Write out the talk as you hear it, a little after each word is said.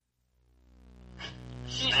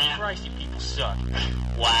Christ, you people suck.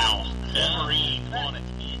 Wow. Wolverine wanted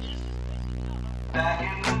to be just... Back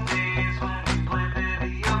in the days when we played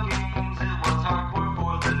video games, it was hardcore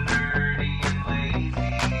for the nerdy and lazy.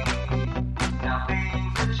 Now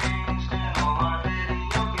things have changed and all our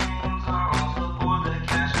video games are also for the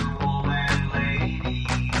casual and lady.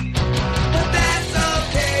 But that's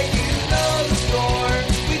okay, you know the score.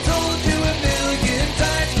 We told you a million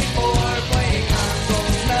times before. Playing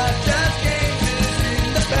consoles, not just games, is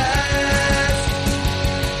in the past.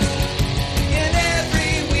 And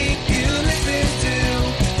every week you listen to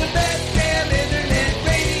the best damn internet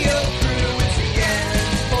radio crew. It's the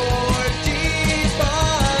N4G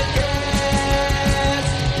podcast.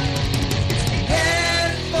 It's the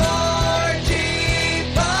N4G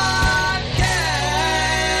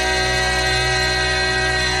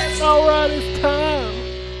podcast. All right, it's time.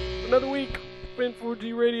 Another week of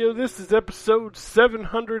N4G Radio. This is episode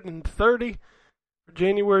 730 for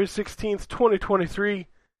January 16th, 2023.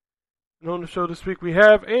 And on the show this week we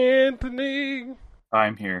have Anthony.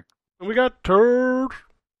 I'm here. And we got Turd.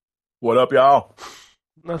 What up, y'all?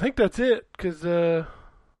 And I think that's it, because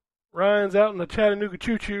Ryan's out in the Chattanooga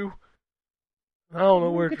choo-choo. I don't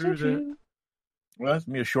know where Drew's at. Well, it's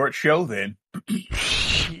gonna be a short show then.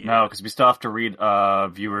 Shit. No, because we still have to read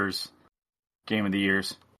viewers' Game of the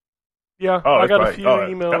Years. Yeah, Oh, I that's got a right. few Oh,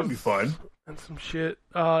 emails. that'll be fun. And some shit.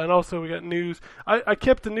 And also we got news. I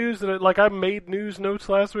kept the news that, I made news notes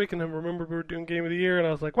last week and then remembered we were doing Game of the Year, and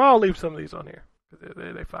I was like, well, I'll leave some of these on here. Because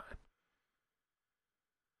they're fine.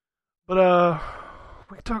 But,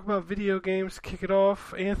 we can talk about video games to kick it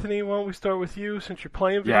off. Anthony, why don't we start with you since you're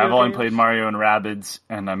playing video games? Yeah, I've only played Mario and Rabbids,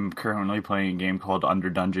 and I'm currently playing a game called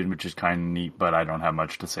Under Dungeon, which is kind of neat, but I don't have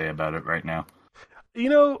much to say about it right now. You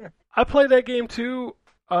know, I played that game too.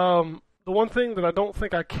 The one thing that I don't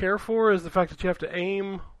think I care for is the fact that you have to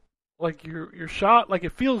aim, like, your shot. Like,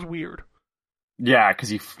 it feels weird. Yeah, because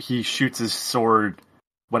he shoots his sword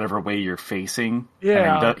whatever way you're facing.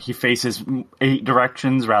 Yeah. And he faces 8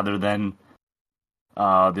 directions rather than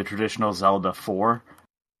the traditional Zelda 4.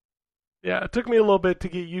 Yeah, it took me a little bit to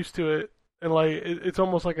get used to it. And, like, it's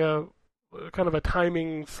almost like a kind of a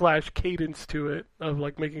timing / cadence to it of,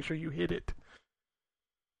 like, making sure you hit it.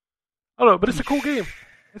 I don't know, but it's a cool game.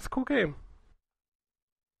 It's a cool game.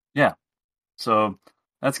 Yeah. So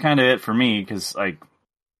that's kind of it for me, because, like,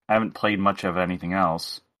 I haven't played much of anything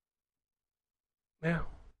else. Yeah.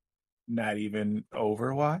 Not even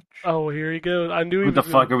Overwatch? Oh, here he goes. I knew he What was the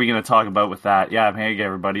fuck are we going to talk about with that? Yeah, hey,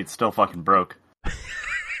 everybody, it's still fucking broke.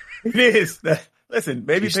 It is. Listen,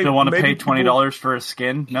 maybe You still want to pay people- $20 for a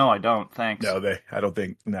skin? No, I don't. Thanks. No, I don't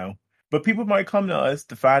think, no. But people might come to us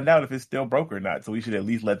to find out if it's still broke or not, so we should at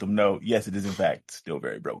least let them know, yes, it is in fact still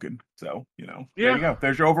very broken. So, there Yeah. you go.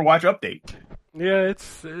 There's your Overwatch update. Yeah, it's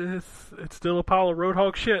still a pile of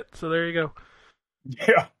Roadhog shit, so there you go.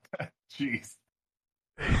 Yeah. Jeez.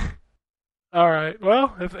 All right.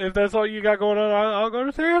 Well, if that's all you got going on, I'll go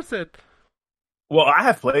to Theracid. Well, I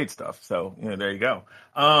have played stuff, so there you go.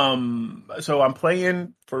 So I'm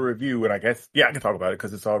playing for review, and I guess I can talk about it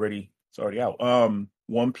because it's already out.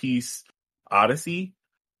 One Piece Odyssey.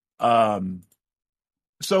 So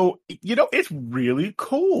it's really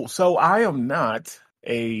cool. So I am not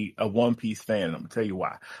a One Piece fan. I'm gonna tell you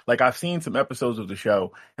why. Like, I've seen some episodes of the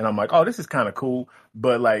show, and I'm like, oh, this is kind of cool.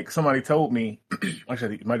 But like, somebody told me, actually, I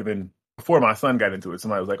think it might have been before my son got into it.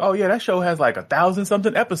 Somebody was like, oh yeah, that show has like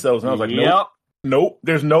 1,000-something episodes, and I was like, Nope,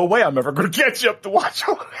 there's no way I'm ever going to catch up to watch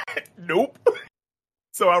all that. Nope.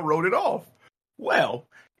 So I wrote it off. Well,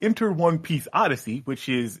 enter One Piece Odyssey, which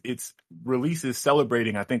is its release is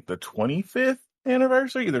celebrating, I think, the 25th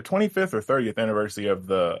anniversary, either 25th or 30th anniversary of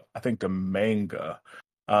the manga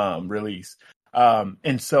release.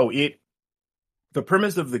 And so the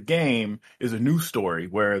premise of the game is a new story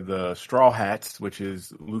where the Straw Hats, which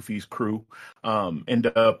is Luffy's crew, end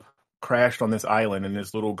up crashed on this island, and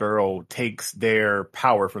this little girl takes their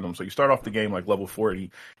power from them. So you start off the game like level 40,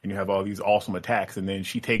 and you have all these awesome attacks, and then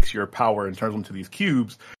she takes your power and turns them to these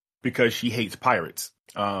cubes because she hates pirates.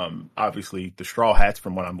 Obviously, the Straw Hats,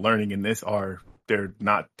 from what I'm learning in this, they're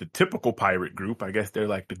not the typical pirate group. I guess they're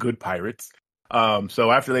like the good pirates. So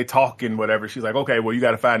after they talk and whatever, she's like, okay, well, you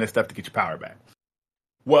got to find this stuff to get your power back.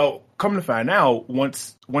 Well, come to find out,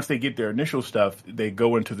 once they get their initial stuff, they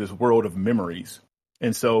go into this world of memories.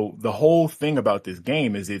 And so the whole thing about this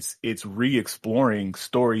game is it's re-exploring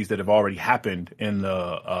stories that have already happened in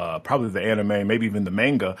the probably the anime, maybe even the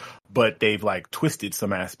manga, but they've like twisted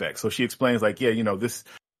some aspects. So she explains like, yeah, this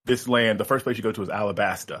this land, the first place you go to is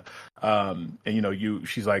Alabasta. And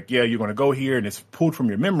she's like, yeah, you're going to go here and it's pulled from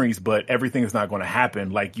your memories, but everything is not going to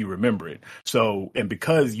happen like you remember it. So, and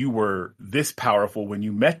because you were this powerful when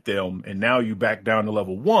you met them and now you back down to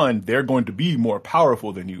level 1, they're going to be more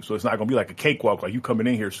powerful than you. So it's not going to be like a cakewalk, like you coming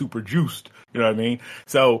in here super juiced. You know what I mean?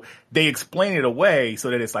 So they explain it away so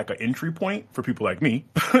that it's like an entry point for people like me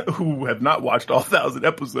who have not watched all 1,000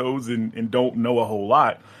 episodes and don't know a whole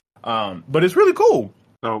lot. But it's really cool.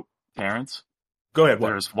 So, Terrence? Go ahead. What?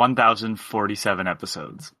 There's 1,047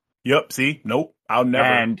 episodes. Yep, see? Nope, I'll never.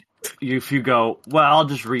 And if you go, well, I'll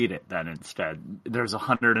just read it then instead. There's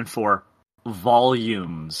 104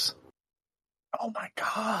 volumes. Oh my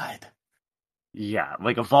god. Yeah,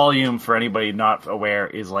 like a volume, for anybody not aware,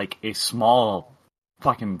 is like a small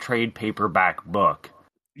fucking trade paperback book.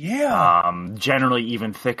 Yeah. Generally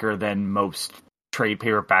even thicker than most trade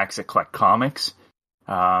paperbacks that collect comics.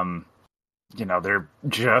 They're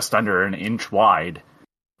just under an inch wide.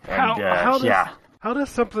 And, how does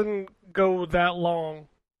something go that long?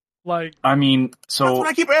 Like, I mean, so that's what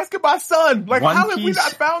I keep asking my son. Like, how have we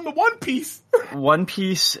not found the One Piece? One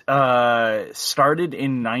Piece started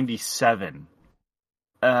in 97.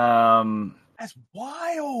 That's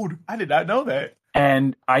wild. I did not know that.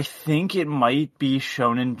 And I think it might be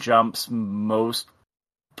Shonen Jump's most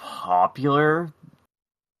popular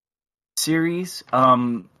series.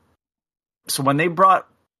 So when they brought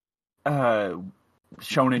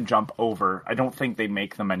Shonen Jump over, I don't think they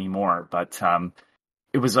make them anymore, but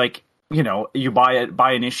it was like, you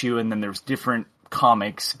buy an issue and then there's different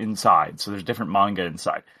comics inside. So there's different manga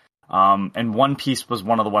inside. And One Piece was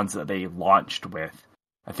one of the ones that they launched with.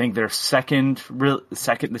 I think their the second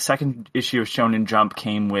issue of Shonen Jump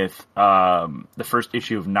came with the first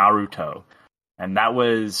issue of Naruto, and that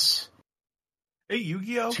was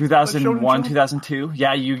Yu-Gi-Oh? 2001, 2002.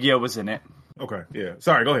 Yeah, Yu-Gi-Oh was in it. Okay, yeah.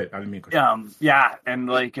 Sorry, go ahead. I didn't mean to. Yeah,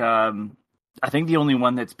 and I think the only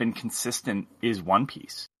one that's been consistent is One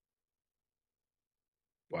Piece.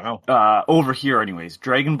 Wow. Over here, anyways.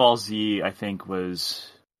 Dragon Ball Z, I think, was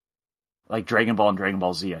like Dragon Ball and Dragon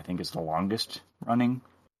Ball Z. I think is the longest running.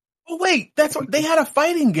 Oh wait, that's what they had a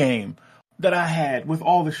fighting game that I had with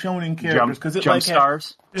all the shonen characters because it Jump like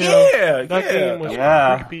Stars. That game was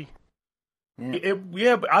creepy.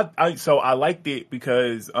 But I liked it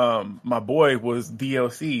because my boy was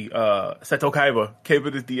DLC Seto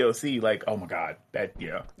Kaiba this DLC. Like, oh my god, but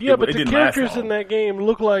the characters in that game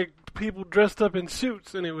look like people dressed up in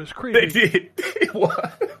suits, and it was creepy. They did. It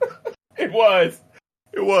was.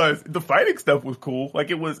 The fighting stuff was cool.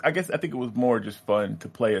 Like, it was. I think it was more just fun to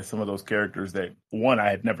play as some of those characters that, one, I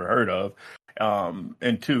had never heard of,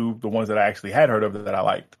 and two, the ones that I actually had heard of that I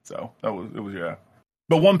liked. So it was.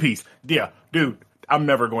 But One Piece, yeah, dude, I'm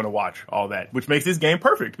never going to watch all that, which makes this game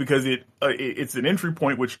perfect because it's an entry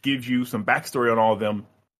point which gives you some backstory on all of them,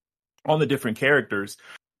 on the different characters,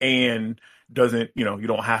 and doesn't, you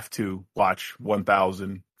don't have to watch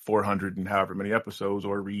 1,400 and however many episodes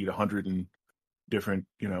or read 100 and different,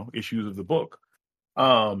 issues of the book.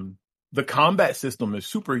 The combat system is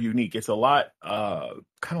super unique. It's a lot kind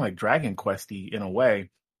of like Dragon Quest-y in a way.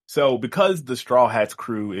 So because the Straw Hats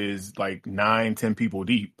crew is like 9-10 people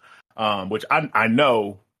deep, which I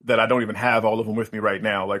know that I don't even have all of them with me right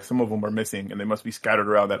now. Like, some of them are missing and they must be scattered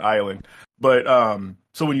around that island. But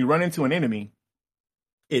so when you run into an enemy,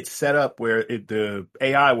 it's set up where the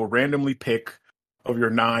AI will randomly pick of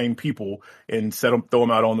your 9 people and throw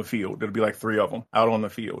them out on the field. It'll be like 3 of them out on the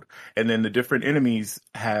field. And then the different enemies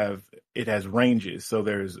has ranges. So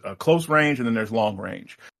there's a close range and then there's long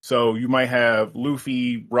range. So you might have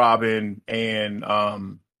Luffy, Robin, and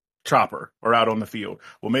Chopper are out on the field.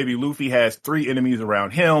 Well, maybe Luffy has 3 enemies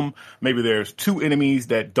around him. Maybe there's 2 enemies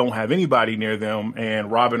that don't have anybody near them,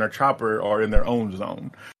 and Robin or Chopper are in their own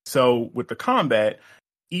zone. So with the combat,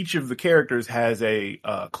 each of the characters has a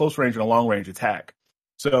close range and a long range attack.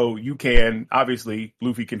 So you can, obviously,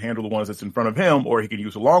 Luffy can handle the ones that's in front of him, or he can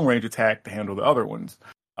use a long range attack to handle the other ones.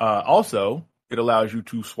 Also, it allows you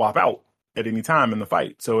to swap out at any time in the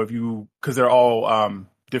fight. So because they're all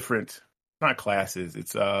different, not classes,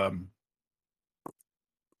 it's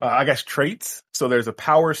I guess traits. So there's a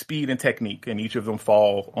power, speed, and technique, and each of them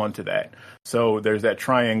fall onto that. So there's that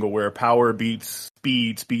triangle where power beats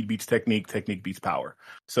speed, speed beats technique, technique beats power.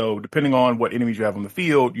 So depending on what enemies you have on the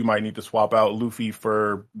field, you might need to swap out Luffy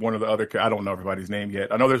for one of the other. I don't know everybody's name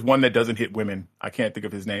yet. I know there's one that doesn't hit women. I can't think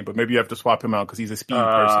of his name, but maybe you have to swap him out because he's a speed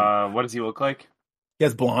person. What does he look like? He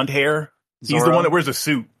has blonde hair. Zoro? He's the one that wears a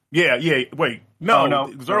suit. Yeah. Wait,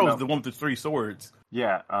 no. Zoro's the one with the 3 swords.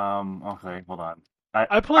 Yeah. Okay. Hold on.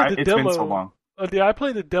 I played the demo. It's been so long. I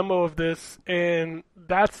played the demo of this, and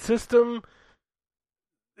that system,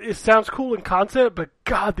 it sounds cool in concept, but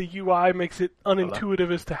God, the UI makes it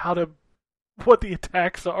unintuitive as to what the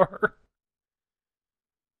attacks are.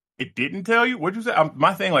 It didn't tell you? What'd you say?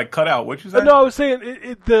 My thing like cut out. What'd you say? No, I was saying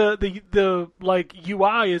the like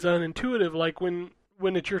UI is unintuitive. Like when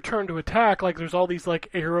it's your turn to attack, like there's all these like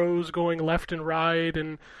arrows going left and right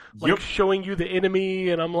and like showing you the enemy,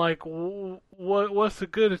 and I'm like, what's a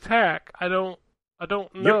good attack? I don't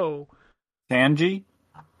know. Sanji?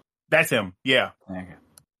 That's him. Yeah. Okay.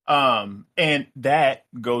 And that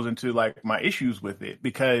goes into like my issues with it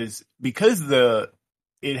because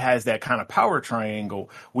it has that kind of power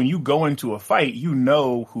triangle. When you go into a fight, you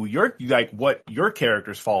know who what your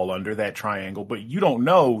characters fall under that triangle, but you don't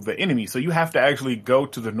know the enemy. So you have to actually go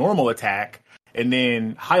to the normal attack and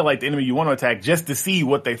then highlight the enemy you want to attack just to see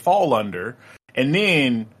what they fall under. And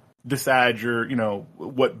then decide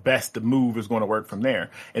what best move is going to work from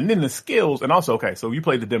there. And then the skills, and also, okay, so you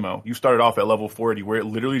played the demo. You started off at level 40 where it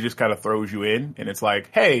literally just kind of throws you in and it's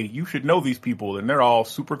like, hey, you should know these people and they're all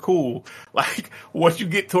super cool. Like once you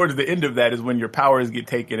get towards the end of that is when your powers get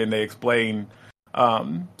taken and they explain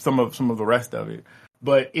some of the rest of it.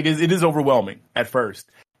 But it is overwhelming at first.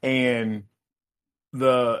 And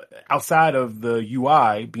the outside of the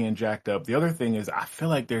UI being jacked up, the other thing is I feel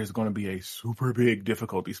like there's going to be a super big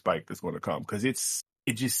difficulty spike that's going to come because it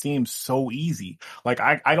just seems so easy. Like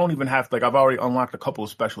I don't even have I've already unlocked a couple of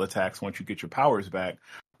special attacks once you get your powers back,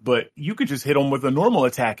 but you could just hit them with a normal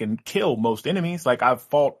attack and kill most enemies. Like I've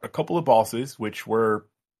fought a couple of bosses which were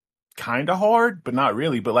kind of hard, but not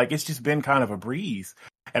really. But like it's just been kind of a breeze,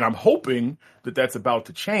 and I'm hoping that that's about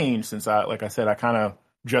to change since I kind of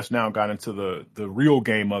just now got into the real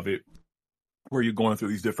game of it where you're going through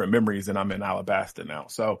these different memories and I'm in Alabasta now.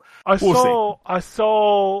 So I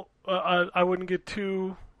wouldn't get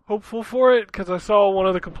too hopeful for it because I saw one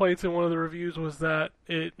of the complaints in one of the reviews was that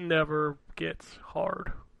it never gets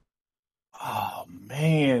hard. Oh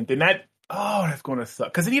man, that's going to suck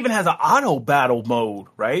because it even has an auto battle mode,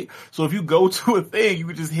 right? So if you go to a thing, you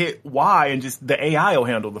can just hit Y and just the AI will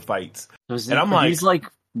handle the fights. These like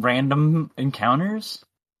random encounters?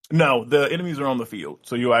 No, the enemies are on the field,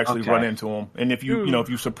 so you'll actually run into them. And if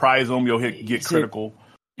you surprise them, you'll get critical.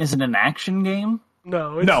 Is it an action game?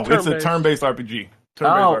 No, it's a turn-based RPG.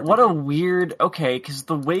 What a weird. Okay, because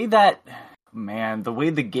the way the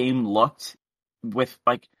game looked with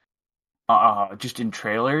just in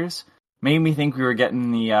trailers made me think we were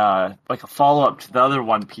getting the a follow-up to the other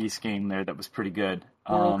One Piece game there that was pretty good.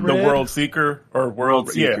 The World Seeker or World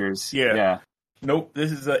Seekers. Yeah. Nope,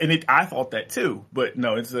 this is I thought that too, but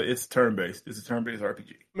no, it's turn-based. It's a turn-based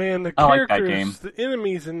RPG. Man, the characters, the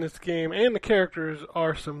enemies in this game, and the characters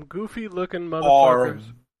are some goofy-looking motherfuckers. Are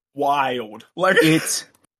wild. Like it's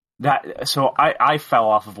that. So I fell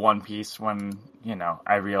off of One Piece when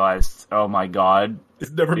I realized, oh my god, it's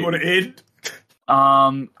never going to end.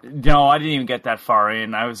 No, I didn't even get that far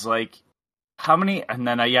in. I was like, how many? And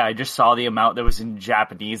then I just saw the amount that was in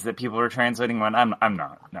Japanese that people were translating. When I'm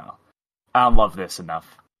not. No. I don't love this enough.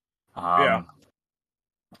 But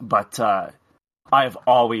I've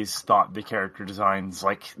always thought the character designs,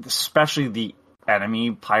 like especially the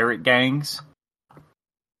enemy pirate gangs,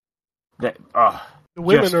 that the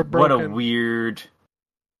women are broken. What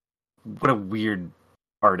a weird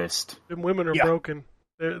artist. The women are broken.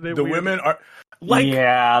 They're the weird. women are like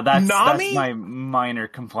that's Nami? That's my minor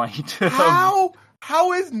complaint.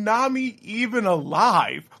 How is Nami even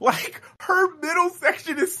alive? Like her middle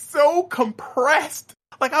section is so compressed.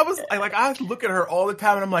 Like I look at her all the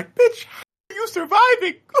time and I'm like, bitch, how are you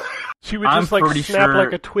surviving? She would just snap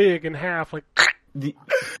like a twig in half, like.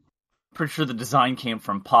 Pretty sure the design came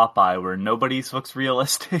from Popeye, where nobody looks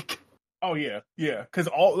realistic. Oh yeah. Because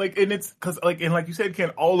like you said,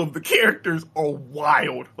 Ken, all of the characters are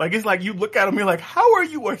wild. Like it's like you look at them, you're like, how are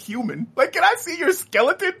you a human? Like, can I see your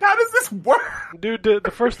skeleton? How does this work? Dude,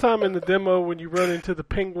 the first time in the demo when you run into the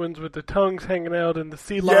penguins with the tongues hanging out and the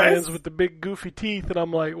sea lions with the big goofy teeth, and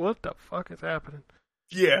I'm like, what the fuck is happening?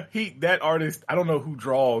 Yeah, that artist, I don't know who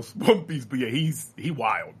draws One Piece, but yeah, he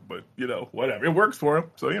wild. But whatever, it works for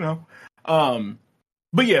him. So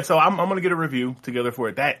But yeah, so I'm gonna get a review together for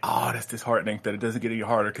it. That's disheartening that it doesn't get any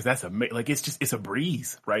harder because that's it's a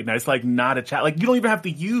breeze right now. It's like not a chat. Like you don't even have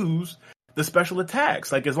to use the special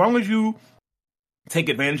attacks. Like as long as you take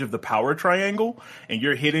advantage of the power triangle and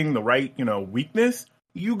you're hitting the right weakness,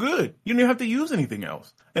 you good. You don't even have to use anything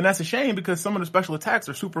else. And that's a shame because some of the special attacks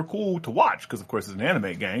are super cool to watch because of course it's an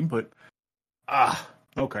anime game. But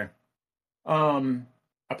okay. I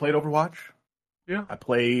played Overwatch. Yeah. I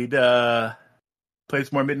played some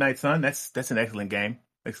more Midnight Sun. That's an excellent game.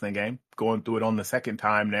 Going through it on the second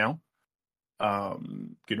time now.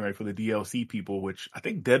 getting ready for the DLC people, which I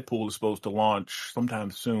think Deadpool is supposed to launch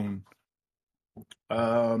sometime soon.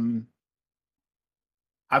 I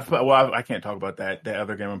can't talk about that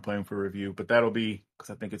other game I'm playing for review, but that'll be because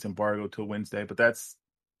I think it's embargoed till Wednesday. But that's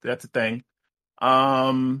a thing.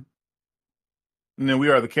 And then We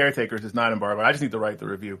Are the Caretakers is not embargoed. I just need to write the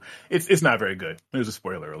review. It's not very good. There's a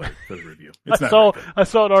spoiler alert for the review. It's I not very good.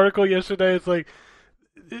 saw an article yesterday. It's like,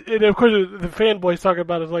 and of course the fanboys talking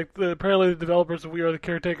about it, it's like apparently the developers of We Are the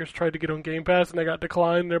Caretakers tried to get on Game Pass and they got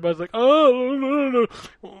declined. And everybody's like, oh no.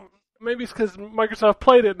 Maybe it's because Microsoft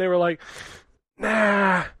played it and they were like,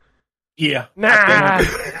 nah. Yeah. Nah.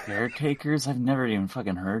 Caretakers? I've never even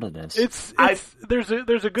fucking heard of this. There's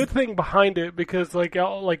a good thing behind it because was it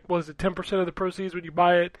 10% of the proceeds when you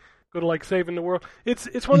buy it go to like saving the world? It's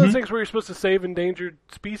one of those things where you're supposed to save endangered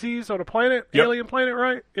species on a planet, alien planet,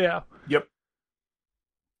 right? Yeah. Yep.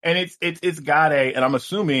 And it's got and I'm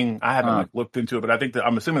assuming I haven't looked into it, but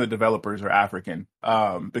I'm assuming the developers are African,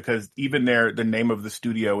 because even the name of the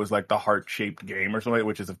studio is like the heart-shaped game or something,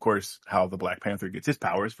 which is of course how the Black Panther gets his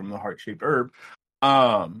powers, from the heart-shaped herb.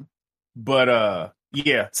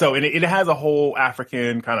 Yeah, so it has a whole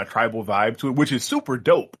African kind of tribal vibe to it, which is super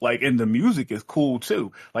dope. Like, and the music is cool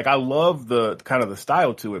too. Like, I love the kind of the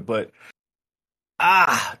style to it, but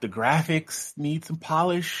the graphics need some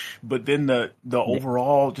polish, but then the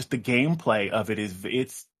overall, just the gameplay of it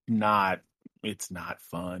it's not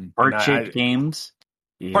fun. Heart-shaped games.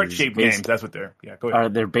 Heart-shaped games. That's what they're. Yeah, go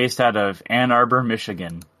ahead. They're based out of Ann Arbor,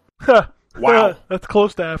 Michigan. Wow, that's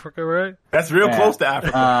close to Africa, right? That's real close to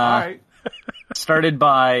Africa. All right. Started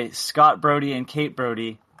by Scott Brody and Kate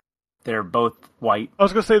Brody. They're both white. I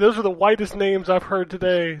was gonna say those are the whitest names I've heard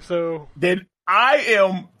today. So then I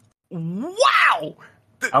am. Wow.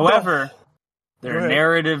 However, their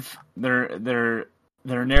narrative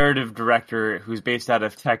director, who's based out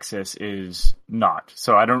of Texas, is not.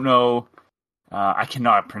 So I don't know. I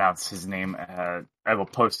cannot pronounce his name. I will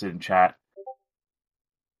post it in chat.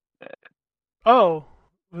 Would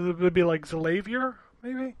it be like Zalavier,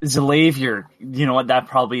 maybe? Zalavier. You know what? That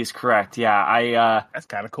probably is correct. Yeah, that's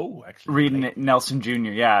kind of cool, actually. Reading it, Nelson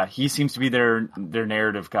Jr. Yeah, he seems to be their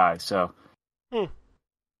narrative guy. So.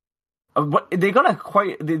 They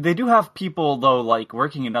do have people though, like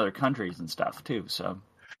working in other countries and stuff too. So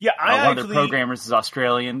yeah, one of the programmers is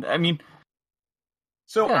Australian. I mean,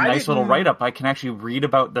 so a nice little write up. I can actually read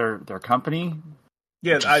about their company.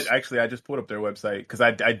 Yeah, I just put up their website because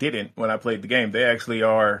I didn't when I played the game. They actually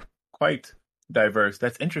are quite diverse.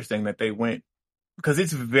 That's interesting that they went, because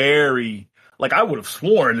it's very, like, I would have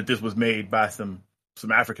sworn that this was made by some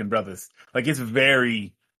African brothers. Like, it's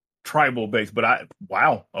very tribal based, but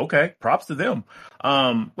wow, okay, props to them.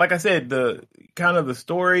 Like I said, the kind of the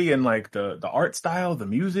story and like the art style, the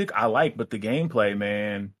music I like, but the gameplay,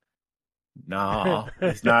 man, nah,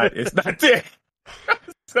 it's not there.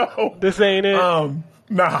 So this ain't it.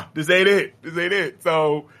 This ain't it.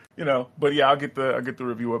 So, but yeah, I'll get the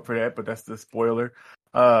review up for that, but that's the spoiler.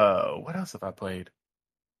 What else have I played?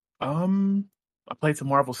 I played some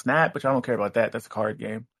Marvel Snap, but I don't care about that. That's a card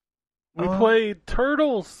game. We played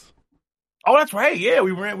Turtles. Oh, that's right. Yeah,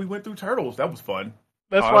 we went through Turtles. That was fun.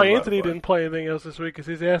 That's why Anthony didn't play anything else this week, because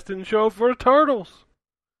his ass didn't show up for Turtles.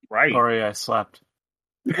 Right. Sorry, I slept.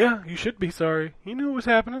 Yeah, you should be sorry. You knew what was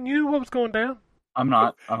happening. You knew what was going down. I'm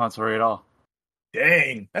not sorry at all.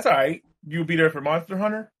 Dang. That's all right. You'll be there for Monster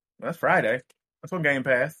Hunter? That's Friday. That's on Game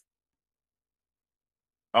Pass.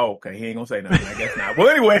 Oh, okay. He ain't gonna say nothing. I guess not. Well,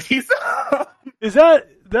 anyway, is that?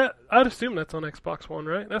 I'd assume that's on Xbox One,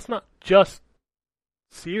 right? That's not just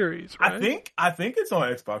series, right? I think it's on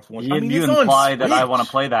Xbox One. You imply that I want to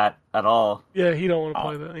play that at all. Yeah, he don't want to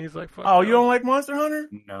play that. He's like, fuck. Oh, you don't like Monster Hunter?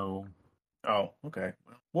 No. Oh, okay.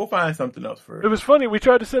 We'll find something else for it. It was funny. We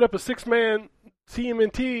tried to set up a 6-man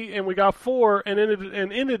TMNT, and we got 4, and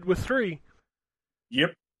ended with 3.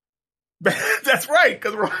 Yep. That's right,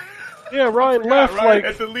 because Ryan left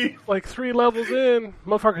at the lead. like 3 levels in.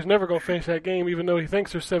 Motherfucker's never gonna finish that game, even though he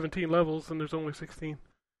thinks there's 17 levels and there's only 16.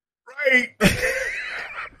 Right.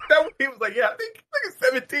 He was like, yeah, I think it's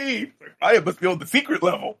 17. I must be on the secret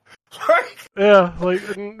level. Right? Yeah, like,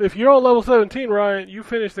 if you're on level 17, Ryan, you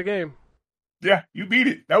finished the game. Yeah, you beat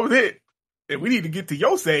it. That was it. And we need to get to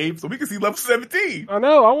your save so we can see level 17. I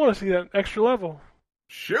know. I want to see that extra level.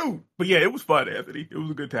 Shoot. But yeah, it was fun, Anthony. It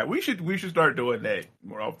was a good time. We should start doing that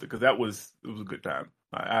more often, because it was a good time.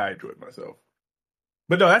 I enjoyed myself.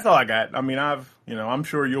 But no, that's all I got. I mean, I'm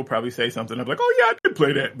sure you'll probably say something. I'm like, oh yeah, I did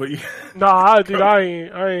play that. But yeah. Nah, dude, I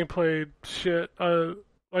ain't played shit. Like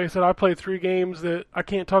I said, I played 3 games that I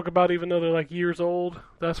can't talk about, even though they're like years old.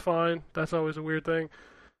 That's fine. That's always a weird thing.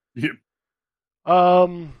 Yep.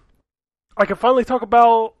 I I can finally talk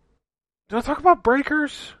about. Did I talk about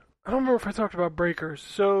Breakers? I don't remember if I talked about Breakers.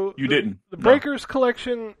 So You didn't. The No. Breakers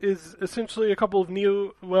collection is essentially a couple of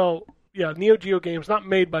Neo Geo games, not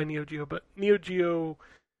made by Neo Geo, but Neo Geo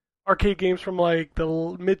arcade games from like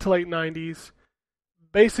the mid to late 90s.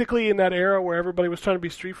 Basically in that era where everybody was trying to be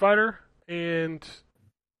Street Fighter, and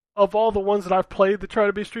of all the ones that I've played that try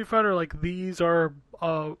to be Street Fighter, like these are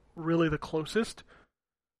really the closest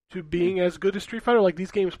to being as good as Street Fighter. Like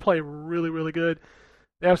these games play really, really good.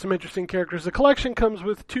 They have some interesting characters. The collection comes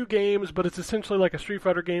with 2 games, but it's essentially like a Street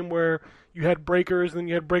Fighter game where you had Breakers, and then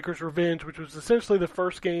you had Breakers Revenge, which was essentially the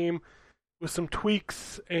first game with some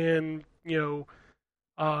tweaks and,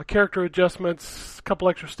 character adjustments, a couple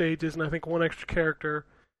extra stages, and I think 1 extra character.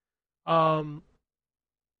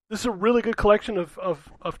 This is a really good collection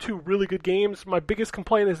of 2 really good games. My biggest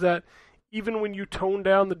complaint is that even when you tone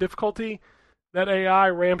down the difficulty, that AI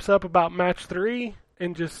ramps up about match 3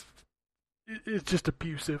 and it's just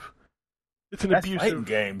abusive. It's That's abusive fighting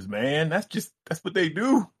games, man. That's what they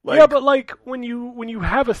do. yeah, but like when you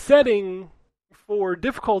have a setting for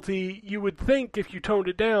difficulty, you would think if you toned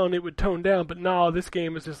it down, it would tone down. But no, this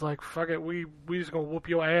game is just like, fuck it, we just gonna whoop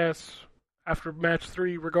your ass after match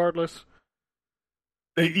 3, regardless.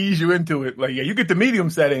 they ease you into it. Like, yeah, you get the medium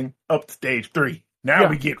setting up to stage 3. Now Yeah.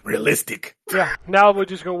 we get realistic. Yeah, now we're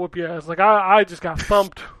just gonna whoop your ass. Like I just got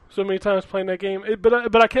thumped so many times playing that game,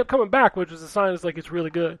 but I kept coming back, which is a sign it's like it's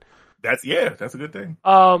really good. That's a good thing.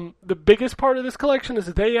 The biggest part of this collection is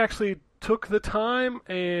that they actually took the time,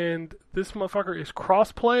 and this motherfucker is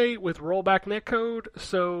cross-play with rollback netcode,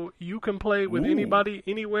 so you can play with Ooh. anybody,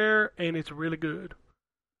 anywhere, and it's really good.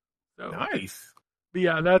 So, Nice. but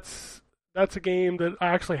yeah, that's a game that I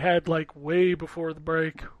actually had like way before the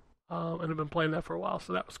break, and I've been playing that for a while,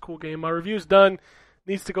 so that was a cool game. My review's done.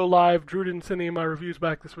 Needs to go live. Drew didn't send any of my reviews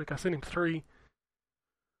back this week. I sent him 3.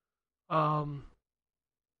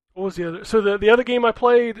 What was the other? So the other game I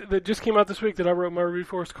played that just came out this week that I wrote my review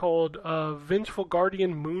for is called Vengeful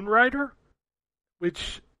Guardian Moonrider,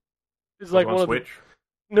 which is like on one Switch.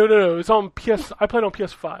 of the... No. It's on PS. I played on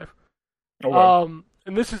PS5. Okay.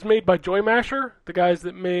 And this is made by Joy Masher, the guys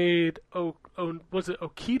that made was it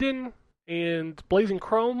Okiden and Blazing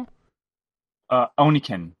Chrome?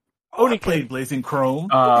 Oniken. I played Blazing Chrome.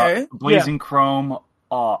 Blazing Chrome.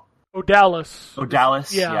 Odalis.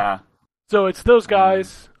 Odalis. Yeah. Yeah. So it's those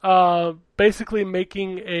guys basically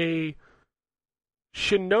making a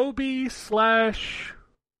Shinobi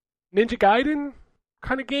 / Ninja Gaiden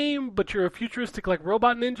kind of game, but you're a futuristic like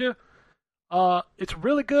robot ninja. It's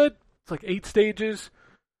really good. It's like 8 stages.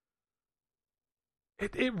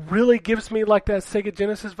 It really gives me like that Sega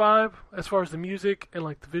Genesis vibe as far as the music and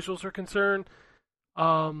like the visuals are concerned.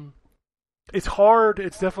 It's hard.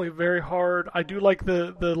 It's definitely very hard. I do like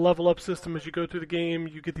the level up system as you go through the game.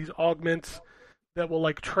 You get these augments that will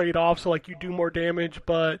like trade off, so like you do more damage,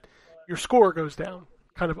 but your score goes down.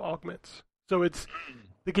 Kind of augments. So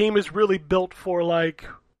the game is really built for like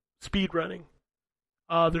speed running.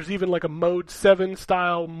 There's even like a Mode 7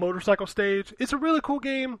 style motorcycle stage. It's a really cool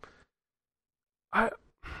game. I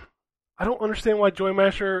don't understand why Joy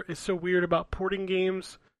Masher is so weird about porting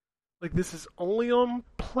games. Like, this is only on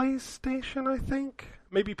PlayStation, I think.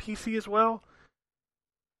 Maybe PC as well.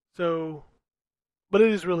 So, but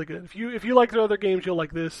it is really good. If you like the other games, you'll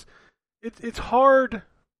like this. It's hard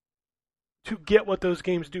to get what those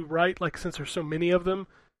games do right, like, since there's so many of them.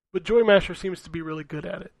 But Joy Masher seems to be really good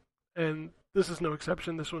at it. And this is no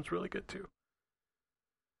exception. This one's really good, too.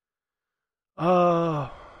 Trying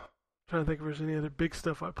to think if there's any other big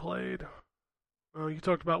stuff I played. You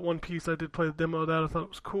talked about One Piece. I did play the demo of that. I thought it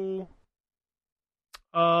was cool.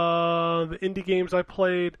 The indie games I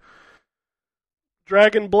played.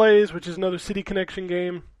 Dragon Blaze, which is another City Connection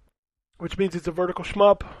game, which means it's a vertical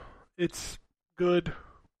shmup. It's good.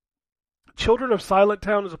 Children of Silent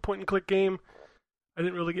Town is a point-and-click game. I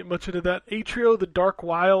didn't really get much into that. Atrio, The Dark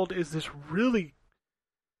Wild is this really...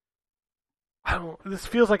 this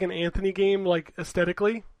feels like an Anthony game, like,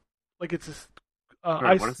 aesthetically. Like, it's this...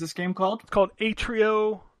 What is this game called? It's called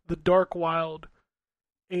Atrio, The Dark Wild.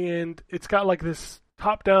 And it's got like this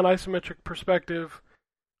top-down isometric perspective,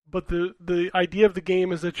 but the idea of the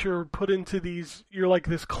game is that you're put into these... You're like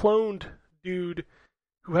this cloned dude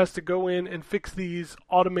who has to go in and fix these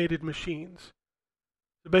automated machines.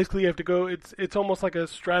 So basically you have to go... It's almost like a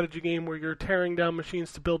strategy game where you're tearing down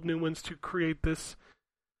machines to build new ones to create this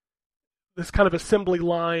kind of assembly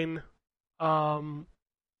line...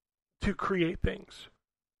 to create things.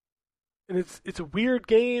 And it's a weird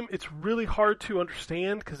game. It's really hard to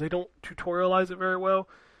understand because they don't tutorialize it very well.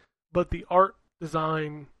 But the art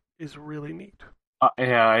design is really neat.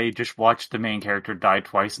 Yeah, I just watched the main character die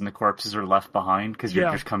twice and the corpses are left behind because you're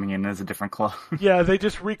Yeah. just coming in as a different clone. Yeah, they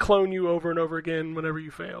just reclone you over and over again whenever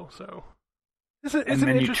you fail. So it's And an then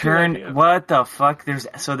you interesting turn, idea. what the fuck?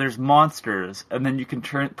 There's monsters, and then you can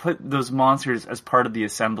put those monsters as part of the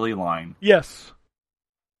assembly line. Yes,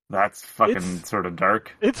 That's fucking It's- sort of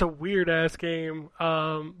dark. it's a weird ass game,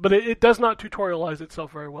 but it does not tutorialize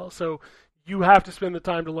itself very well. So you have to spend the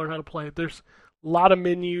time to learn how to play it. There's a lot of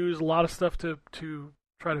menus, a lot of stuff to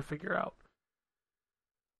try to figure out.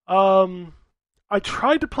 I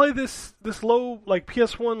tried to play this low, like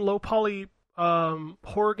PS1 low poly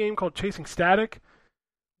horror game called Chasing Static,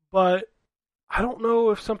 but I don't know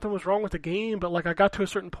if something was wrong with the game, but like I got to a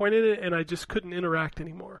certain point in it and I just couldn't interact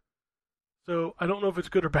anymore. So I don't know if it's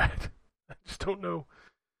good or bad. I just don't know.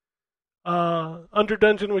 Under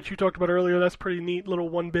Dungeon, which you talked about earlier, that's pretty neat little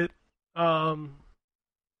 1-bit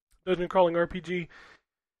dungeon crawling RPG.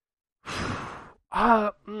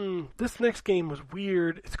 This next game was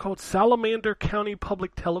weird. It's called Salamander County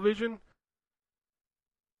Public Television.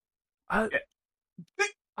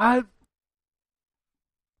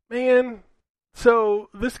 Man, so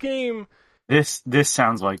this game This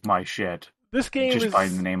sounds like my shit. Just is by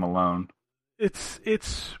the name alone. it's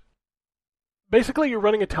basically you're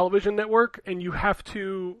running a television network and you have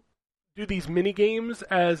to do these mini games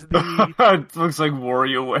as the It looks like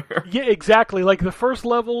WarioWare. yeah, exactly. Like the first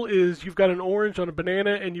level is you've got an orange on a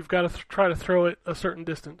banana and you've got to try to throw it a certain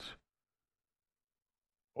distance.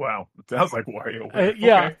 Wow, it sounds like Wario.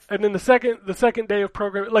 Yeah, Okay. and then the second day of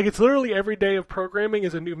programming, like it's literally every day of programming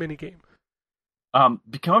is a new mini game.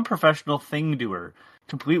 Become a professional thing doer.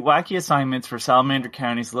 Complete wacky assignments for Salamander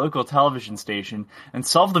County's local television station, and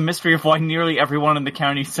solve the mystery of why nearly everyone in the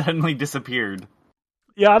county suddenly disappeared.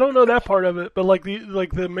 Yeah, I don't know that part of it, but like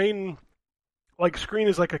the main like screen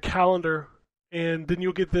is like a calendar, and then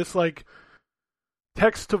you'll get this like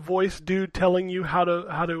text to voice dude telling you how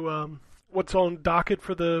to what's on docket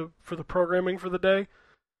for the programming for the day,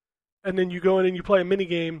 and then you go in and you play a mini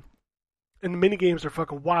game, and the mini games are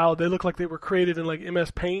fucking wild. They look like they were created in like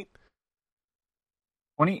MS Paint.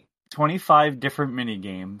 25 different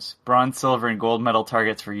mini-games, bronze, silver, and gold medal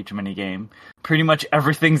targets for each mini-game. Pretty much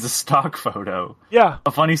everything's a stock photo. Yeah,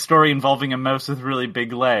 A funny story involving a mouse with really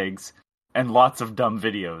big legs, and lots of dumb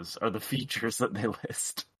videos are the features that they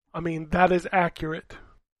list. I mean that is accurate.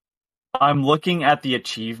 I'm looking at the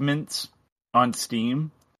achievements on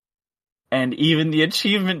Steam, and even the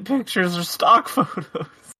achievement pictures are stock photos.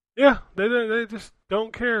 Yeah, they just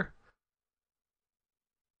don't care.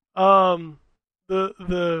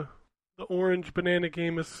 The orange banana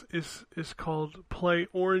game is called Play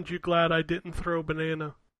Orange. You glad I didn't throw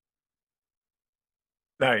banana?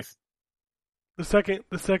 Nice. The second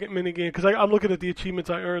mini game, because I'm looking at the achievements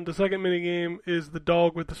I earned. The second mini game is the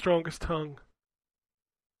dog with the strongest tongue.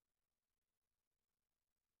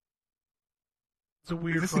 It's a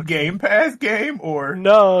weird. Is this a fucking- Game Pass game or?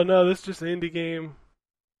 No, this is just an indie game.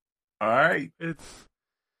 All right.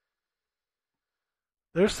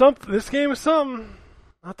 There's something. This game is something.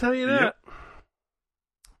 I'll tell you that. Yep.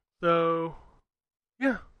 So,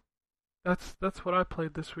 yeah, that's what I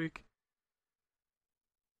played this week.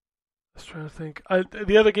 I was trying to think.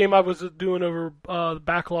 The other game I was doing over the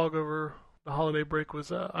backlog over the holiday break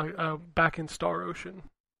was back in Star Ocean.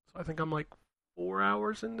 So I think I'm like 4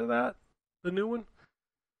 hours into that, the new one.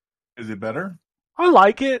 Is it better? I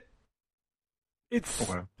like it. It's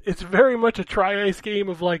Okay. it's very much a Tri-Ace game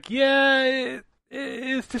of like, yeah,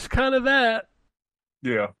 it's just kind of that.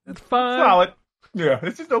 Yeah. It's fine. Solid. Yeah,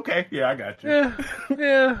 it's just okay. Yeah, I got you.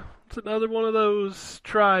 Yeah. It's another one of those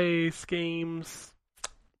Tri-Ace games.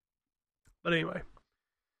 But anyway,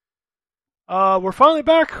 we're finally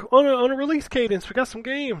back on a release cadence. We got some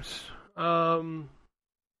games.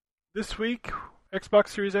 This week, Xbox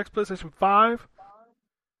Series X, PlayStation 5.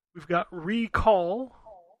 We've got Recall,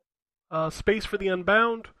 Space for the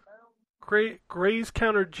Unbound, Gray's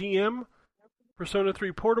Counter GM, Persona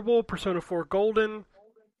 3 Portable, Persona 4 Golden,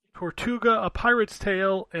 Tortuga, A Pirate's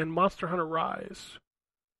Tale, and Monster Hunter Rise.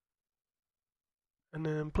 And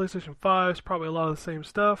then PlayStation 5 is probably a lot of the same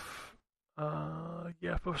stuff.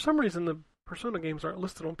 Yeah, but for some reason the Persona games aren't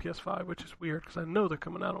listed on PS5, which is weird because I know they're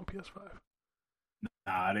coming out on PS5.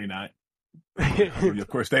 Nah, they not. Of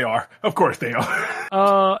course they are. Of course they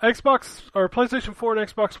are. Xbox or PlayStation 4 and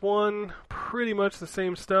Xbox One, pretty much the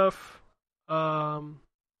same stuff.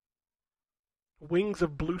 Wings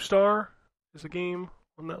of Blue Star is a game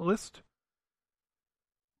on that list.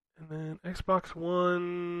 And then Xbox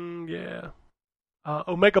One, yeah.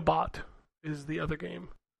 Omega Bot is the other game.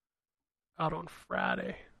 Out on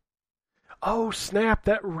Friday. Oh, snap,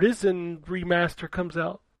 that Risen remaster comes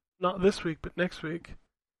out not this week, but next week.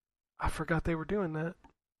 I forgot they were doing that.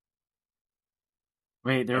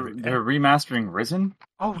 Wait, they're remastering Risen?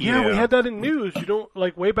 Oh yeah, we Yeah. had that in news. You don't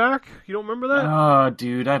like way back? You don't remember that? Oh,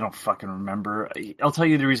 dude, I don't fucking remember. I'll tell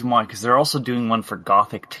you the reason why, because they're also doing one for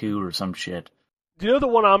Gothic 2 or some shit. Do you know the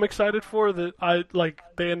one I'm excited for that I like?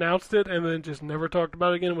 They announced it and then just never talked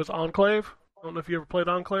about it again. Was Enclave? I don't know if you ever played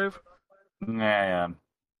Enclave. Yeah. It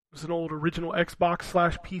was an old original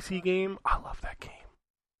Xbox/PC game. I love that game.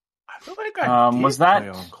 I feel like I did was that-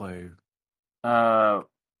 play Enclave.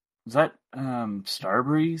 Was that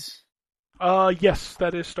Starbreeze? Yes,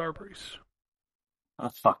 that is Starbreeze. How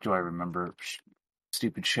the fuck do I remember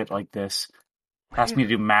stupid shit like this? Asked me to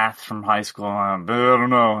do math from high school. I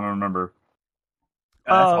don't know. I don't remember.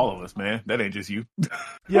 That's all of us, man. That ain't just you.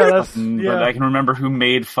 Yeah, that's But I can remember who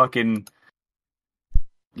made fucking...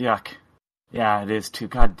 Yuck. Yeah, it is too.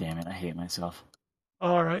 God damn it, I hate myself.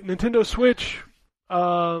 All right, Nintendo Switch.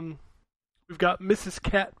 We've got Mrs.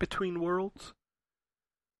 Cat Between Worlds.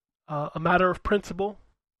 A Matter of Principle.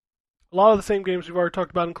 A lot of the same games we've already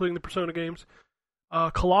talked about, including the Persona games.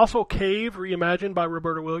 Colossal Cave, reimagined by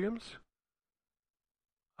Roberta Williams.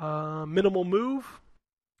 Minimal Move.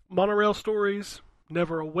 Monorail Stories.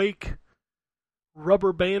 Never Awake.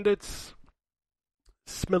 Rubber Bandits.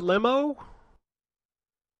 Smilemo.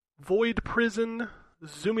 Void Prison.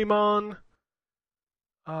 Zumimon.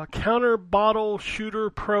 Counter Bottle Shooter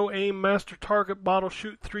Pro Aim Master Target Bottle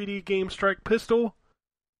Shoot 3D Game Strike Pistol.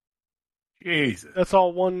 Jesus. That's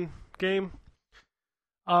all one game.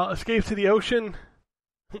 Escape to the Ocean.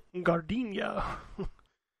 Gardenia.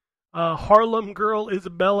 Harlem Girl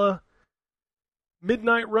Isabella.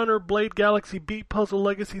 Midnight Runner Blade Galaxy Beat Puzzle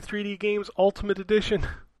Legacy 3D Games Ultimate Edition.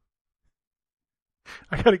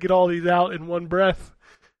 I gotta get all these out in one breath.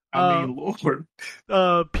 I mean, Lord.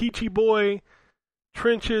 Peachy Boy,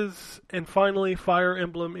 Trenches, and finally Fire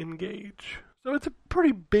Emblem Engage. So it's a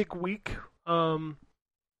pretty big week.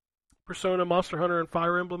 Persona, Monster Hunter, and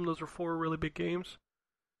Fire Emblem, those are 4 really big games.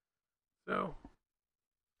 So,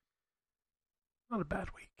 not a bad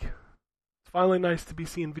week. It's finally nice to be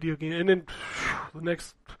seeing video games. And then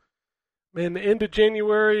the end of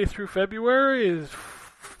January through February is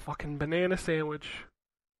fucking banana sandwich.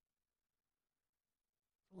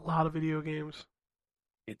 A lot of video games.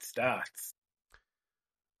 It starts.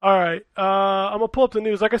 All right, I'm gonna pull up the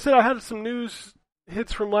news. Like I said, I had some news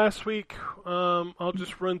hits from last week. I'll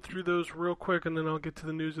just run through those real quick, and then I'll get to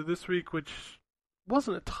the news of this week, which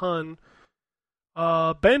wasn't a ton.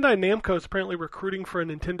 Bandai Namco is apparently recruiting for a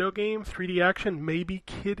Nintendo game, 3D action, maybe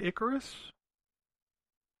Kid Icarus.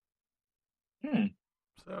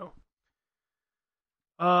 So,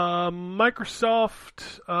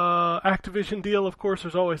 Microsoft, Activision deal, of course,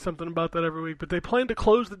 there's always something about that every week, but they plan to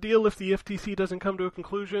close the deal if the FTC doesn't come to a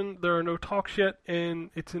conclusion. There are no talks yet,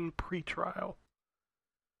 and it's in pre-trial.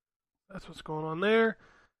 That's what's going on there.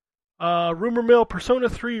 Rumor mill, Persona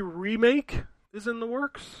 3 remake is in the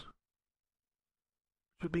works.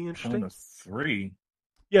 Should be interesting. Persona 3.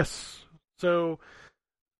 Yes. So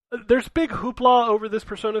there's big hoopla over this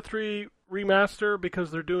Persona 3 remaster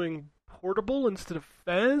because they're doing portable instead of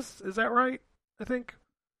Fez. Is that right? I think.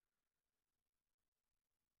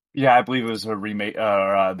 Yeah, I believe it was a remake.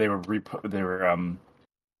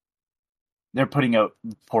 They're putting out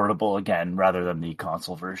portable again rather than the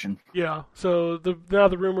console version. Yeah. So now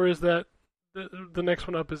the rumor is that the next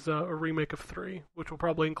one up is a remake of 3, which will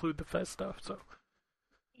probably include the Fez stuff. So.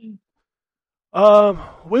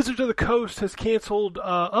 Wizards of the Coast has canceled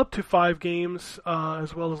up to 5 games,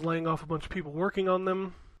 as well as laying off a bunch of people working on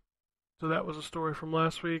them. So that was a story from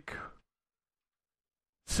last week.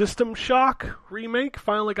 System Shock remake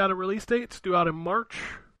finally got a release date. It's due out in March.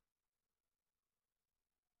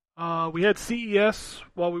 We had CES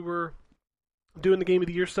while we were doing the Game of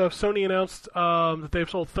the Year stuff. Sony announced that they've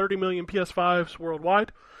sold 30 million PS5s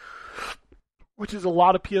worldwide, which is a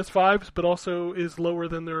lot of PS5s, but also is lower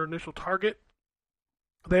than their initial target.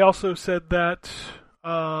 They also said that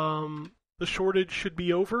the shortage should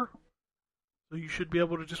be over, so you should be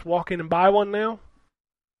able to just walk in and buy one now.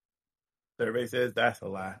 Everybody says that's a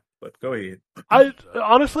lie, but go ahead. I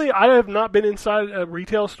have not been inside a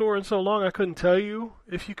retail store in so long, I couldn't tell you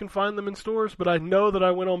if you can find them in stores, but I know that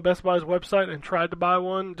I went on Best Buy's website and tried to buy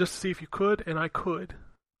one just to see if you could, and I could.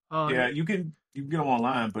 Yeah, you can get them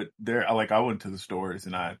online, but I went to the stores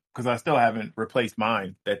because I still haven't replaced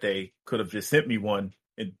mine that they could have just sent me one.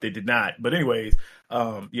 And they did not. But anyways,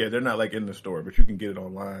 they're not like in the store, but you can get it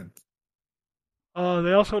online.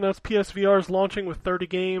 They also announced PSVR is launching with 30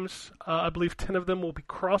 games. I believe 10 of them will be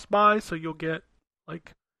cross-buy, so you'll get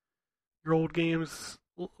like your old games,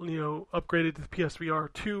 upgraded to the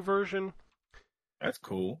PSVR 2 version. That's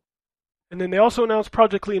cool. And then they also announced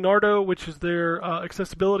Project Leonardo, which is their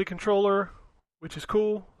accessibility controller, which is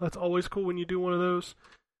cool. That's always cool when you do one of those.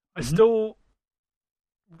 I still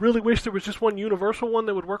really wish there was just one universal one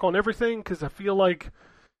that would work on everything, because I feel like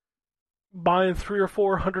buying $300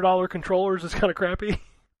 or $400 controllers is kind of crappy.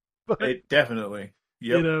 But, It definitely.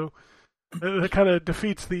 Yep. you know, that kind of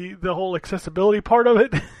defeats the whole accessibility part of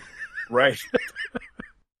it. Right.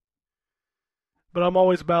 But I'm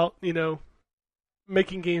always about,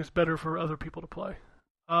 making games better for other people to play.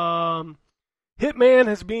 Hitman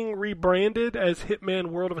is being rebranded as Hitman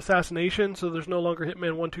World of Assassination, so there's no longer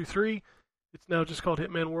Hitman 1, 2, 3. It's now just called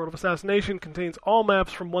Hitman World of Assassination. Contains all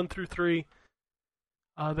maps from 1 through 3.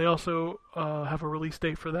 They also have a release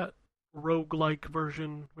date for that roguelike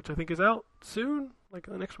version, which I think is out soon, like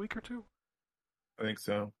the next week or two. I think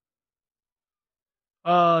so.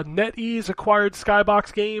 NetEase acquired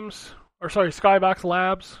Skybox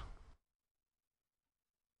Labs.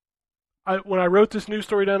 When I wrote this news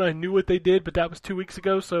story down, I knew what they did, but that was 2 weeks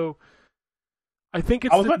ago, so I think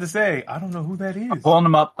it's... I was about to say, I don't know who that is. I'm pulling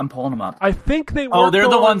them up. I think they worked Oh, they're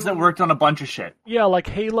the on- ones that worked on a bunch of shit. Yeah, like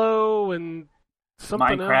Halo and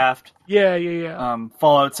something Minecraft. else. Yeah.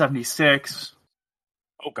 Fallout 76.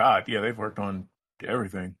 Oh, God. Yeah, they've worked on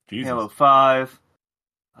everything. Jesus. Halo 5.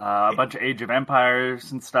 A bunch of Age of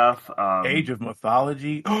Empires and stuff. Age of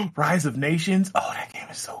Mythology. Rise of Nations. Oh, that game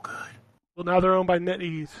is so good. Well, now they're owned by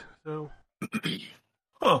NetEase, so...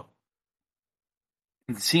 Huh.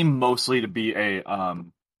 It seemed mostly to be a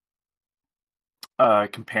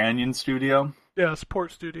companion studio. Yeah,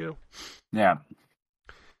 support studio. Yeah.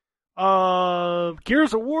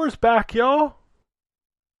 Gears of War is back, y'all,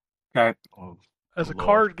 Okay. Oh, as a Lord.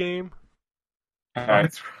 card game. Okay.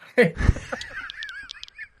 That's right.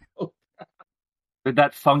 Did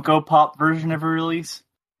that Funko Pop version ever release?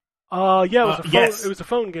 Yeah, it was a phone. yes. It was a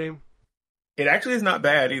phone game. It actually is not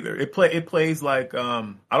bad either. It plays like I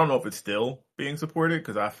don't know if it's still being supported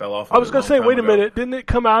because I fell off. I was going gonna say, wait a minute, didn't it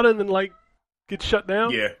come out and then get shut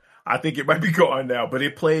down? Yeah, I think it might be gone now, but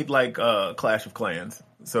it played like Clash of Clans.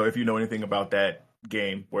 So if you know anything about that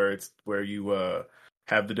game, where you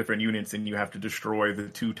have the different units and you have to destroy the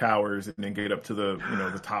 2 towers and then get up to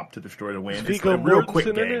the top to destroy the win. Is It's Viggo a real quick Mortensen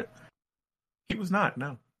in game. it? He was not.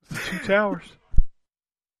 No. It's the 2 towers.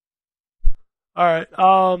 All right.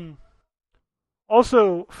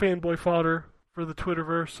 Also, fanboy fodder for the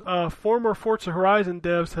Twitterverse. Former Forza Horizon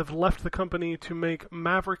devs have left the company to make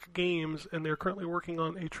Maverick Games, and they're currently working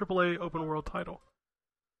on a AAA open world title.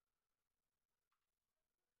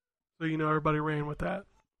 So everybody ran with that.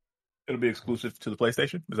 It'll be exclusive to the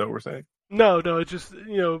PlayStation. Is that what we're saying? No, it's just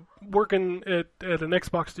working at an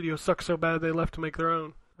Xbox studio sucks so bad they left to make their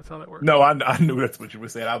own. That's how that works. No, I knew that's what you were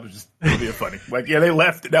saying. I was just being funny. Like, yeah, they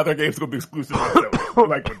left. Now their game's gonna be exclusive. I'm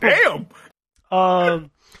like, well, damn.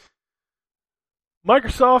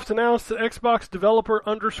 Microsoft announced that Xbox developer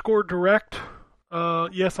 _direct.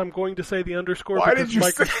 Yes, I'm going to say the underscore Why because did you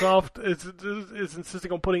say- Microsoft is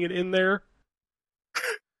insisting on putting it in there.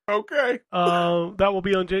 Okay. That will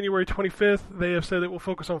be on January 25th. They have said it will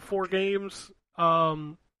focus on 4 games.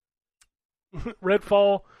 Redfall.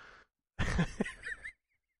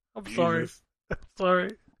 I'm sorry. Jesus.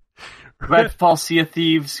 Sorry. Redfall, Sea of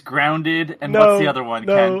Thieves, Grounded, and what's the other one,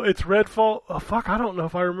 No, Ken? it's Redfall. Oh, fuck, I don't know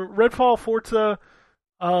if I remember. Redfall, Forza.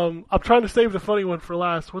 I'm trying to save the funny one for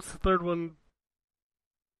last. What's the third one?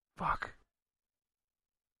 Fuck.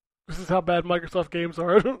 This is how bad Microsoft games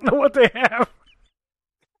are. I don't know what they have.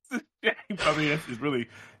 I mean, it's just really,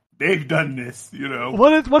 they've done this,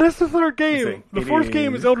 What is the third game? Say, The it fourth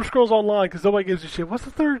game is is- Elder Scrolls Online because nobody gives a shit. What's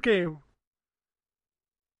the third game?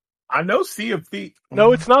 I know Sea of Thieves.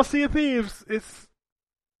 No, it's not Sea of Thieves. It's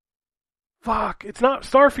fuck. It's not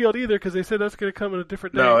Starfield either because they said that's going to come in a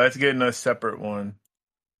different day. No, that's getting a separate one.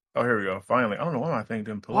 Oh, here we go. Finally. I don't know why my thing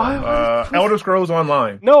didn't pull Why- up. Elder Scrolls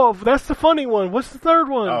Online. No, that's the funny one. What's the third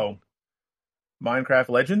one? Oh. Minecraft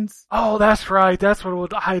Legends? Oh, that's right. That's what it was.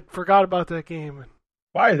 I forgot about that game.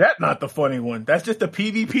 Why is that not the funny one? That's just a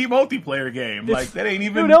PvP multiplayer game. It's- Like, that ain't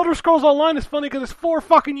even... Dude, Elder Scrolls Online is funny because it's 4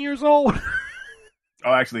 fucking years old.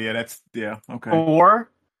 Oh, actually, yeah, yeah, okay. 4?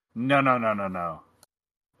 No.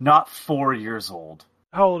 Not 4 years old.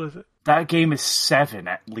 How old is it? That game is 7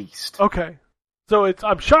 at least. Okay. So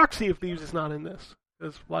I'm shocked Sea of Thieves is not in this.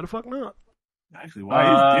 Because why the fuck not? Actually,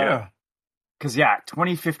 why is... Yeah. Because,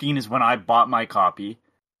 2015 is when I bought my copy.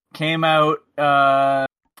 Came out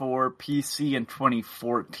for PC in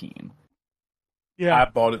 2014. Yeah. I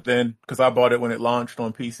bought it then, because I bought it when it launched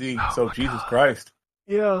on PC. Oh So, my Jesus God. Christ.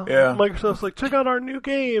 Yeah. Yeah. Microsoft's like, check out our new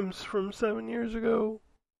games from 7 years ago.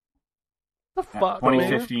 The Yeah, fuck, man?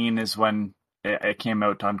 2015 is when it came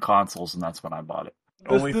out on consoles, and that's when I bought it.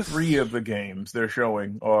 Only 3 of the games they're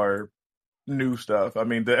showing are new stuff. I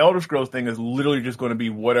mean, the Elder Scrolls thing is literally just going to be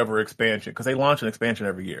whatever expansion, because they launch an expansion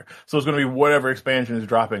every year. So it's going to be whatever expansion is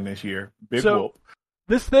dropping this year. Big whoop.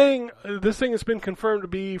 This thing has been confirmed to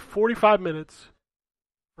be 45 minutes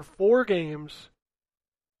for 4 games,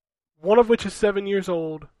 one of which is 7 years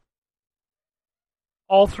old.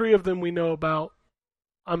 All 3 of them we know about.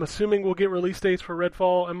 I'm assuming we'll get release dates for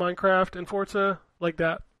Redfall and Minecraft and Forza. Like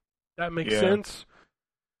that makes sense.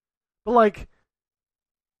 But like,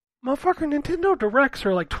 motherfucker, Nintendo Directs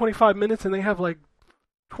are like 25 minutes and they have like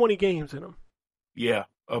 20 games in them. Yeah,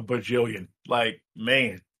 a bajillion. Like,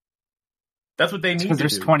 man. That's what they need to do. Because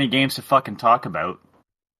there's 20 games to fucking talk about.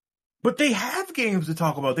 But they have games to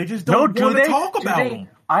talk about. They just don't want to talk about them.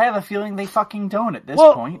 I have a feeling they fucking don't at this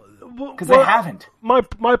point. Because they haven't.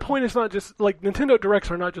 My point is not just, like, Nintendo Directs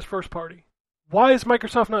are not just first party. Why is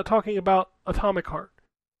Microsoft not talking about Atomic Heart?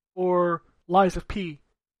 Or Lies of P?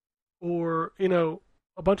 Or,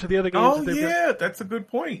 a bunch of the other games that's a good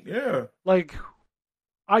point, yeah. Like,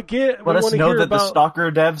 I get... Let us know that the Stalker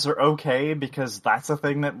devs are okay, because that's a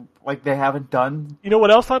thing that, like, they haven't done. You know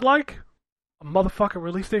what else I'd like? A motherfucking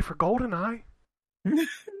release date for GoldenEye.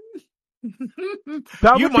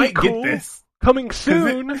 That you would might be cool. get this. Coming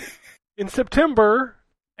soon in September,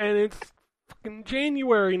 and it's fucking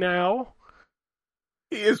January now.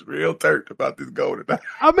 He is real turned about this GoldenEye.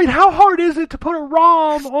 I mean, how hard is it to put a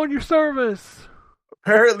ROM on your service?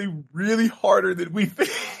 Apparently really harder than we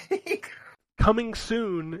think. Coming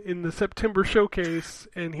soon in the September showcase,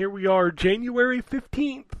 and here we are, January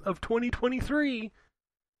 15th of 2023.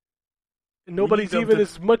 And nobody's even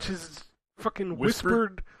as much as fucking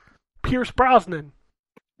whispered Pierce Brosnan.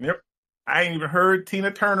 Yep. I ain't even heard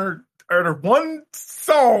Tina Turner utter one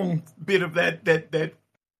song bit of that.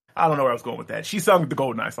 I don't know where I was going with that. She sung the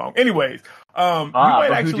GoldenEye song. Anyways,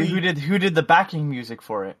 who did the backing music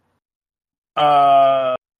for it?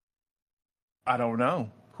 I don't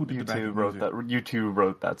know. Who did U2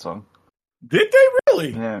 wrote that song. Did they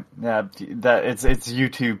really? Yeah. That it's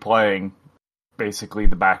U2 playing basically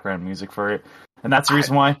the background music for it, and that's the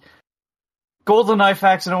reason why. GoldenEye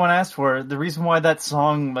facts no one asked for. The reason why that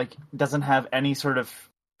song doesn't have any sort of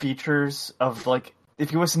features of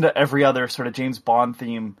if you listen to every other sort of James Bond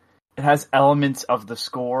theme, it has elements of the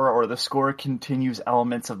score, or the score continues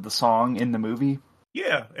elements of the song in the movie.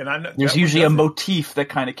 Yeah, and I know there's usually a motif that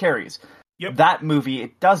kind of carries. Yep. That movie,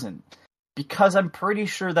 it doesn't, because I'm pretty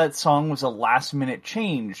sure that song was a last minute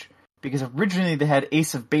change. Because originally they had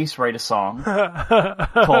Ace of Base write a song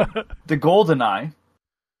called "The GoldenEye,"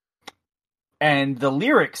 and the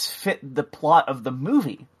lyrics fit the plot of the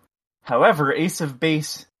movie. However, Ace of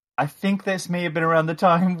Base, I think this may have been around the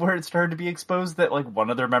time where it started to be exposed that one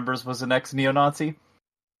of their members was an ex-neo-Nazi.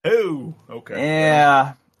 Oh, okay.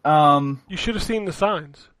 Yeah. You should have seen the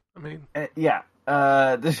signs. I mean,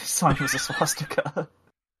 the sign was a swastika.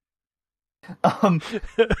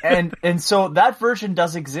 And so that version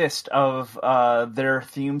does exist of their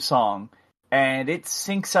theme song, and it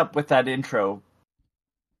syncs up with that intro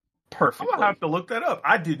perfectly. I'm gonna have to look that up.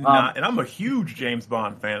 I did not, and I'm a huge James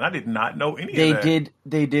Bond fan. I did not know any of that.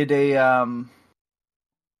 They did a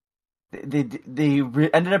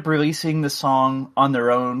ended up releasing the song on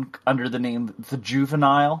their own under the name The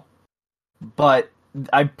Juvenile, but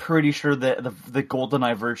I'm pretty sure that the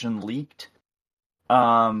GoldenEye version leaked.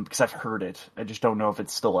 Because I've heard it. I just don't know if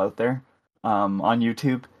it's still out there on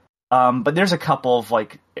YouTube. But there's a couple of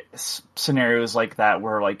scenarios like that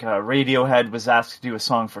where Radiohead was asked to do a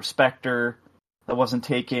song for Spectre that wasn't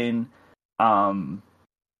taken. There's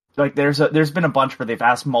been a bunch where they've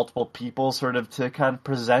asked multiple people sort of to kind of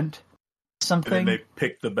present something. And then they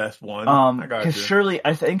picked the best one. I got you.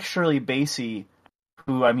 I think Shirley Bassey,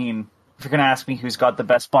 who, I mean, if you're going to ask me who's got the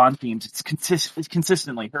best Bond themes, it's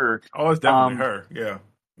consistently her. Oh, it's definitely her, yeah.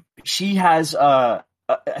 She has, I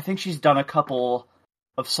think she's done a couple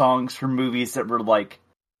of songs for movies that were,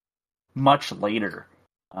 much later.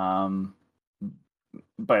 But,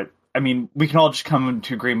 I mean, we can all just come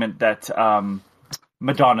into agreement that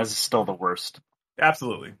Madonna's still the worst.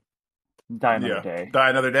 Absolutely. Die Another Day. Die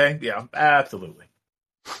Another Day? Yeah, absolutely.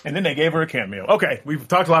 And then they gave her a cameo. Okay, we've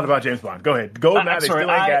talked a lot about James Bond. Go ahead. Go now. They still ain't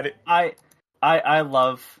got it. I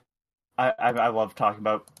love talking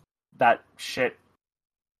about that shit.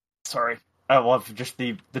 Sorry. I love just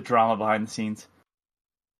the drama behind the scenes.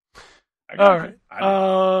 All right.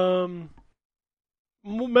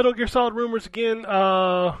 Metal Gear Solid rumors again.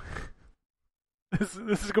 This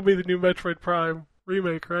is gonna be the new Metroid Prime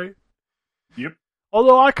remake, right? Yep.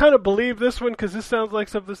 Although I kind of believe this one because this sounds like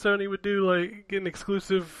something Sony would do, get an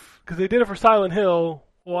exclusive. Because they did it for Silent Hill,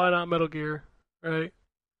 why not Metal Gear, right?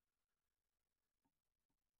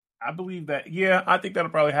 I believe that. Yeah, I think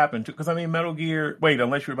that'll probably happen too. Because I mean, Metal Gear. Wait,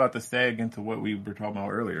 unless you're about to seg into what we were talking about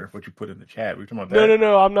earlier, what you put in the chat. We were talking about that.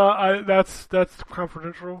 No, I'm not. That's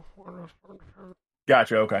confidential.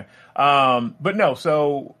 Gotcha. Okay. But no.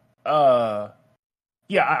 So, yeah,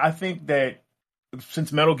 I think that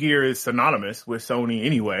since Metal Gear is synonymous with Sony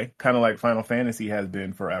anyway, kind of like Final Fantasy has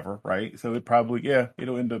been forever, right? So it probably, yeah,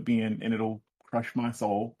 it'll end up being, and it'll crush my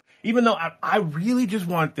soul. Even though I really just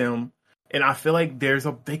want them, and I feel like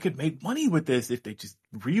they could make money with this if they just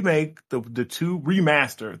remake the two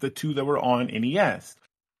remaster, the two that were on NES,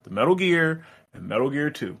 the Metal Gear and Metal Gear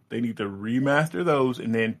 2. They need to remaster those,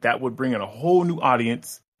 and then that would bring in a whole new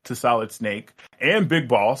audience to Solid Snake and Big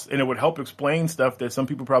Boss, and it would help explain stuff that some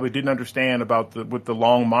people probably didn't understand about with the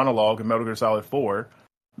long monologue in Metal Gear Solid 4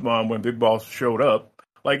 when Big Boss showed up.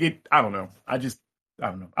 Like I don't know. I don't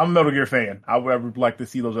know. I'm a Metal Gear fan. I would like to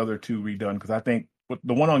see those other two redone because I think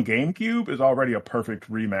the one on GameCube is already a perfect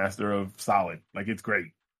remaster of Solid. Like it's great.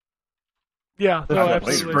 Yeah, no, The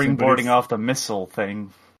absolutely. springboarding off the missile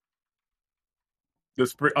thing.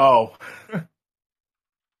 It's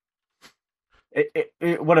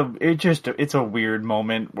a weird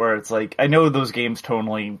moment where it's like, I know those games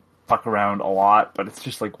totally fuck around a lot, but it's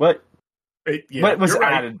just like, what was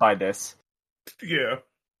added by this? Yeah.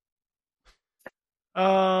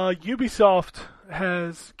 Ubisoft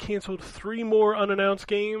has canceled 3 more unannounced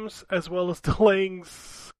games, as well as delaying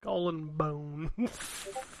Skull and Bones.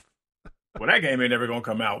 Well, that game ain't never gonna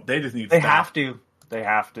come out. They just need to They stop. have to. They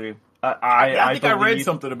have to. I think I read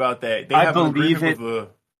something about that. They have an agreement with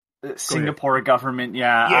the Singapore government.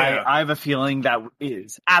 Yeah, Yeah. I have a feeling that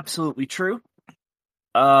is absolutely true.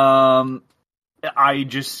 I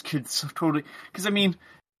just could totally, because I mean,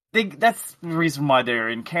 that's the reason why they're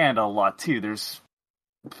in Canada a lot too. There's,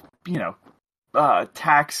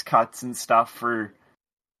 tax cuts and stuff for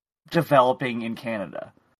developing in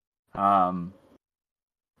Canada.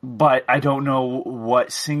 But I don't know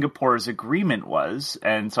what Singapore's agreement was,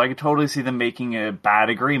 and so I could totally see them making a bad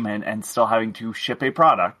agreement and still having to ship a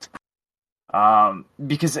product.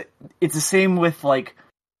 Because it's the same with, like,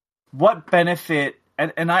 what benefit,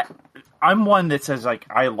 and I'm one that says, like,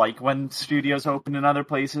 I like when studios open in other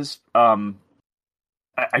places. I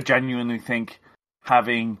genuinely think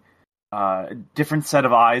having a different set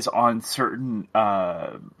of eyes on certain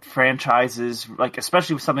franchises, like,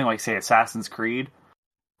 especially with something like, say, Assassin's Creed,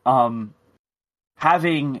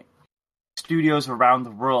 having studios around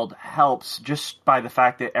the world helps just by the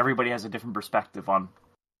fact that everybody has a different perspective on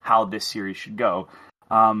how this series should go.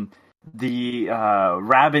 The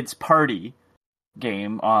Rabbids Party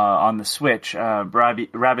game on the Switch,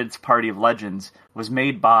 Rabbids Party of Legends, was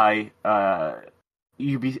made by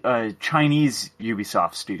Chinese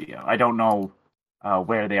Ubisoft studio. I don't know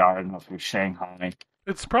where they are. I don't know if it's Shanghai.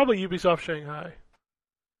 It's probably Ubisoft Shanghai.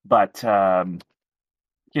 But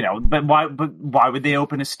but why would they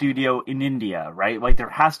open a studio in India, right? Like, there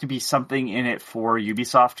has to be something in it for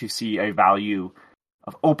Ubisoft to see a value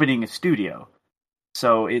of opening a studio.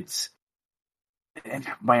 So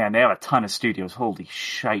man, they have a ton of studios. Holy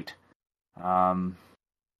shite.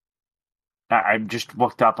 I just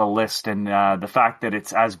looked up a list, and the fact that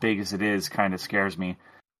it's as big as it is kind of scares me.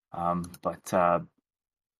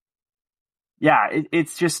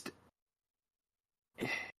 It's just,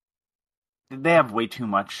 they have way too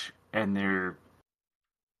much, and they're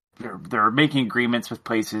making agreements with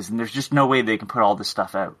places, and there's just no way they can put all this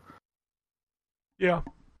stuff out. Yeah.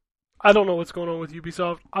 I don't know what's going on with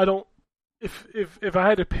Ubisoft. If I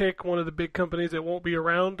had to pick one of the big companies that won't be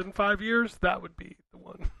around in 5 years, that would be the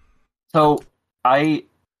one. So I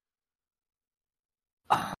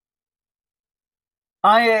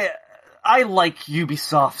like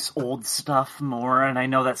Ubisoft's old stuff more, and I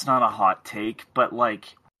know that's not a hot take, but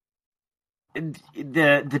like,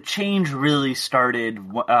 the change really started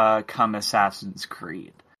come Assassin's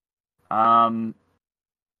Creed.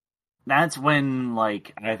 That's when,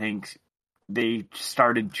 like, I think they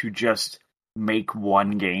started to just make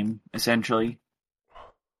one game, essentially.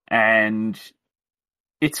 And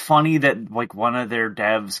it's funny that, like, one of their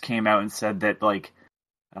devs came out and said that, like,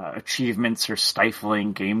 achievements are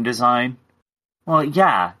stifling game design. Well,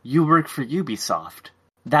 yeah, you work for Ubisoft.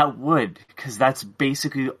 That would, because that's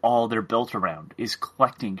basically all they're built around, is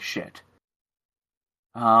collecting shit.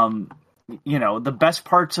 The best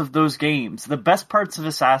parts of those games, the best parts of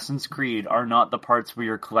Assassin's Creed are not the parts where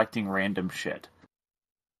you're collecting random shit.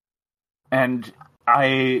 And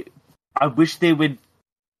I wish they would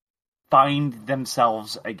find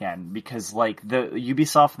themselves again, because, like, the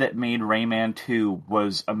Ubisoft that made Rayman 2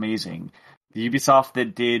 was amazing. The Ubisoft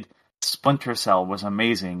that did Splinter Cell was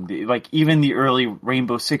amazing. Even the early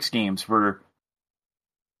Rainbow Six games were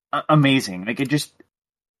amazing. Like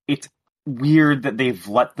it's weird that they've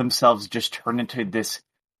let themselves just turn into this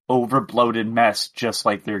over-bloated mess, just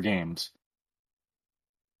like their games.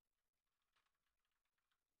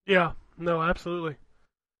 Yeah, no, absolutely.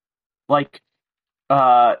 Like,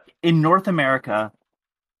 in North America,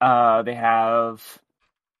 they have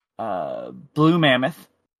Blue Mammoth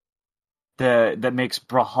that makes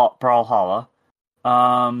Brawlhalla.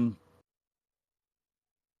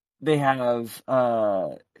 They have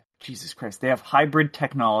Jesus Christ. They have Hybrid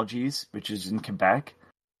Technologies, which is in Quebec.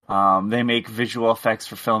 They make visual effects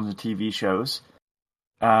for films and TV shows.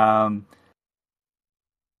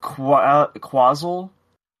 Quazzle,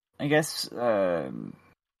 I guess,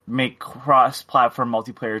 make cross-platform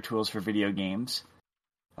multiplayer tools for video games.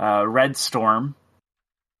 Red Storm,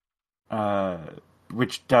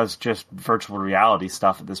 which does just virtual reality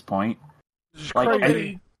stuff at this point. Like,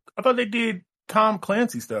 I thought they did Tom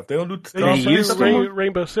Clancy stuff. They don't do They used used to. to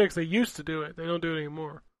Rainbow Six. They used to do it. They don't do it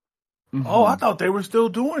anymore. mhm. Oh, I thought they were still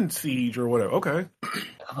doing Siege or whatever. Okay.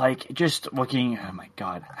 Like, just looking, oh my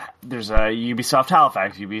god, there's a Ubisoft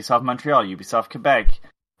Halifax, Ubisoft Montreal, Ubisoft Quebec,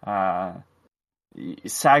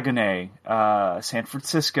 Saguenay, San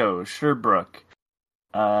Francisco, Sherbrooke,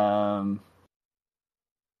 Toronto,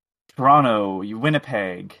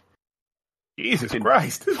 Winnipeg. Jesus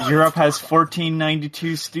Christ. Europe has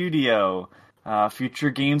 1492 Studio, Future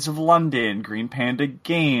Games of London, Green Panda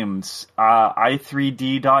Games,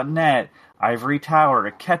 i3d.net, Ivory Tower,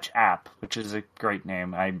 a Catch App, which is a great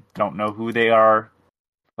name. I don't know who they are,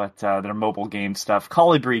 but they're mobile game stuff.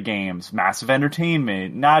 Colibri Games, Massive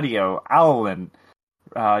Entertainment, Nadio, Owlin,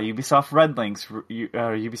 Ubisoft Red Links,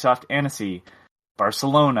 Ubisoft Annecy,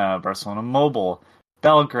 Barcelona Mobile,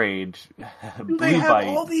 Belgrade, Blue have Byte,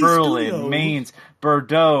 all these Berlin, studios? Mainz,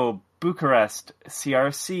 Bordeaux, Bucharest,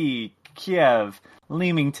 CRC, Kiev,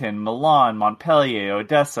 Leamington, Milan, Montpellier,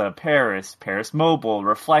 Odessa, Paris Mobile,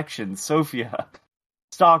 Reflection, Sofia,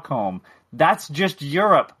 Stockholm. That's just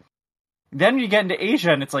Europe. Then you get into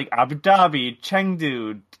Asia and it's like Abu Dhabi,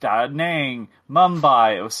 Chengdu, Da Nang,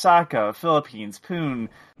 Mumbai, Osaka, Philippines, Pune,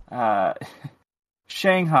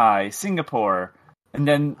 Shanghai, Singapore. And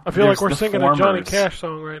then I feel like there's we're the singing a Johnny formers. Cash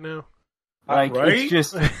song right now. Like, Right? it's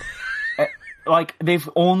just... like, they've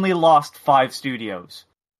only lost 5 studios.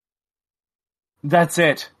 That's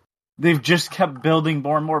it. They've just kept building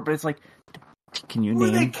more and more, but it's like, can you Who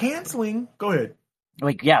are they name... canceling? Go ahead.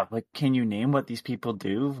 Like, yeah, like, can you name what these people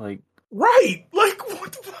do? Like, Right. Like,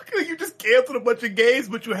 what the fuck? You just canceled a bunch of games,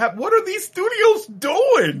 but you have... What are these studios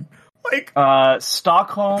doing? Like...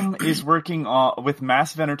 Stockholm is working with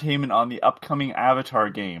Massive Entertainment on the upcoming Avatar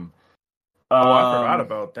game. Oh, I forgot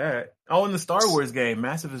about that. Oh, in the Star Wars game,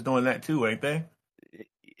 Massive is doing that too, ain't they?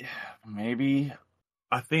 Maybe.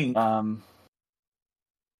 I think.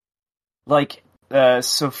 Like,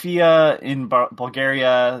 Sofia in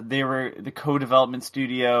Bulgaria, they were the co-development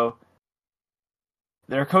studio.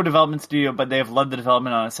 They're a co-development studio, but they have led the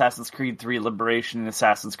development on Assassin's Creed 3 Liberation and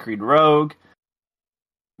Assassin's Creed Rogue.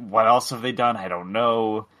 What else have they done? I don't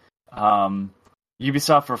know.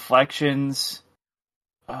 Ubisoft Reflections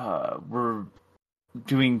were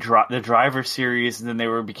doing the Driver series, and then they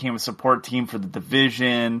became a support team for the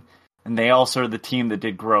Division, and they also are the team that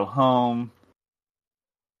did Grow Home.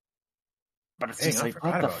 But it's Dang, just I like, forgot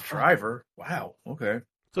what the about fuck? Driver. Wow. Okay.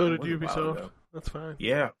 So That did was a while Ubisoft. ago. That's fine.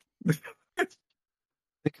 Yeah.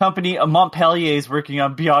 The company Montpellier is working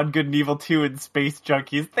on Beyond Good and Evil 2 and Space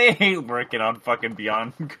Junkies. They ain't working on fucking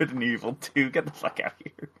Beyond Good and Evil 2. Get the fuck out of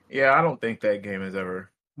here. Yeah, I don't think that game is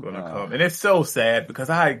ever going to No. come. And it's so sad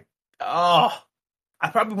because I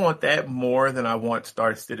probably want that more than I want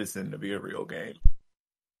Star Citizen to be a real game.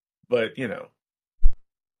 But, you know,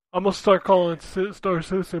 I'm gonna start calling Star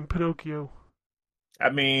Citizen Pinocchio.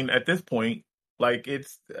 I mean, at this point, like, It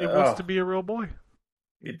wants to be a real boy,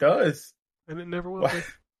 it does. and it never will What? be.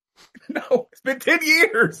 No, it's been 10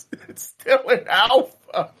 years. It's still in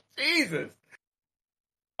alpha. Jesus.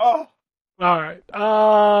 Oh. All right.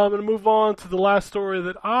 I'm going to move on to the last story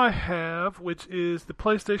that I have, which is the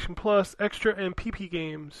PlayStation Plus Extra and PP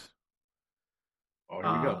games. Oh,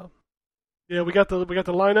 here we go. Yeah, we got the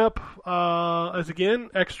lineup as again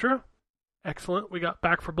Extra, excellent. We got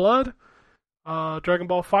Back for Blood, Dragon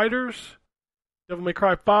Ball Fighters, Devil May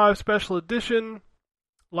Cry 5 Special Edition,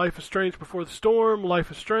 Life is Strange Before the Storm, Life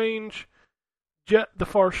is Strange, Jet the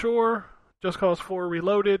Far Shore, Just Cause 4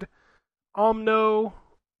 Reloaded, Omno,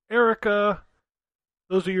 Erica.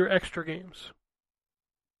 Those are your extra games.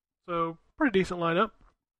 So, pretty decent lineup.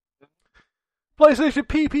 PlayStation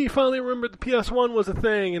PP finally remembered the PS1 was a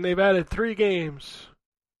thing, and they've added 3 games.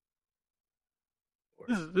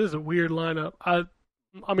 This is a weird lineup.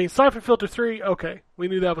 I mean, Siphon Filter 3, okay. We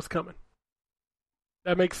knew that was coming.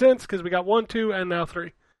 That makes sense because we got 1, 2, and now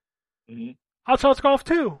 3. Mhm. Hot Shots Golf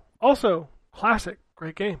 2, also classic.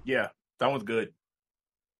 Great game. Yeah, that one's good.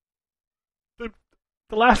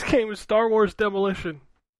 The last game was Star Wars Demolition.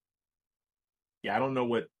 Yeah, I don't know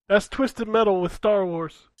what That's Twisted Metal with Star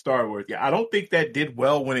Wars. Star Wars. Yeah, I don't think that did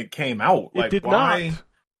well when it came out. It did why? not.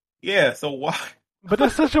 Yeah, so why? But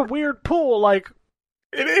that's such a weird pull. Like,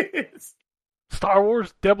 It is. Star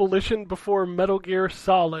Wars Demolition before Metal Gear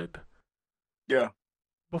Solid. Yeah.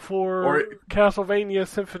 Before Castlevania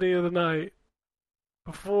Symphony of the Night.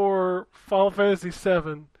 Before Final Fantasy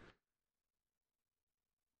VII.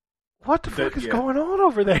 What the fuck is going on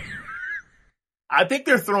over there? I think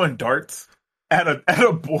they're throwing darts at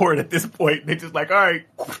a board at this point. They're just like, all right,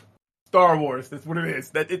 Star Wars. That's what it is.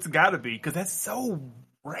 That it's got to be because that's so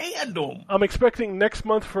random. I'm expecting next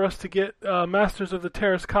month for us to get Masters of the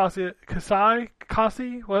Terrace Kasi,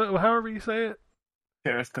 however you say it.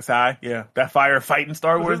 Terrace Kasai, yeah, that firefighting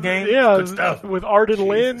Star Wars game. Yeah, good stuff. With Arden Jesus.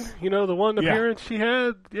 Lynn, you know, the one Yeah. appearance she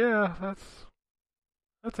had. Yeah,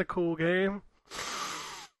 that's a cool game.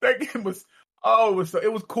 That game was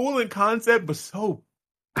it was cool in concept, but so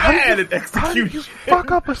bad at execution. How did you fuck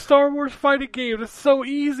up a Star Wars fighting game? It's so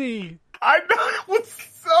easy. I know it was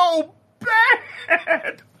so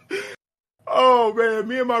bad. Oh man,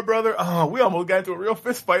 me and my brother, we almost got into a real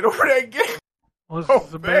fist fight over that game. Well, this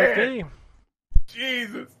is a bad man. game.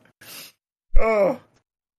 Jesus. Oh.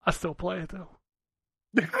 I still play it though.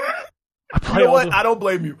 You know all what? the- I don't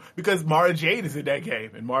blame you because Mara Jade is in that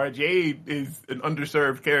game, and Mara Jade is an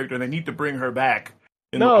underserved character, and they need to bring her back.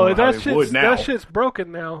 No, that that shit's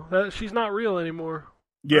broken now. She's not real anymore.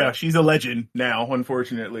 Yeah, she's a legend now,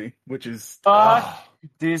 unfortunately, which is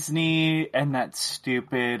Disney and that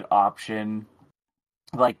stupid option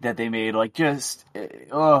like that they made, like just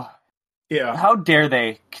yeah. how dare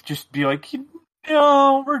they just be like,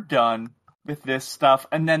 we're done with this stuff,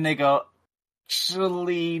 and then they go,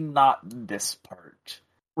 actually not this part.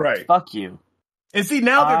 Right. Fuck you. And see,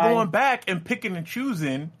 now they're going back and picking and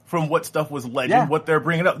choosing from what stuff was legend, what they're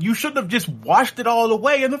bringing up. You shouldn't have just washed it all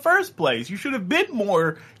away in the first place. You should have been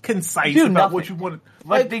more concise about what you wanted.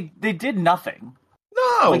 Like they did nothing.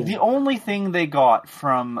 No. Like the only thing they got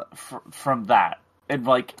from that, and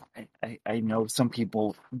like I know some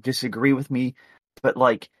people disagree with me, but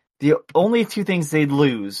like the only two things they'd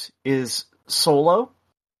lose is Solo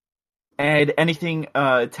and anything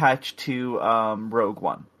attached to Rogue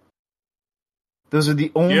One. Those are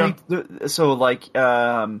the only. So like,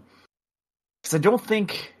 because I don't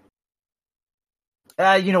think.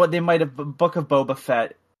 You know what? They might have Book of Boba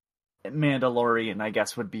Fett, Mandalorian, I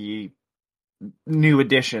guess, would be new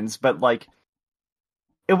additions, but like,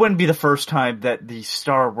 it wouldn't be the first time that the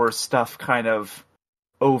Star Wars stuff kind of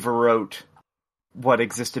overwrote what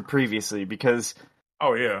existed previously, because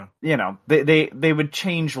you know, they would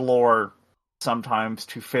change lore sometimes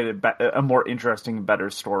to fit a more interesting, better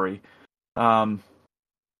story. You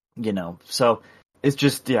know, so it's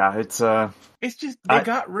just it's just they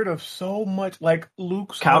got rid of so much, like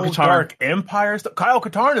Luke's Kyle whole Katarn. Dark Empire stuff. Kyle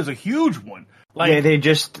Katarn is a huge one. Like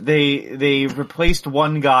they replaced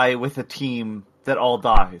one guy with a team that all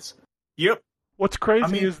dies. Yep. What's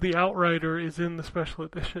crazy is the Outrider is in the special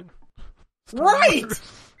edition. Right.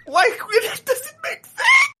 Like it doesn't make sense.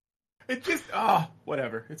 It just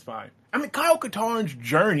whatever. It's fine. I mean, Kyle Katarn's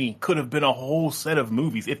journey could have been a whole set of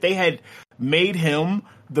movies if they had made him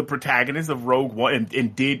the protagonist of Rogue One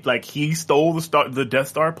and did like he stole the Death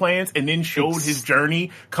Star plans and then showed his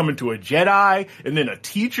journey coming to a Jedi and then a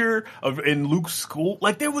teacher in Luke's school.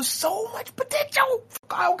 Like there was so much potential for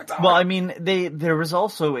Kyle Katarn. Well, I mean, there was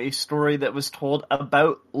also a story that was told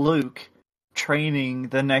about Luke training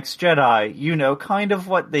the next Jedi. You know, kind of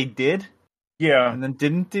what they did. Yeah. And then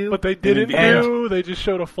didn't do. But they didn't do. They just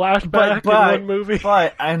showed a flashback in one movie.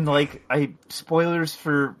 But, and like, spoilers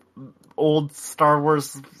for old Star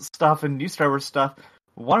Wars stuff and new Star Wars stuff,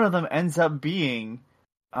 one of them ends up being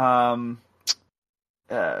Ben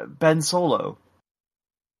Solo.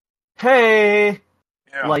 Hey!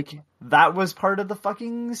 Yeah. Like, that was part of the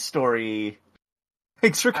fucking story.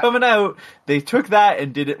 Thanks for coming out. They took that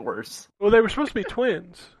and did it worse. Well, they were supposed to be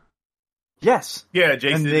twins. Yes. Yeah,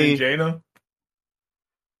 Jason and Jaina.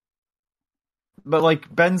 But,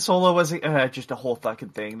 like, Ben Solo was just a whole fucking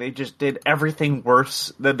thing. They just did everything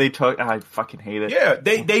worse that they took. I fucking hate it. Yeah,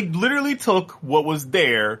 they literally took what was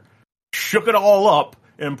there, shook it all up,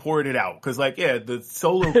 and poured it out. Because, like, the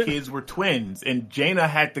Solo kids were twins, and Jaina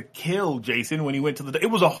had to kill Jason when he went to the... It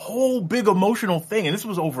was a whole big emotional thing, and this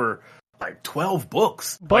was over, like, 12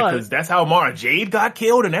 books. But... Because that's how Mara Jade got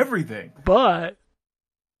killed and everything. But...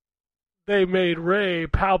 They made Rey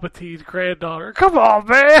Palpatine's granddaughter. Come on,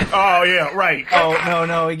 man! Oh yeah, right. Oh,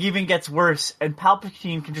 no, it even gets worse. And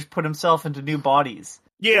Palpatine can just put himself into new bodies.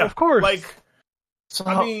 Yeah, Of course. Like, So,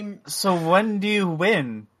 I mean, so when do you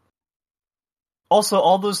win? Also,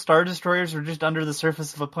 all those Star Destroyers are just under the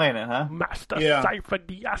surface of a planet, huh? Master Yeah. Cypher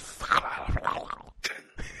Diaz.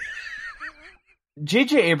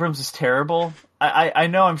 J.J. Abrams is terrible. I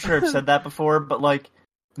know I'm sure I've said that before, but, like,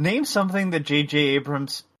 name something that J.J.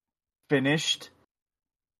 Abrams finished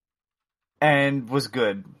and was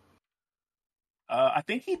good. I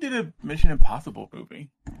think he did a Mission Impossible movie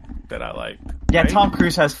that I liked. Yeah, right? Tom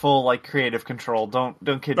Cruise has full, like, creative control. Don't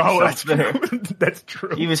kid Oh, yourself that's there. true. That's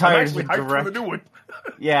true. He was I'm hired as actually a hyped for director. the new one.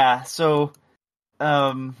 Yeah, so,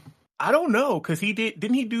 I don't know, because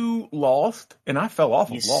didn't he do Lost? And I fell off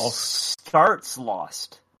he of Lost. starts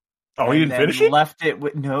Lost. Oh, he and didn't then finish it? Left it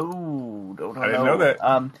with no. I didn't know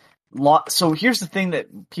that. So here's the thing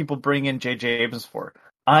that people bring in J.J. Abrams for.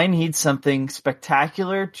 I need something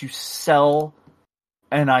spectacular to sell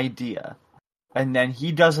an idea, and then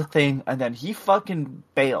he does a thing, and then he fucking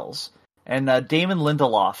bails. And Damon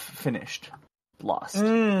Lindelof finished Lost.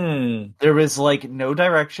 There was like no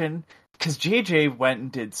direction because J.J. went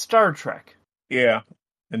and did Star Trek. Yeah.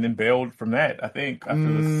 And then bailed from that, I think, after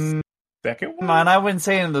the second one? Man, I wouldn't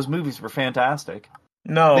say any of those movies were fantastic.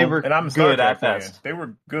 No, They were and I'm a Star good Trek at fan. best. They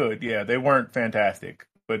were good, yeah. They weren't fantastic.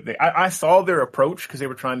 But I saw their approach because they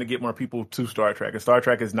were trying to get more people to Star Trek. And Star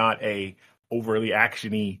Trek is not a overly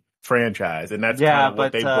actiony franchise. And that's kind of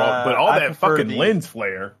what they brought. But all I that prefer fucking the- lens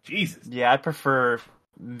flare, Jesus. Yeah, I prefer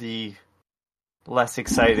the less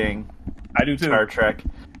exciting I do too. Star Trek.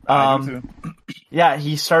 I do too. Yeah,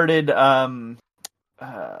 he started,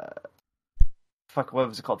 what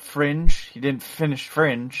was it called? Fringe. He didn't finish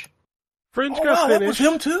Fringe. Fringe Oh, got wow, that was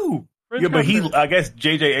finished. him too. Fringe Yeah, but got he, finished. I guess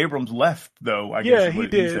J.J. Abrams left, though. I guess Yeah, is he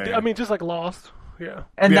what he's did. saying. I mean, just like Lost. Yeah.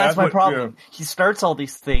 And Yeah, that's my that's what- problem. He starts all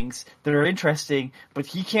these things that are interesting, but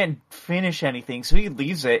he can't finish anything, so he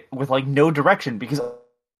leaves it with, like, no direction, because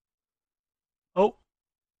Oh,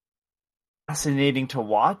 fascinating to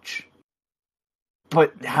watch,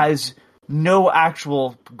 but has no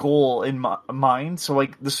actual goal in mind. So,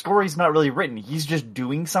 like, the story's not really written. He's just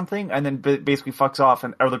doing something, and then basically fucks off,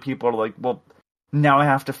 and other people are like, well, now I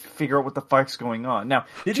have to figure out what the fuck's going on. Now,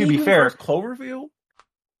 Did to he be do fair, the first Cloverfield?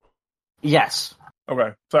 yes.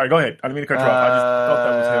 Okay, sorry. Go ahead. I didn't mean to cut you off. I just thought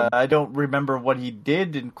that was him. I don't remember what he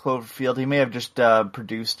did in Cloverfield. He may have just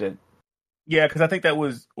produced it. Yeah, because I think that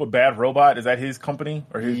was Bad Robot. Is that his company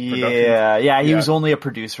or his production? Yeah, he Yeah. was only a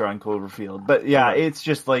producer on Cloverfield. But yeah, Okay. it's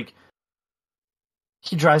just like,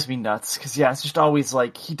 he drives me nuts, because yeah, it's just always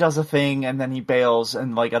like, he does a thing and then he bails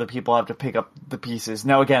and like other people have to pick up the pieces.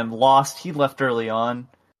 Now again, Lost, he left early on,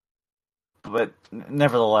 but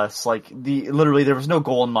nevertheless, like, literally there was no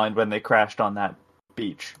goal in mind when they crashed on that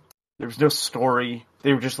beach. There was no story.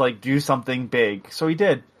 They were just like, do something big. So he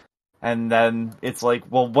did. And then it's like,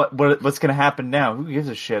 well, what's gonna happen now? Who gives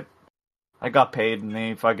a shit? I got paid and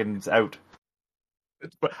they fucking out.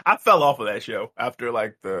 But I fell off of that show after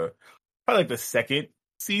probably the second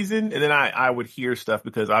season, and then I would hear stuff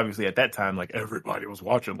because obviously at that time like everybody was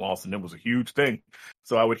watching Lost and it was a huge thing.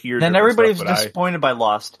 So I would hear. Then different everybody was stuff, but disappointed by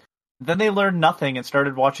Lost. Then they learned nothing and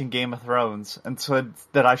started watching Game of Thrones and said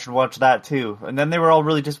that I should watch that too. And then they were all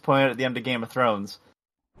really disappointed at the end of Game of Thrones.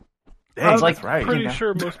 Dang, It's like, that's right. pretty know.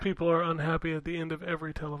 sure most people are unhappy at the end of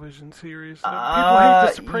every television series. People hate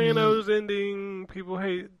the Sopranos ending. People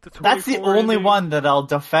hate the 24 That's the only ending. one that I'll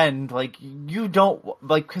defend. Like, you don't,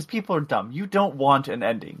 like, because people are dumb. You don't want an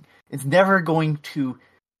ending. It's never going to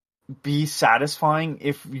be satisfying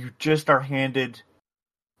if you just are handed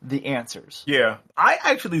the answers. Yeah, I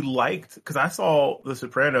actually liked because I saw The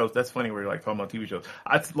Sopranos. That's funny. We're like talking about TV shows.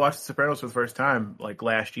 I watched The Sopranos for the first time like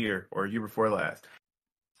last year or year before last.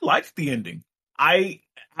 Liked the ending. I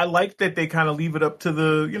liked that they kind of leave it up to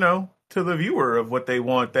the viewer of what they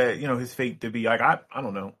want that his fate to be. Like I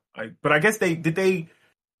don't know. But I guess they.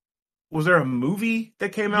 Was there a movie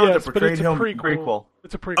that came out Yes, that but portrayed it's a him? Prequel.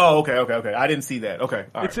 It's a prequel. Oh, okay. I didn't see that. Okay,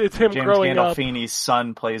 all right. It's him James growing up. Gandolfini's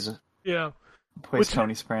son plays Yeah.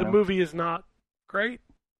 Tony The Soprano. movie is not great,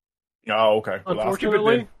 Oh, okay. Well, I'll skip it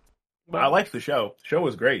unfortunately. then. But I liked the show. The show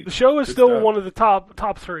was great. the show is Good still stuff. one of the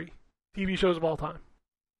top 3 TV shows of all time.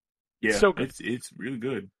 Yeah, so good. It's really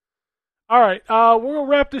good. All right, we're gonna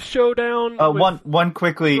wrap this show down. with- One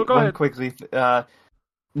quickly. Oh, go ahead.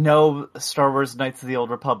 No, Star Wars: Knights of the Old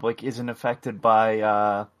Republic isn't affected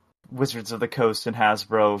by Wizards of the Coast and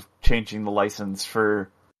Hasbro changing the license for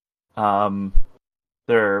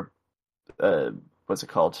their what's it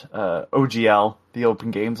called? OGL, the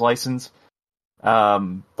Open Games license.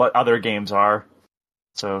 But other games are.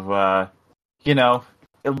 So you know,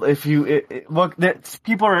 if you look, that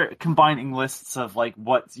people are combining lists of like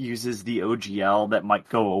what uses the OGL that might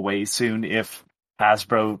go away soon if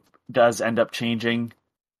Hasbro does end up changing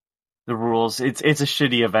the rules. It's a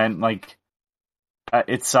shitty event. Like,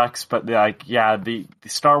 it sucks, but like, yeah, the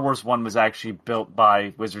Star Wars one was actually built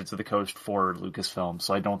by Wizards of the Coast for Lucasfilm,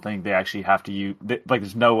 so I don't think they actually have to use like.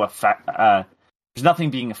 There's no effect. There's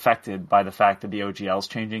nothing being affected by the fact that the OGL is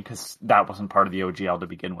changing because that wasn't part of the OGL to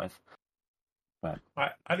begin with. But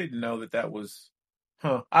I didn't know that was.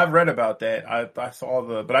 I've read about that. I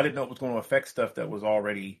saw but I didn't know it was going to affect stuff that was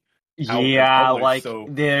already. yeah, published, like so-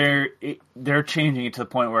 they're changing it to the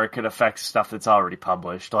point where it could affect stuff that's already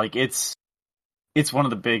published. Like it's one of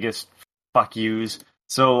the biggest fuck yous.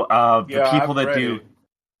 So the people I've that read do it.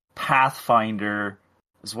 Pathfinder,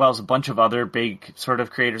 as well as a bunch of other big sort of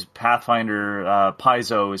creators, Pathfinder,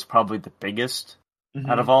 Paizo is probably the biggest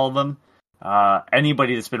out of all of them.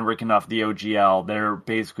 Anybody that's been working off the OGL, they're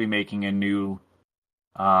basically making a new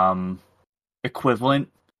equivalent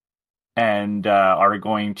and are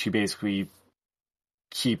going to basically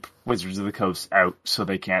keep Wizards of the Coast out so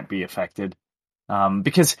they can't be affected.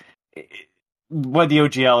 Because what the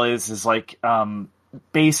OGL is like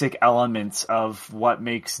basic elements of what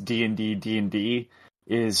makes D&D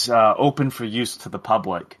is open for use to the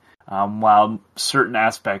public, while certain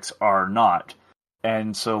aspects are not.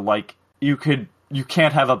 And so, like, you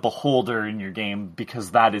can't have a beholder in your game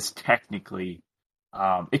because that is technically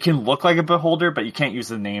it can look like a beholder, but you can't use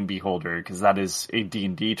the name beholder because that is a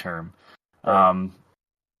D&D term. Right.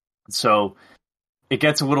 So it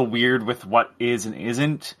gets a little weird with what is and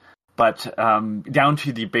isn't, but down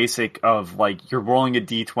to the basic of like you're rolling a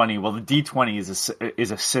D20. Well, the D20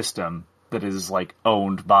 is a system that is like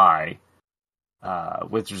owned by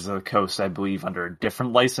Wizards of the Coast, I believe, under a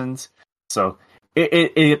different license. So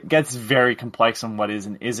it gets very complex on what is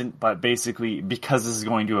and isn't, but basically, because this is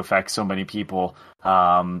going to affect so many people,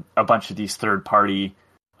 a bunch of these third-party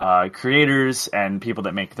creators and people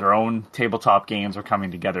that make their own tabletop games are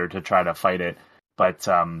coming together to try to fight it. But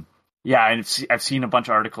yeah, I've seen a bunch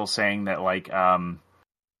of articles saying that like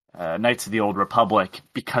Knights of the Old Republic,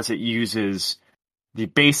 because it uses the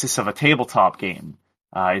basis of a tabletop game,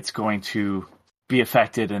 it's going to be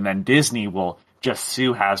affected, and then Disney will just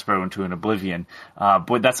sue Hasbro into an oblivion.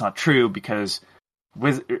 But that's not true because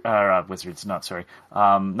Knights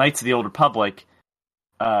of the Old Republic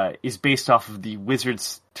is based off of the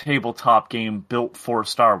Wizards tabletop game built for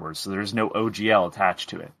Star Wars, so there's no OGL attached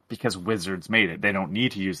to it because Wizards made it. They don't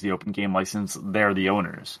need to use the open game license. They're the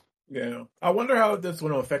owners. Yeah, I wonder how that's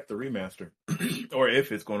going to affect the remaster, or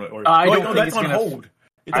if it's going to. Or I don't no, think that's it's on gonna hold.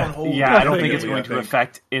 It's on hold. Yeah, I don't think it's Technically, going to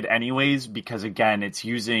affect it anyways because again, it's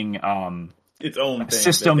using its own a thing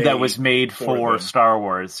system that they was made for them. Star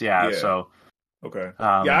Wars. Yeah, Yeah. so Okay.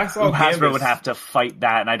 Yeah, I saw Hasbro Gambus- would have to fight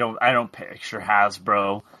that, and I don't picture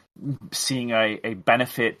Hasbro seeing a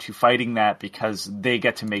benefit to fighting that because they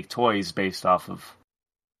get to make toys based off of.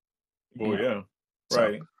 Well, yeah, So-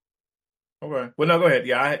 right. Okay. Well, no, go ahead.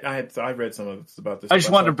 Yeah, I read some of this about this. I just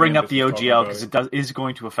wanted to bring up the Gambus was talking OGL about because it is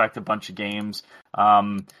going to affect a bunch of games.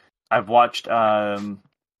 I've watched. Give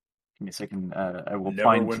me a second. I will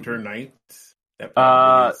find. Neverwinter Nights. That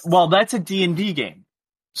probably is- Well, that's a D&D game,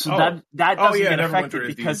 so Oh. that Oh, doesn't yeah, get Neverwinter affected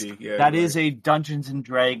is because D&D. Yeah, that you're is a Dungeons and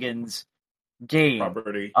Dragons game.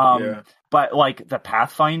 property. Yeah. But like the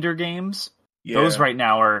Pathfinder games, Yeah. those right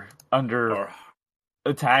now are under Or-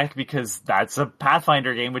 attack because that's a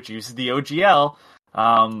Pathfinder game which uses the OGL.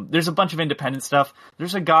 There's a bunch of independent stuff.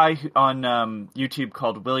 There's a guy on YouTube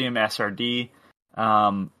called William SRD,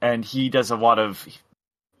 and he does a lot of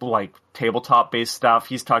like tabletop based stuff.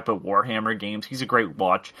 He's talked about Warhammer games. He's a great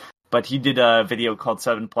watch, but he did a video called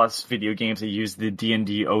 7+ video games that use the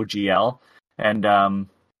D&D OGL, and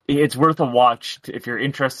it's worth a watch if you're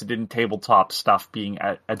interested in tabletop stuff being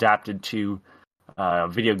adapted to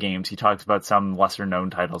video games. He talks about some lesser known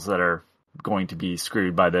titles that are going to be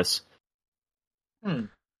screwed by this. Okay.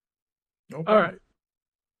 All right.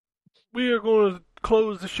 We are going to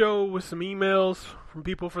close the show with some emails from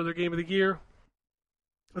people for their Game of the Year,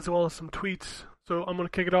 as well as some tweets. So I'm going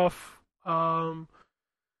to kick it off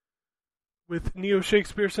with Neo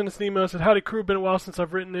Shakespeare sent us an email and said, "Howdy crew, been a while since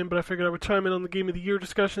I've written in, but I figured I would chime in on the Game of the Year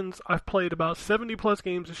discussions. I've played about 70 plus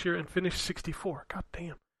games this year and finished 64. God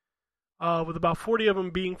damn. With about 40 of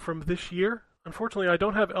them being from this year. Unfortunately, I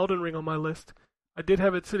don't have Elden Ring on my list. I did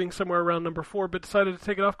have it sitting somewhere around number 4, but decided to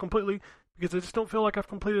take it off completely because I just don't feel like I've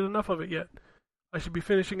completed enough of it yet. I should be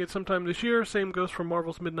finishing it sometime this year. Same goes for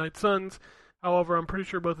Marvel's Midnight Suns. However, I'm pretty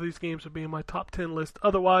sure both of these games would be in my top 10 list.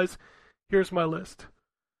 Otherwise, here's my list.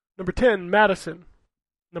 Number 10, Madison.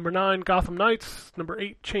 Number 9, Gotham Knights. Number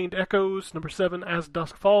 8, Chained Echoes. Number 7, As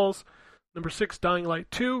Dusk Falls. Number 6, Dying Light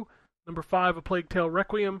 2. Number 5, A Plague Tale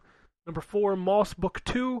Requiem. Number 4, Moss Book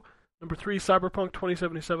 2. Number 3, Cyberpunk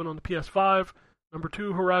 2077 on the PS5. Number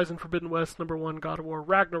 2, Horizon Forbidden West. Number 1, God of War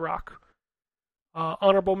Ragnarok.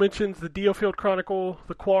 Honorable mentions, The Diofield Chronicle,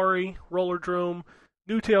 The Quarry, Rollerdrome,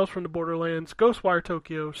 New Tales from the Borderlands, Ghostwire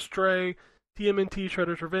Tokyo, Stray, TMNT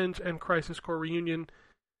Shredder's Revenge, and Crisis Core Reunion.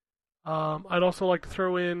 I'd also like to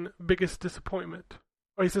throw in Biggest Disappointment.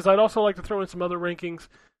 Oh, he says, I'd also like to throw in some other rankings.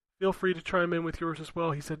 Feel free to chime in with yours as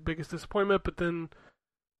well. He said Biggest Disappointment, but then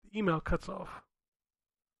the email cuts off.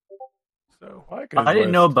 So I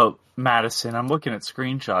didn't know about Madison. I'm looking at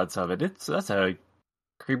screenshots of it. That's a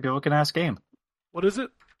creepy looking ass game. What is it?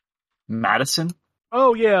 Madison?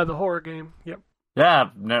 Oh yeah, the horror game. Yep. Yeah,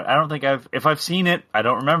 no, I don't think if I've seen it, I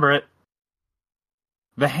don't remember it.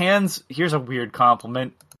 The hands, here's a weird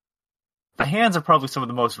compliment. The hands are probably some of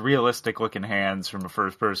the most realistic looking hands from a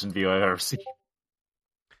first person view I've ever seen.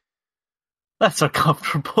 That's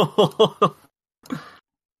uncomfortable.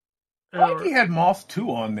 I think he had Moss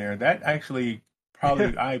 2 on there. That actually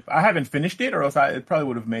probably I haven't finished it, or else it probably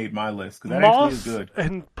would have made my list, because that Moss actually is good.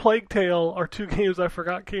 And Plague Tale are 2 games I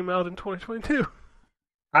forgot came out in 2022.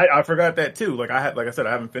 I forgot that too. Like I said,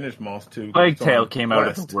 I haven't finished Moss 2. Plague Tale came out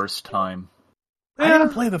at the worst time. I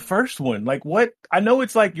didn't play the first one. Like, what? I know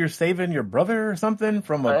it's like you're saving your brother or something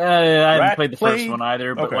from a. I haven't played the first one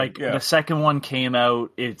either, but the second one came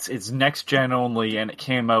out. It's next gen only, and it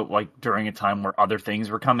came out like during a time where other things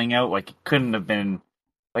were coming out. Like, it couldn't have been.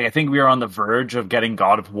 Like, I think we were on the verge of getting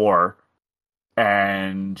God of War,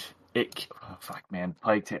 and it. Oh, fuck, man,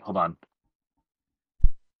 Plague Tale. Hold on.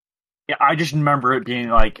 Yeah, I just remember it being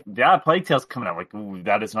like, yeah, Plague Tale's coming out. Like, ooh,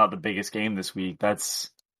 that is not the biggest game this week. That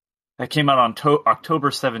came out on October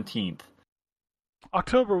 17th.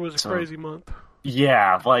 October was a crazy month.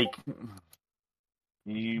 Yeah, like...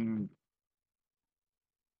 I'm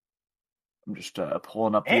just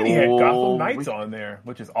pulling up and the he had old... Gotham Knights on there,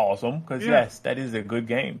 which is awesome, because yes, that is a good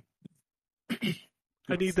game.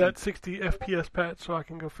 I need that 60 FPS patch so I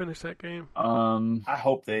can go finish that game. I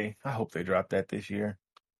hope they drop that this year.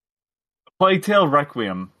 Plague Tale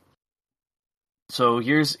Requiem. So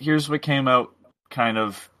here's what came out kind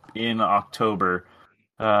of in October.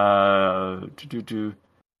 Looking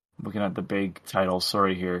at the big titles.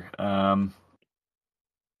 Sorry here.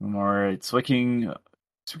 More. It's looking.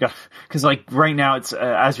 Because like right now it's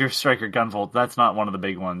As Your Striker Gunvolt. That's not one of the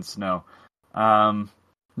big ones. No. No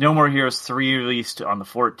More Heroes 3 released on the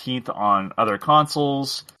 14th on other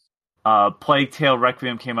consoles. Plague Tale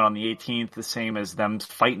Requiem came out on the 18th, the same as them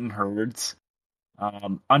Fighting Herds.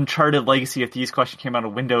 Uncharted Legacy of Thieves Collection came out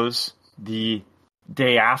on Windows the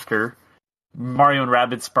day after. Mario and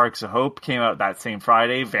Rabbids Sparks of Hope came out that same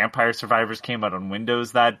Friday. Vampire Survivors came out on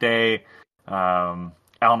Windows that day. Alan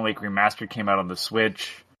Wake Remastered came out on the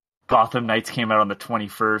Switch. Gotham Knights came out on the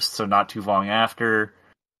 21st, so not too long after.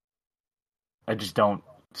 I just don't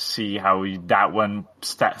see how that one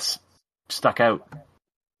stuck out.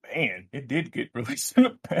 Man, it did get released in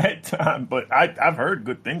a bad time, but I've heard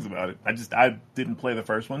good things about it. I didn't play the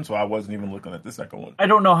first one, so I wasn't even looking at the second one. I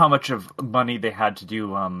don't know how much of money they had to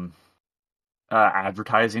do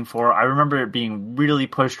advertising for. I remember it being really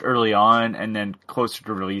pushed early on, and then closer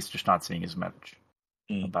to release, just not seeing as much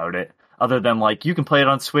about it. Other than, like, you can play it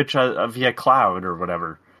on Switch via cloud or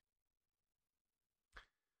whatever.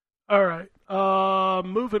 All right.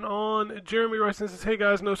 Moving on. Jeremy writes and says, hey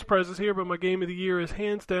guys, no surprises here, but my game of the year is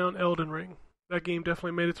hands down Elden Ring. That game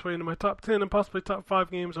definitely made its way into my top 10 and possibly top 5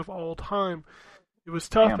 games of all time. It was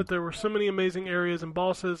tough, but there were so many amazing areas and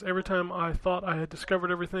bosses. Every time I thought I had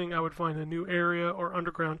discovered everything, I would find a new area or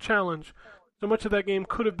underground challenge. So much of that game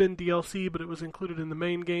could have been DLC, but it was included in the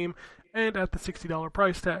main game and at the $60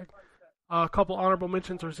 price tag. A couple honorable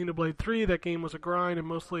mentions are Xenoblade 3. That game was a grind and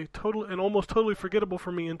almost totally forgettable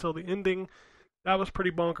for me until the ending. That was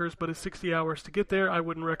pretty bonkers, but it's 60 hours to get there. I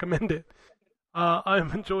wouldn't recommend it. I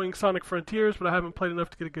am enjoying Sonic Frontiers, but I haven't played enough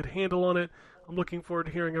to get a good handle on it. I'm looking forward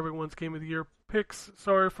to hearing everyone's Game of the Year picks.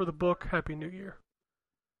 Sorry for the book. Happy New Year.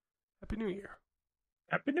 Happy New Year.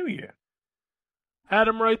 Happy New Year.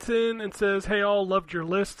 Adam writes in and says, hey all, loved your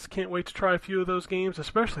lists. Can't wait to try a few of those games,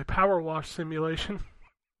 especially Power Wash Simulation.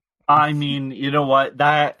 I mean, you know what?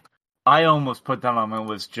 That I almost put that on my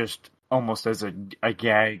list just almost as a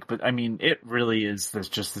gag, but I mean, it really is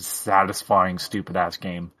just this satisfying, stupid ass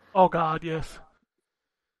game. Oh God, yes.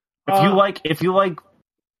 If you like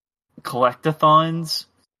collectathons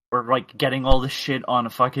or like getting all this shit on a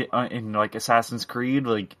fucking in like Assassin's Creed,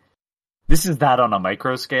 like this is that on a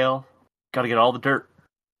micro scale. Got to get all the dirt.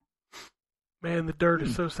 Man, the dirt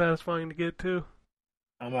is so satisfying to get to.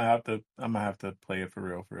 I'm gonna have to play it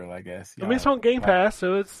for real, I guess. I mean, it's on Game Pass,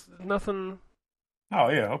 so it's nothing. Oh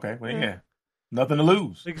yeah, okay. Well, Yeah. yeah. Nothing to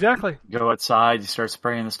lose. Exactly. Go outside, you start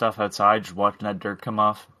spraying the stuff outside, just watching that dirt come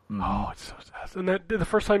off. Mhm. Oh, it's so sad. And that the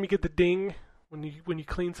first time you get the ding when you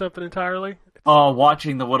clean something entirely. Oh,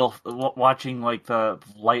 watching like the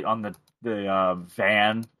light on the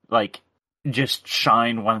van like just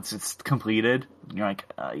shine once it's completed. You're like,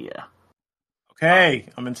 yeah. Okay,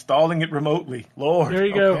 I'm installing it remotely. Lord, There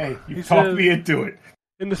you go. okay. He You talked says- me into it.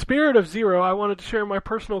 In the spirit of Zero, I wanted to share my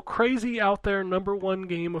personal crazy out there #1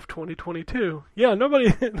 game of 2022. Yeah, nobody,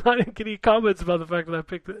 I didn't get any comments about the fact that I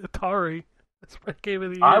picked Atari. That's my game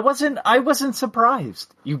of the year. I wasn't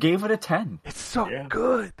surprised. You gave it a 10. It's so Yeah.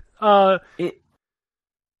 good. It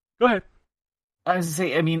Go ahead. I was to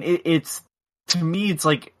say, I mean, it's to me, it's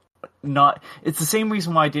like not. It's the same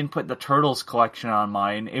reason why I didn't put the Turtles collection on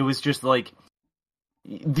mine. It was just like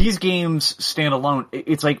these games stand alone.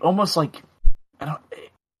 It's like almost like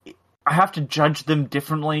I have to judge them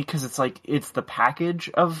differently because it's like it's the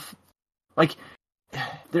package of like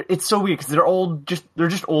it's so weird because they're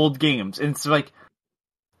just old games, and it's like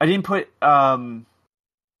I didn't put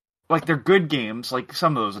like they're good games. Like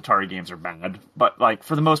some of those Atari games are bad, but like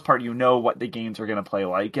for the most part, you know what the games are going to play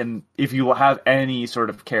like, and if you have any sort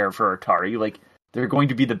of care for Atari, like they're going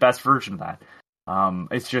to be the best version of that.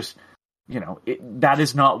 It's just that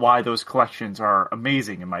is not why those collections are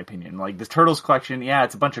amazing in my opinion. Like the Turtles collection, yeah,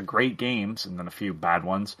 it's a bunch of great games and then a few bad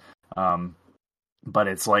ones, but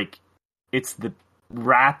it's like it's the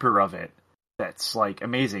wrapper of it that's like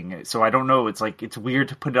amazing. So I don't know. It's like it's weird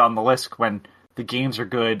to put it on the list when the games are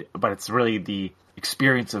good, but it's really the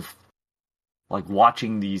experience of like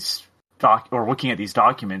watching these or looking at these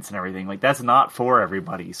documents and everything. Like that's not for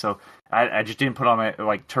everybody. So I just didn't put on my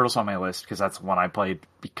like Turtles on my list because that's one I played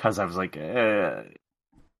because I was like, the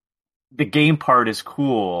game part is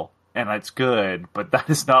cool and it's good, but that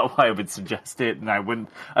is not why I would suggest it. And I wouldn't.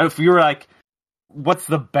 If you were like, what's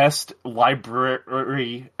the best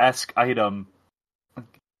library-esque item?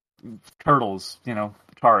 Turtles,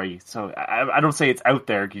 Atari. So I don't say it's out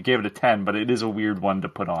there. You gave it a 10, but it is a weird one to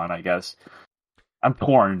put on, I guess. I'm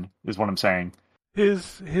torn, is what I'm saying.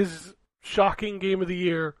 His shocking game of the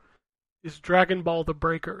year is Dragon Ball: The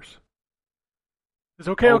Breakers. It's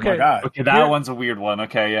okay. Oh my God. Okay, that one's a weird one.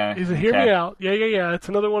 Okay, yeah. He said, hear me out. Yeah. It's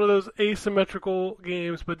another one of those asymmetrical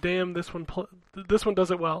games, but damn, this one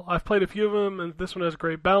does it well. I've played a few of them, and this one has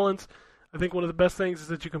great balance. I think one of the best things is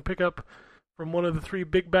that you can pick up from one of the 3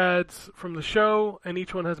 big bads from the show, and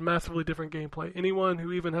each one has massively different gameplay. Anyone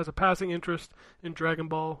who even has a passing interest in Dragon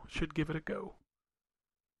Ball should give it a go.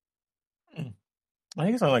 I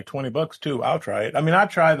think it's only like $20 too. I'll try it. I mean, I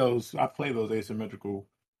play those asymmetrical,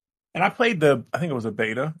 and I played I think it was a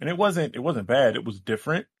beta, and it wasn't bad. It was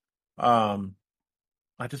different. I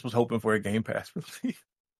just was hoping for a Game Pass release.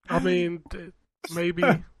 I mean, maybe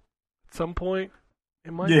at some point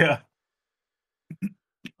it might. Yeah.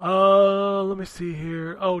 Let me see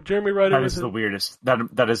here. Oh, Jeremy Ryder. That is the weirdest.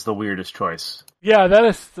 That is the weirdest choice. Yeah,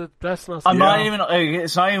 that's not. I'm not even.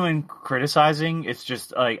 It's not even criticizing. It's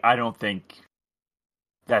just like I don't think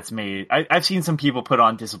that's made. I've seen some people put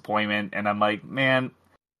on disappointment, and I'm like, man,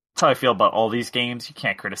 that's how I feel about all these games. You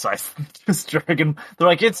can't criticize them. Just Dragon. They're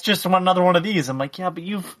like, it's just another one of these. I'm like, yeah, but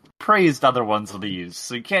you've praised other ones of these,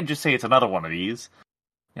 so you can't just say it's another one of these.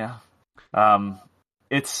 Yeah.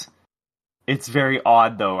 It's very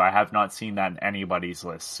odd, though. I have not seen that in anybody's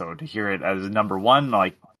list. So to hear it as #1,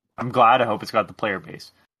 like, I'm glad. I hope it's got the player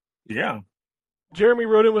base. Yeah. Jeremy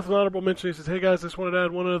wrote in with an honorable mention. He says, hey guys, I just wanted to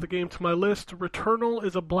add one other game to my list. Returnal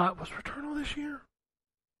is a blast. Was Returnal this year?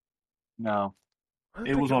 No. I don't It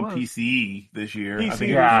think was on PC this year. I PC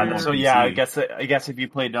think it Yeah. was So on yeah, PC. I guess if you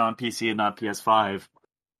played it on PC and not PS5.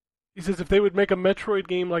 He says, if they would make a Metroid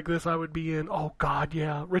game like this, I would be in. Oh god,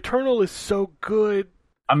 yeah. Returnal is so good.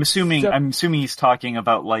 I'm assuming he's talking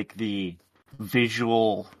about like the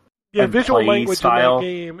visual. Yeah, and visual play language style, in that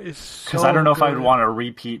game is so because I don't know if I would good. want to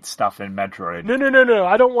repeat stuff in Metroid. No.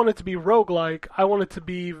 I don't want it to be roguelike. I want it to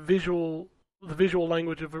be the visual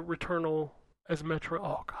language of a Returnal as Metro.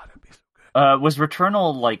 Oh god, it'd be so good. Was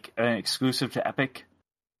Returnal like an exclusive to Epic?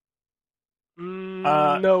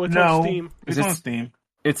 No, it's on Steam. It's on Steam.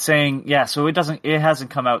 It's saying so it hasn't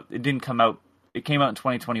come out. It didn't come out. It came out in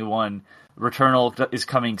 2021. Returnal is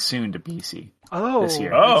coming soon to PC. Oh, this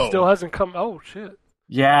year. it still hasn't come. Oh shit.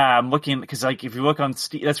 Yeah, I'm looking because like if you look on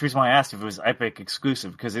Steam, that's the reason why I asked if it was Epic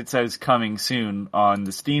exclusive because it says coming soon on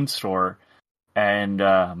the Steam store, and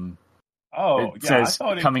it says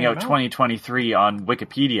coming out 2023 on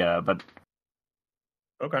Wikipedia. But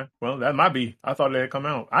okay, well that might be. I thought it had come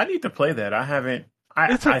out. I need to play that. I haven't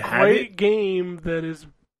It's a have great it. game that is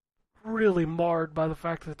really marred by the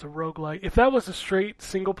fact that it's a roguelike. If that was a straight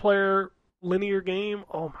single-player linear game,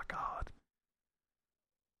 oh my god.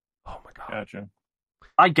 Oh my god. Gotcha.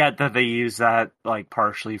 I get that they use that like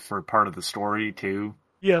partially for part of the story too.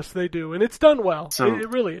 Yes, they do, and it's done well. So- It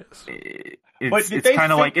really is. But It's did they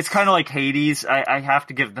kind of like fix- it's kind of like Hades. I have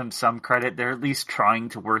to give them some credit. They're at least trying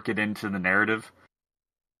to work it into the narrative.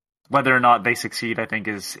 Whether or not they succeed, I think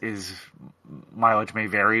is mileage may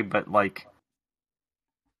vary, but like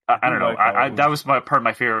I don't know. like how it That was- was part of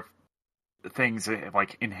my favorite things.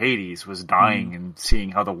 Like in Hades, was dying and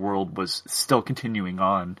seeing how the world was still continuing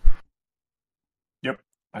on.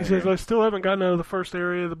 He says, I still haven't gotten out of the first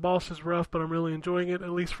area. The boss is rough, but I'm really enjoying it,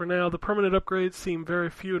 at least for now. The permanent upgrades seem very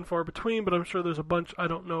few and far between, but I'm sure there's a bunch I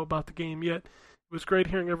don't know about the game yet. It was great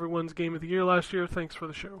hearing everyone's Game of the Year last year. Thanks for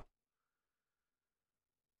the show.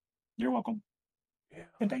 You're welcome. Yeah.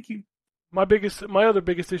 And thank you. My other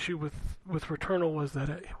biggest issue with Returnal was that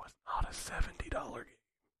it was not a $70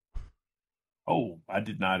 game. Oh, I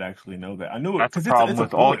did not actually know that. I knew it That's because the problem it's a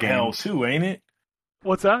with all bullet hell games. too, ain't it?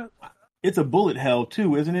 What's that? It's a bullet hell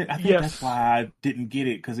too, isn't it? I think Yes. that's why I didn't get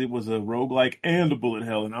it, because it was a roguelike and a bullet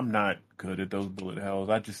hell, and I'm not good at those bullet hells.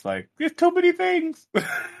 I just like, there's too many things.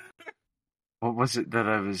 What was it that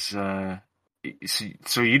I was?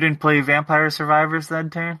 So you didn't play Vampire Survivors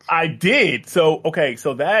then, Terrence? I did. So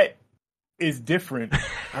that is different.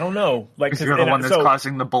 I don't know. Like, Because you're the one that's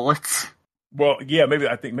causing the bullets. Well, yeah, maybe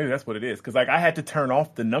that's what it is. Because like I had to turn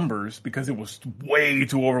off the numbers because it was way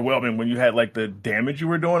too overwhelming when you had like the damage you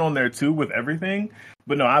were doing on there too with everything.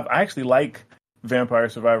 But no, I actually like Vampire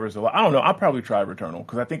Survivors a lot. I don't know. I'll probably try Returnal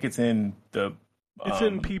because I think it's in the It's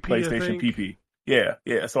in PP, I PlayStation think. PP.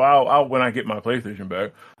 Yeah. So I'll when I get my PlayStation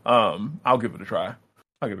back, I'll give it a try.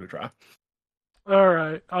 All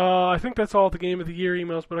right. I think that's all the Game of the Year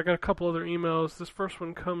emails, but I got a couple other emails. This first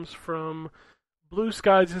one comes from Blue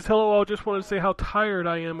Skies. It says, hello, all. Just wanted to say how tired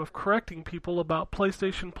I am of correcting people about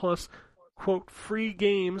PlayStation Plus, quote, free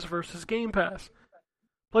games versus Game Pass.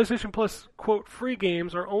 PlayStation Plus, quote, free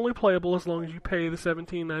games are only playable as long as you pay the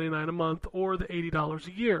 $17.99 a month or the $80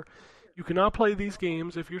 a year. You cannot play these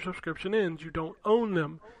games if your subscription ends. You don't own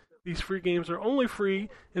them. These free games are only free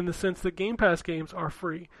in the sense that Game Pass games are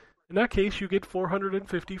free. In that case, you get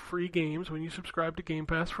 450 free games when you subscribe to Game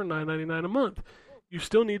Pass for $9.99 a month. You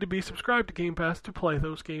still need to be subscribed to Game Pass to play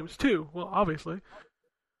those games too. Well, obviously.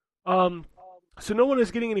 So no one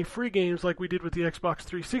is getting any free games like we did with the Xbox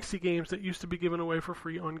 360 games that used to be given away for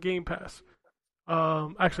free on Game Pass.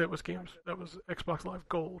 Actually, that was Xbox Live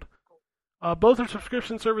Gold. Both are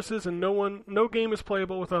subscription services, and no game is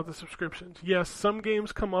playable without the subscriptions. Yes, some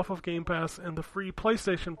games come off of Game Pass, and the free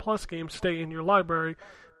PlayStation Plus games stay in your library,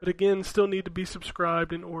 but again, still need to be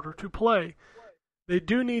subscribed in order to play. They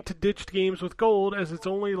do need to ditch games with gold, as it's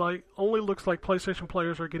only looks like PlayStation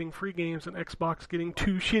players are getting free games and Xbox getting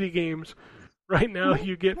 2 shitty games. Right now,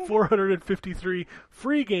 you get 453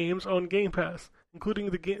 free games on Game Pass, including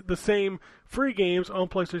the same free games on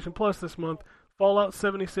PlayStation Plus this month: Fallout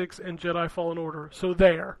 76 and Jedi Fallen Order. So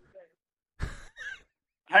there.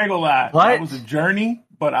 I ain't gonna lie, What? that was a journey,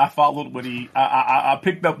 but I followed what I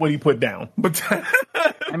picked up what he put down. But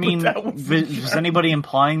I mean, that was- was anybody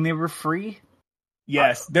implying they were free?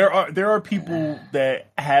 yes, there are people that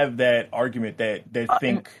have that argument that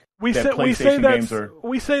think We that say PlayStation that games are.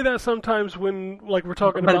 we say that sometimes when like we're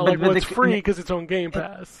talking But- about but- like but what's the- free because it's on Game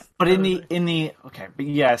Pass. But in the okay, but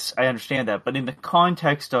yes, I understand that. But in the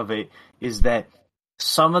context of it, is that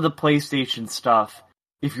some of the PlayStation stuff,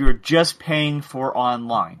 if you're just paying for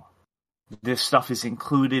online, this stuff is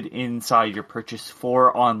included inside your purchase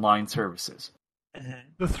for online services.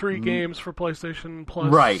 The 3 games for PlayStation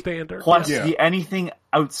Plus Right. standard. Plus, yes. anything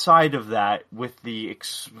outside of that with the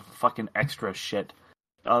fucking extra shit,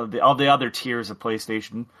 all the other tiers of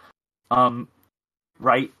PlayStation,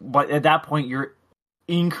 right? But at that point, you're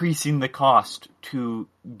increasing the cost to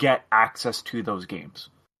get access to those games.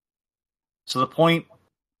 So the point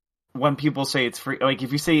when people say it's free, like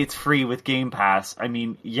if you say it's free with Game Pass, I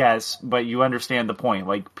mean, yes, but you understand the point.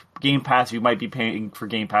 Like Game Pass, you might be paying for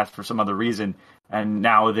Game Pass for some other reason, and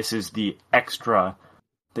now this is the extra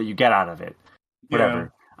that you get out of it. Whatever. Yeah.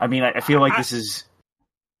 I mean, I feel like this is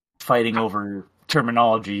fighting over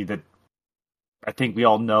terminology that I think we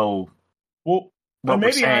all know Well, what we're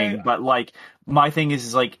maybe saying, but like my thing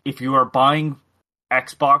is like if you are buying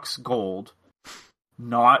Xbox Gold,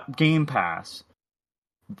 not Game Pass,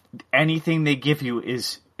 anything they give you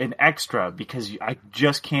is an extra because I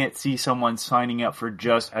just can't see someone signing up for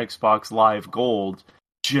just Xbox Live Gold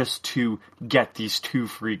just to get these 2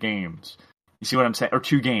 free games. You see what I'm saying? Or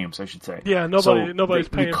 2 games, I should say. Yeah, So nobody's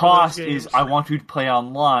paying the for cost those is, games. I want you to play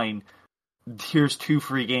online. Here's 2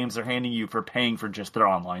 free games they're handing you for paying for just their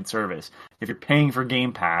online service. If you're paying for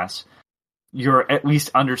Game Pass, you're at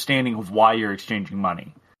least understanding of why you're exchanging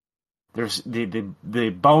money. There's the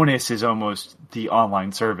bonus is almost the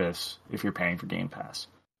online service if you're paying for Game Pass.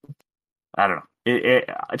 I don't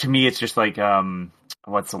know. To me, it's just like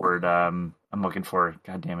what's the word I'm looking for?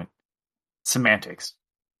 God damn it, semantics.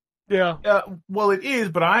 Yeah. Well, it is,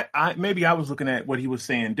 but I maybe I was looking at what he was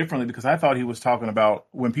saying differently because I thought he was talking about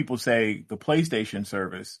when people say the PlayStation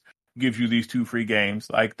service gives you these 2 free games,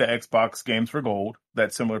 like the Xbox Games for Gold,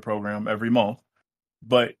 that similar program every month.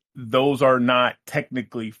 But those are not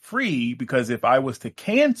technically free because if I was to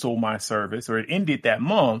cancel my service or it ended that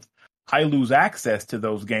month, I lose access to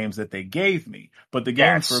those games that they gave me. But the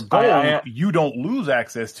games Yes, for gold, you don't lose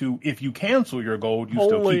access to. If you cancel your gold, you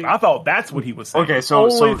still Only- keep. I thought that's what he was saying. Okay, so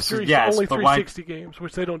only yes, only but 360 games,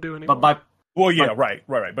 which they don't do anymore. but my Well, yeah, But-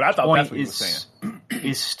 right. But I thought point that's what he was saying.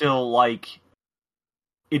 is still like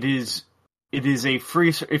it is a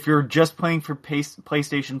free. If you're just playing for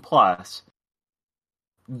PlayStation Plus,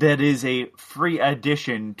 that is a free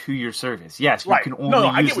addition to your service. Yes, you Right. can No, only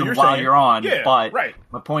I use get what them you're while saying. you're on. Yeah, but right.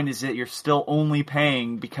 my point is that you're still only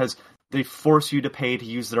paying because they force you to pay to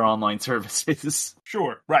use their online services.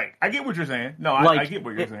 Sure, right. I get what you're saying. No, I get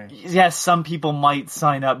what you're saying. Yes, some people might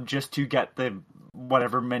sign up just to get the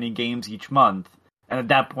whatever many games each month. And at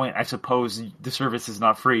that point, I suppose the service is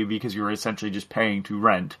not free because you're essentially just paying to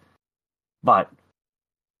rent. But,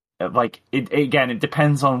 it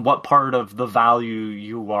depends on what part of the value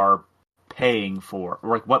you are paying for,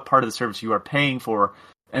 or like what part of the service you are paying for,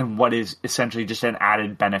 and what is essentially just an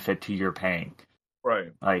added benefit to your paying.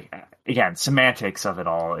 Right. Like, again, semantics of it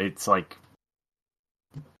all. It's like,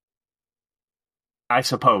 I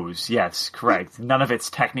suppose, yes, correct. None of it's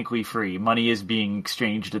technically free. Money is being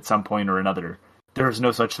exchanged at some point or another. There is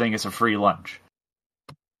no such thing as a free lunch.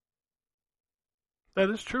 That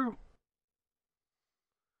is true.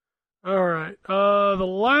 Alright, the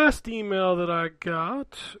last email that I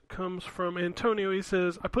got comes from Antonio. He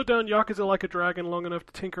says, I put down Yakuza Like a Dragon long enough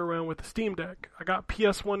to tinker around with the Steam Deck. I got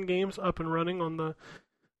PS1 games up and running on the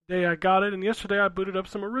day I got it, and yesterday I booted up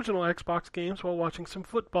some original Xbox games while watching some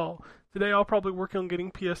football. Today I'll probably work on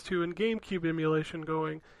getting PS2 and GameCube emulation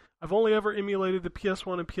going. I've only ever emulated the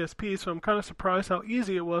PS1 and PSP, so I'm kind of surprised how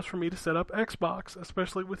easy it was for me to set up Xbox,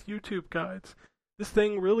 especially with YouTube guides. This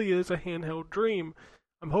thing really is a handheld dream.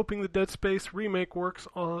 I'm hoping the Dead Space remake works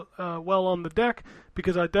well on the deck,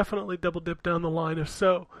 because I definitely double-dipped down the line if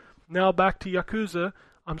so. Now back to Yakuza.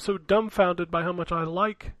 I'm so dumbfounded by how much I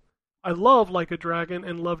love Like a Dragon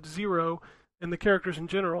and loved Zero and the characters in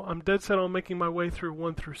general. I'm dead set on making my way through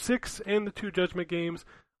 1 through 6 and the 2 Judgment games.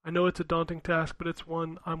 I know it's a daunting task, but it's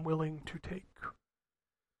one I'm willing to take.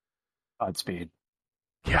 Godspeed.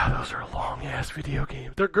 Yeah, those are long-ass video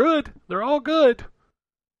games. They're good. They're all good.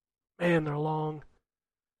 Man, they're long.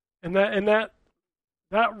 And that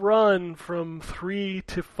run from 3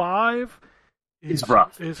 to 5 Is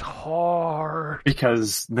rough. Is hard.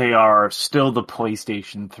 Because they are still the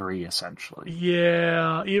PlayStation 3, essentially.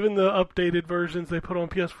 Yeah, even the updated versions they put on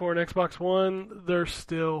PS4 and Xbox One, they're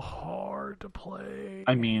still hard to play.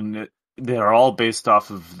 I mean, they're all based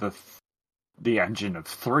off of the engine of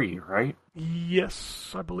 3, right?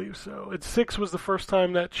 Yes, I believe so. 6 was the first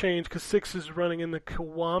time that changed, because 6 is running in the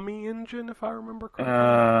Kiwami engine, if I remember correctly.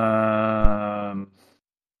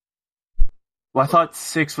 Well, I thought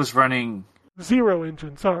 6 was running... Zero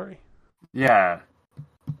engine, sorry. Yeah.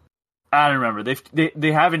 I don't remember.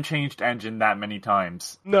 They haven't changed engine that many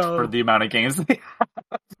times. No. For the amount of games they have.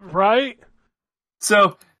 Right?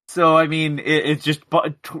 So I mean, it's just...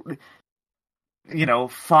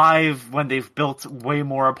 5, when they've built way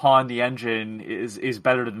more upon the engine, is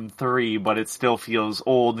better than 3, but it still feels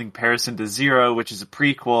old in comparison to 0, which is a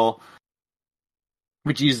prequel,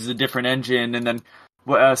 which uses a different engine, and then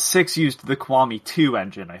 6 used the Kiwami 2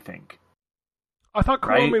 engine, I think. I thought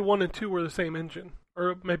Right? Kiwami 1 and 2 were the same engine.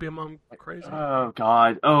 Or maybe I'm crazy. Oh,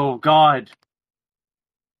 God.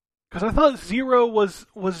 Because I thought 0 was...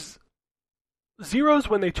 Zero's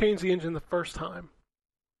when they changed the engine the first time.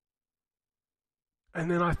 And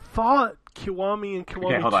then I thought Kiwami and Kiwami 2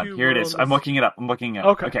 Okay, hold on. Here it is. I'm looking it up.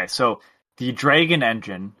 Okay, so the Dragon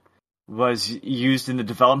engine was used in the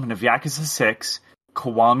development of Yakuza 6,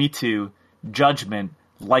 Kiwami 2, Judgment,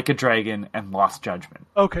 Like a Dragon, and Lost Judgment.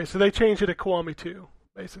 Okay, so they changed it to Kiwami 2,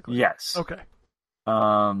 basically. Yes. Okay.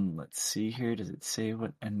 Let's see here. Does it say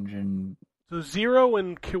what engine? So 0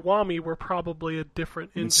 and Kiwami were probably a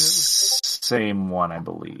different engine. Same one, I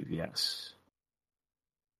believe, yes.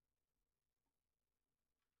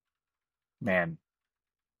 Man.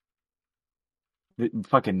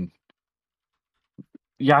 Fucking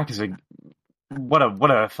Yakuza, what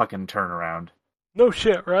a fucking turnaround. No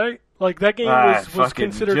shit, right? Like, that game was fucking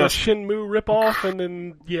considered just- a Shenmue ripoff, and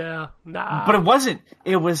then, yeah, nah. But it wasn't.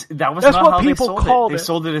 That was That's not what how they people sold called it. it. They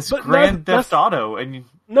sold it as But Grand that's- Theft Auto, and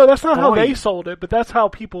No, that's not how Boy. they sold it, but that's how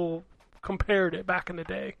people compared it back in the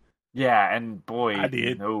day. yeah, and boy, I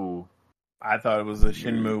did. No, I thought it was a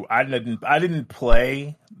Shenmue. I didn't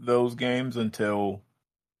play those games until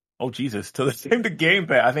till the came to Game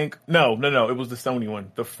Pass. I think no, it was the Sony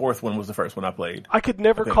one. The fourth one was the first one I played. I could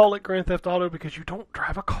never I think. call it Grand Theft Auto because you don't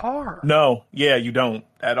drive a car. No, yeah, you don't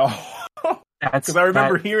at all. that's Because I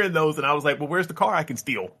remember that- hearing those, and I was like, "Well, where's the car I can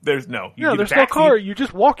steal?" There's no. You Yeah, get a there's no taxi. car. You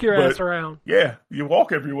just walk your but- ass around. Yeah, you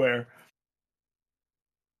walk everywhere.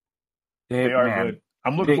 They are man. good.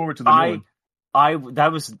 I'm looking They- forward to the new one. I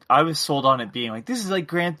was sold on it being like, this is like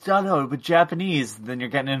Grand Theft Auto but Japanese. Then you're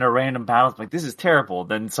getting into random battles like, this is terrible.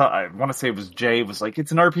 Then I want to say it was Jay was like,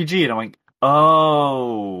 it's an RPG, and I'm like,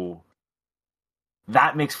 oh,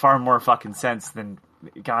 that makes far more fucking sense than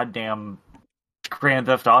goddamn Grand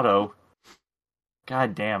Theft Auto.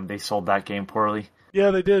 God damn, they sold that game poorly.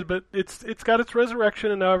 Yeah, they did, but it's got its resurrection,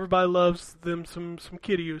 and now everybody loves them some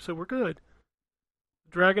Kiryu, so we're good.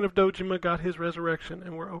 Dragon of Dojima got his resurrection,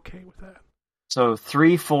 and we're okay with that. So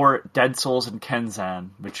 3, 4, Dead Souls, and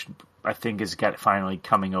Kenzan, which I think is finally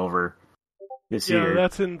coming over this Yeah, year.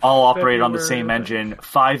 that's in All operate on the February, same I think. engine.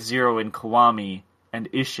 5-0 in Kiwami and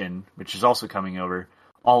Ishin, which is also coming over,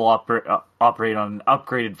 all operate on an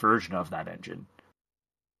upgraded version of that engine.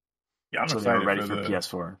 Yeah, I'm So they're excited ready for for the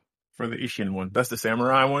PS4. for the Ishin one. That's the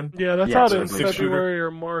samurai one. Yeah, that's Yeah, out so in it's like a February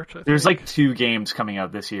or March, I think. There's like 2 games coming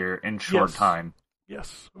out this year in short Yes. time.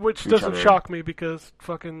 Yes, which each doesn't other. shock me because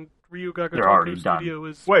fucking Ryu They're already Gagaku done. Studio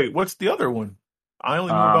is... Wait, what's the other one? I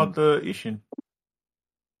only knew about the Ishin.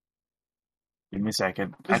 Give me a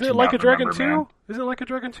second. I Isn't it cannot Like a Dragon remember, 2? man. Isn't it Like a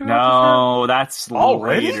Dragon 2? No, that's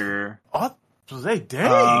Already? later. Oh, Jose,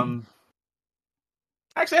 dang. Um,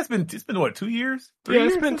 Actually, it's been what, 2 years? 3 Yeah,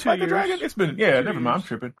 it's years been since 2 Like a years. Dragon? It's been 2 never mind. I'm years.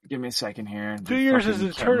 tripping. give me a second here. 2 years is Fucking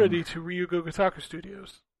eternity to Ryu Gagaku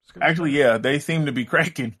Studios. It's gonna Actually, be- yeah, they seem to be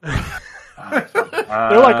cracking.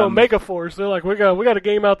 They're like Um, Omega Force. They're like, we got a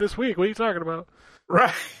game out this week. What are you talking about?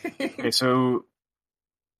 Right. Okay, so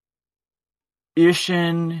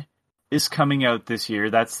Ishin is coming out this year.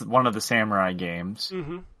 That's one of the samurai games.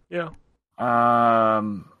 Mm-hmm. Yeah.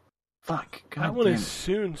 Fuck. God That one damn is it.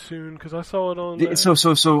 soon, because I saw it on... So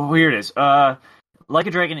here it is. Like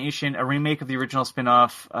a Dragon Ishin, a remake of the original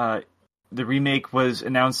spin-off. The remake was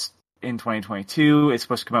announced in 2022. It's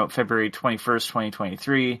supposed to come out February 21st,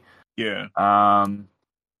 2023. Yeah.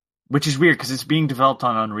 Which is weird because it's being developed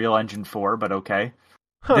on Unreal Engine 4, but okay.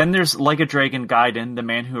 Huh. Then there's Like a Dragon Gaiden, The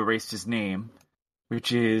Man Who Erased His Name,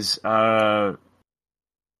 which is Like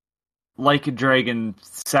a Dragon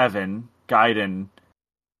 7 Gaiden.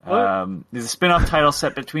 There's a spin-off title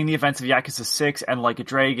set between the events of Yakuza 6 and Like a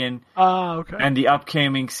Dragon, okay. and the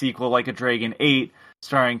upcoming sequel Like a Dragon 8,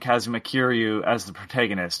 starring Kazuma Kiryu as the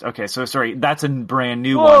protagonist. Okay, so sorry, that's a brand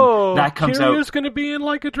new Whoa, one. That comes Kiryu's out. going to be in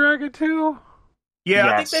Like a Dragon 2? Yeah,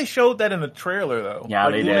 I Yes. think they showed that in the trailer, though. Yeah,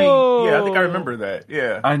 they didn't did. Yeah, I think I remember that.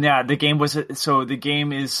 Yeah. And yeah, the game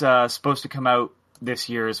is supposed to come out this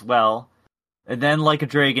year as well. And then Like a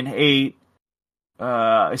Dragon 8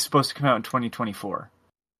 is supposed to come out in 2024.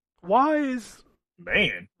 Why is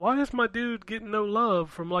Man. my dude getting no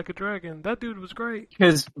love from Like a Dragon? That dude was great.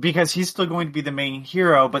 Because he's still going to be the main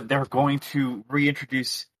hero, but they're going to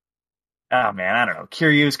reintroduce. Oh man, I don't know.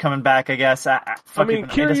 Kiryu's coming back, I guess. I mean, it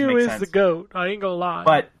doesn't Kiryu make is sense. the GOAT. I ain't gonna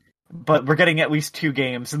lie. But we're getting at least 2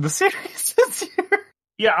 games in the series this year.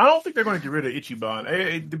 Yeah, I don't think they're going to get rid of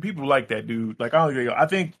Ichiban. The people like that dude. Like, I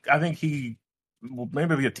think he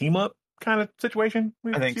maybe be a team up kind of situation.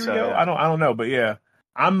 With I think so, Kiryu. yeah. I don't know, but yeah,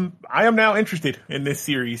 I am now interested in this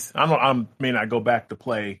series. I may not go back to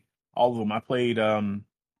play all of them. I played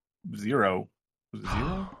Zero. Was it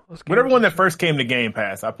Zero? Let's get Whatever into one that it. first came to Game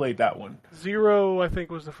Pass, I played that one. Zero, I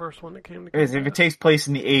think, was the first one that came to If it takes place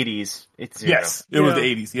in the 80s, it's Zero. Yes, it was Yeah. the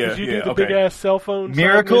 80s. Yeah, Did you yeah, do the okay. big ass cell phone? side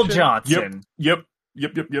Miracle mission? Johnson. Yep.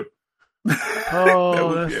 Oh, That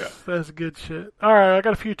was- that's good shit. All right, I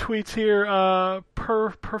got a few tweets here.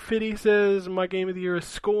 Perfidy says my game of the year is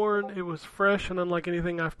Scorn. It was fresh and unlike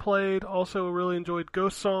anything I've played. Also, really enjoyed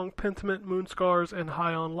Ghost Song, Pentiment, Moonscars, and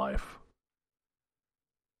High on Life.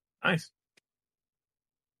 Nice.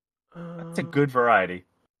 That's a good variety.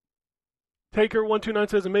 Taker129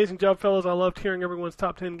 says, amazing job, fellas. I loved hearing everyone's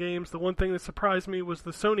top 10 games. The one thing that surprised me was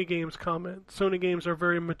the Sony games comment. Sony games are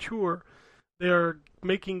very mature. They are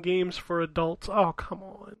making games for adults. Oh, come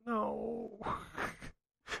on. No.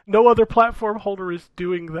 No other platform holder is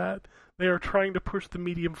doing that. They are trying to push the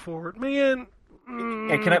medium forward. Man.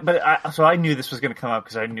 So I knew this was going to come up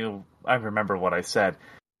because I remember what I said.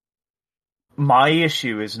 My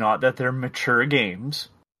issue is not that they're mature games,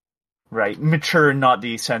 right? Mature, not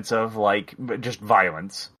the sense of like just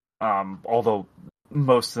violence. Although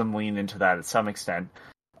most of them lean into that at some extent.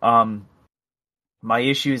 My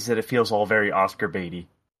issue is that it feels all very Oscar baity.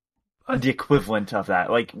 The equivalent of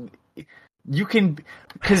that, like you can,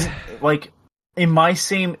 because like in my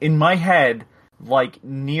head, like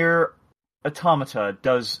Nier Automata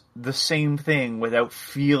does the same thing without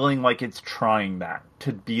feeling like it's trying that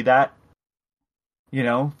to be that. You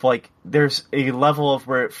know, like there's a level of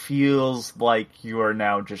where it feels like you are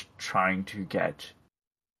now just trying to get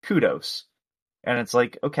kudos, and it's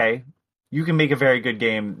like, okay, you can make a very good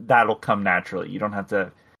game, that'll come naturally. You don't have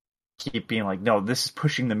to keep being like, no, this is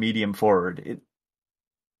pushing the medium forward.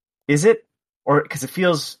 Is it? Or because it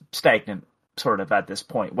feels stagnant, sort of, at this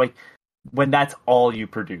point. Like, when that's all you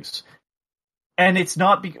produce. And it's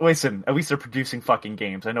not... Listen, at least they're producing fucking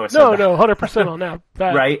games. I know I said that. No, 100% on that.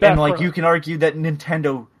 Right? And, like, you can argue that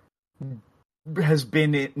Nintendo has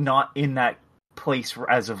been not in that place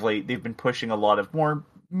as of late. They've been pushing a lot of more,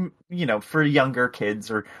 you know, for younger kids,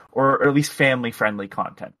 or at least family-friendly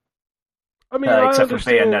content. I mean, except for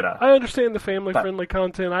Bayonetta. I understand the family-friendly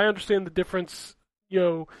content. I understand the difference, you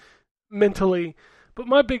know, mentally. But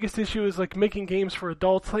my biggest issue is, like, making games for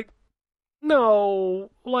adults. Like,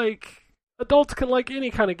 no, like, adults can like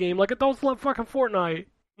any kind of game. Like, adults love fucking Fortnite,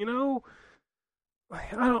 you know?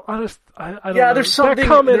 Like, I don't yeah, know. There's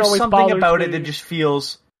something about it that just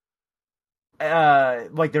feels...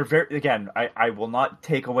 like they're very, again, I will not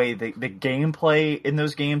take away the gameplay in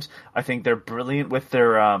those games. I think they're brilliant with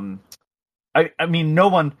their, I mean, no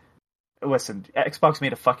one, listen, Xbox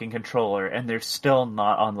made a fucking controller and they're still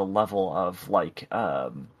not on the level of, like,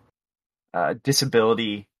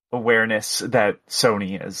 disability awareness that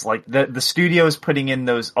Sony is. Like, the studio is putting in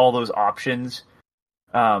all those options,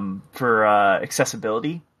 for,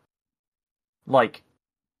 accessibility. Like,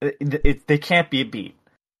 they can't be beat.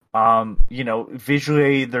 You know,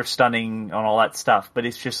 visually they're stunning on all that stuff, but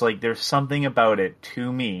it's just like, there's something about it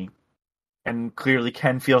to me, and clearly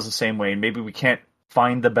Ken feels the same way, and maybe we can't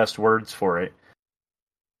find the best words for it,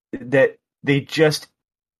 that they just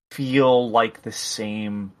feel like the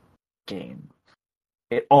same game.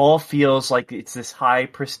 It all feels like it's this high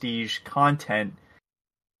prestige content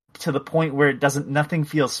to the point where nothing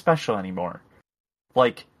feels special anymore.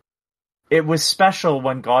 Like, it was special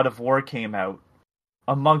when God of War came out,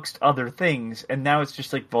 amongst other things, and now it's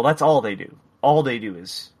just like, well, that's all they do. All they do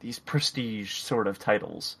is these prestige sort of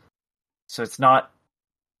titles. So it's not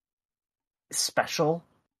special,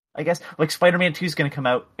 I guess. Like, Spider-Man 2 is going to come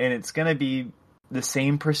out, and it's going to be the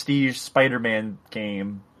same prestige Spider-Man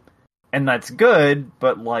game, and that's good,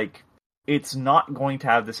 but, like, it's not going to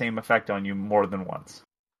have the same effect on you more than once.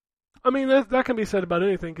 I mean, that can be said about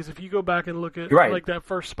anything, because if you go back and look at, like, that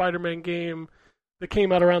first Spider-Man game that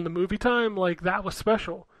came out around the movie time, like, that was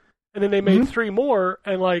special. And then they made 3 more,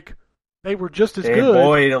 and, like, they were just as good.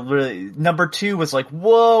 Boy, really, number 2 was like,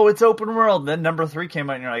 whoa, it's open world. Then number 3 came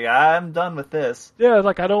out, and you're like, I'm done with this. Yeah,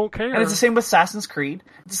 like, I don't care. And it's the same with Assassin's Creed.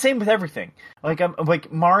 It's the same with everything.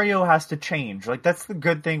 Like Mario has to change. Like, that's the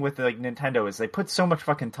good thing with, like, Nintendo, is they put so much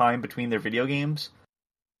fucking time between their video games.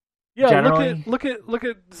 Yeah, generally. look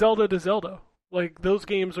at Zelda to Zelda. Like, those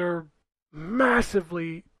games are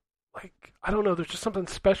massively, like, I don't know, there's just something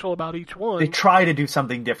special about each one. They try to do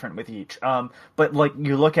something different with each. But, like,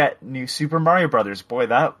 you look at New Super Mario Brothers, boy,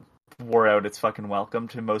 that wore out its fucking welcome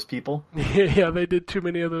to most people. Yeah, they did too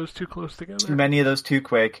many of those too close together. Too many of those too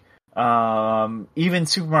quick. Even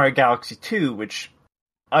Super Mario Galaxy 2, which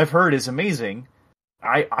I've heard is amazing,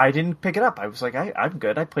 I didn't pick it up. I was like, I'm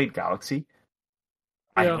good. I played Galaxy.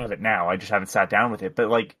 I love it now. I just haven't sat down with it. But,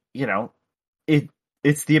 like, you know,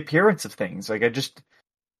 it's the appearance of things. Like, I just...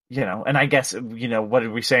 You know, and I guess, you know, what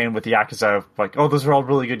are we saying with Yakuza? Like, oh, those are all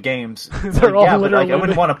really good games. They're all but, like, I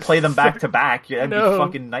wouldn't want to play them back to back. That'd be No. a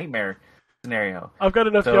fucking nightmare scenario. I've got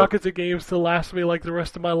enough Yakuza games to last me, like, the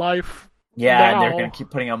rest of my life. Yeah, now. And they're going to keep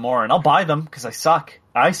putting out more. And I'll buy them, because I suck.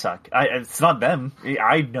 It's not them.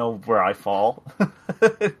 I know where I fall.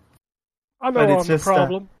 I know I'm the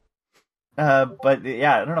problem. But,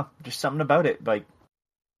 yeah, I don't know. Just something about it. Like,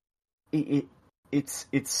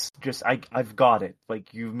 It's just, I've got it.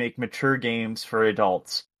 Like, you make mature games for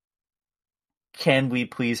adults. Can we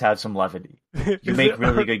please have some levity? You make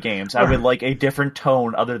really good games. I would like a different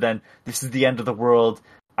tone other than, this is the end of the world,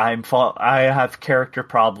 I have character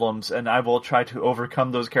problems, and I will try to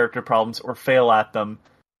overcome those character problems or fail at them.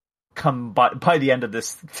 come by the end of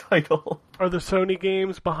this title. Are the Sony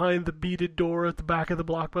games behind the beaded door at the back of the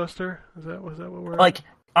Blockbuster? Was that what we're Like,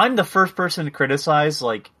 I'm the first person to criticize,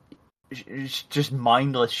 like, just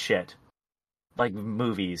mindless shit. Like,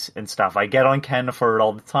 movies and stuff. I get on Ken for it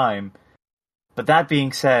all the time. But that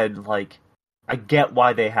being said, like, I get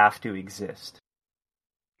why they have to exist.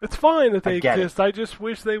 It's fine that they get exist. I just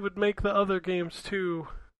wish they would make the other games too.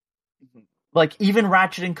 Like, even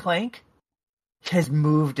Ratchet and Clank has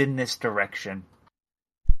moved in this direction.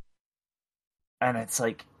 And it's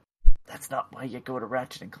like, that's not why you go to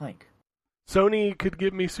Ratchet and Clank. Sony could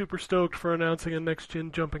get me super stoked for announcing a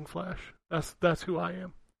next-gen Jumping Flash. That's who I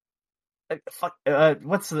am.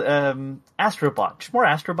 What's the, Astrobot? Just more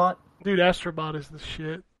Astrobot? Dude, Astrobot is the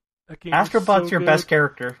shit. That game Astrobot's is so your good. best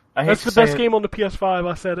character. That's the best game on the PS5,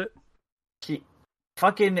 I said it.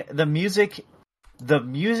 Fucking, the music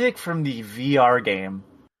from the VR game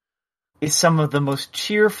is some of the most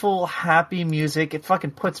cheerful, happy music. It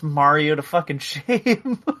fucking puts Mario to fucking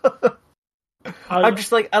shame. I'm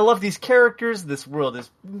just like, I love these characters. This world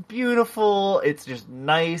is beautiful. It's just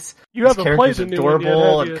nice. You haven't These played characters the are new one yet,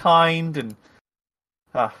 adorable have you? and kind and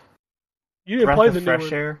You didn't breath play of the new fresh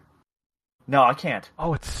one. air. No, I can't.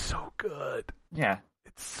 Oh, it's so good. Yeah,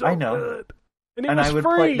 It's so I know. good. And it and was I would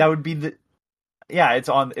free. play. That would be the. Yeah, it's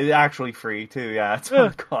actually free too. Yeah, it's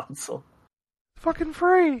on console. Fucking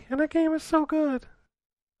free, and that game is so good.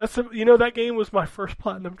 That game was my first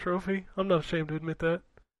platinum trophy. I'm not ashamed to admit that.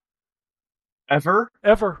 Ever? I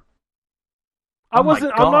Oh my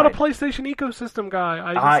wasn't. I'm not a God. PlayStation ecosystem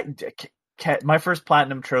guy. My first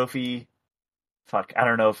platinum trophy. Fuck, I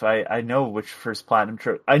don't know if I know which first platinum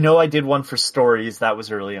trophy. I know I did one for stories. That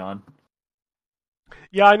was early on.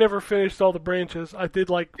 Yeah, I never finished all the branches. I did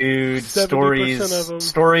like Dude, 70% of them.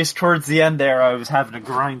 stories towards the end there, I was having to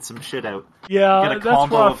grind some shit out. Yeah, Get a that's where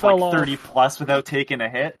combo I of fell like off. 30 plus without taking a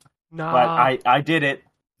hit. Nah, But I did it.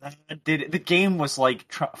 The game was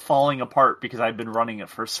like falling apart because I'd been running it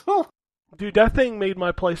for so long. dude, that thing made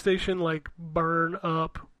my PlayStation like burn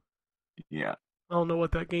up. Yeah. I don't know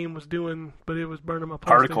what that game was doing, but it was burning my PlayStation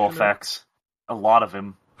Particle up. effects. A lot of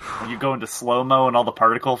them. When you go into slow-mo and all the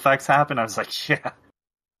particle effects happen, I was like, yeah.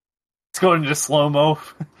 Let's go into slow-mo.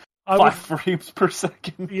 I 5 was, frames per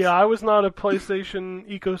second. yeah, I was not a PlayStation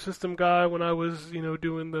ecosystem guy when I was,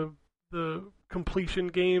 doing the completion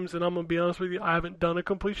games, and I'm gonna be honest with you, I haven't done a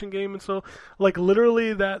completion game, and so like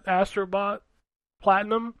literally that Astrobot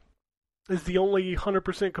Platinum is the only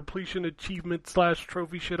 100% completion achievement /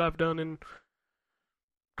 trophy shit I've done in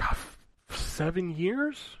 7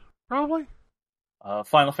 years, probably.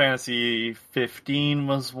 Final Fantasy 15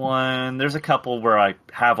 was one. There's a couple where I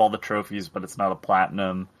have all the trophies, but it's not a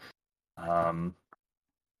platinum.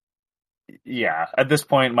 Yeah, at this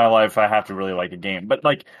point in my life, I have to really like a game. But,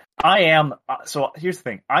 like, I am... So, here's the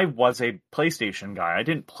thing. I was a PlayStation guy. I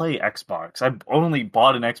didn't play Xbox. I only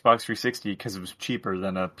bought an Xbox 360 because it was cheaper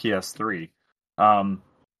than a PS3.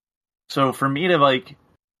 So, for me to, like,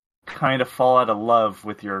 kind of fall out of love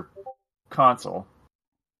with your console,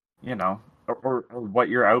 or what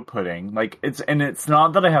you're outputting, like, it's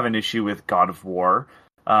not that I have an issue with God of War.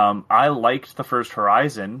 I liked the first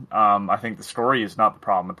Horizon. I think the story is not the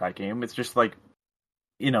problem with that game. It's just like,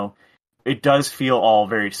 it does feel all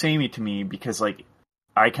very samey to me because, like,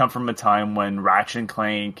 I come from a time when Ratchet and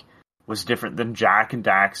Clank was different than Jak and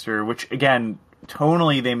Daxter, which, again,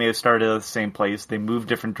 tonally they may have started at the same place. They moved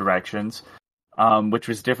different directions, which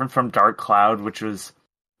was different from Dark Cloud, which was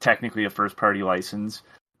technically a first-party license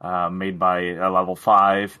made by Level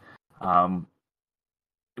 5.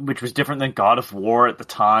 Which was different than God of War at the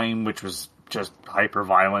time, which was just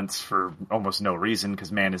hyper-violence for almost no reason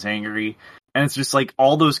because man is angry. And it's just like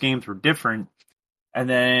all those games were different. And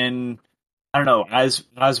then, I don't know,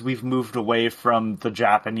 as we've moved away from the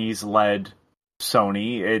Japanese-led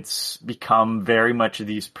Sony, it's become very much of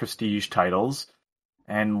these prestige titles.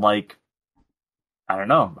 And, like, I don't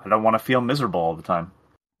know, I don't want to feel miserable all the time.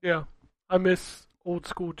 Yeah, I miss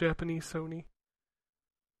old-school Japanese Sony.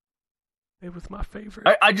 It was my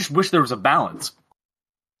favorite. I just wish there was a balance.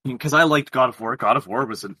 Because I liked God of War. God of War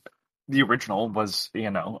was the original was,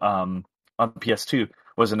 on PS2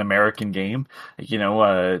 was an American game.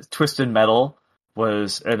 Twisted Metal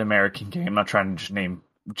was an American game. I'm not trying to just name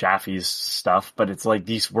Jaffe's stuff, but it's like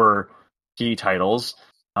these were key titles.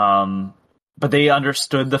 But they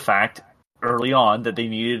understood the fact early on that they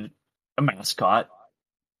needed a mascot.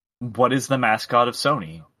 What is the mascot of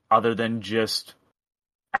Sony other than just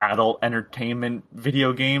adult entertainment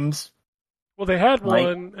video games? Well, they had Like-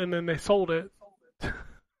 one, and then they sold it.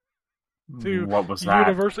 to What was that?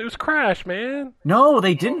 Universal. It was Crash, man. No,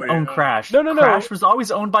 they didn't yeah. own Crash. No. Crash was always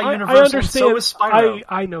owned by Universal. I understand. And so was Spyro.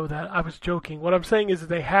 I know that. I was joking. What I'm saying is that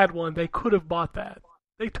they had one. They could have bought that.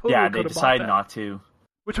 They totally Yeah, could they have bought decided that. not to.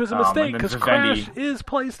 Which was a And mistake, then because Vivendi- Crash is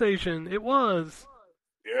PlayStation. It was.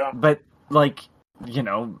 Yeah. But like, you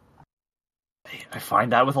know, I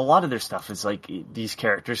find that with a lot of their stuff is like these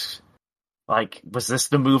characters. Like, was this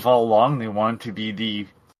the move all along? They wanted to be the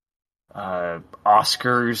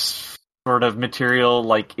Oscars sort of material.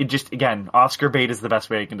 Like, it just, again, Oscar bait is the best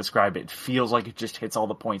way I can describe it. It feels like it just hits all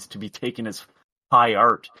the points to be taken as high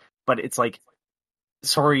art. But it's like,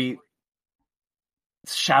 sorry,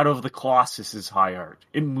 Shadow of the Colossus is high art.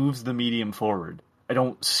 It moves the medium forward. I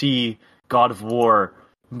don't see God of War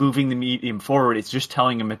moving the medium forward. It's just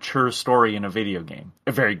telling a mature story in a video game.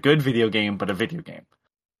 A very good video game, but a video game.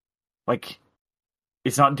 Like,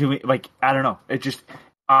 it's not doing, like, I don't know. It just,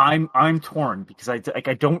 I'm torn because I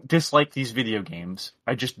don't dislike these video games.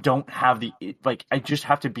 I just don't have I just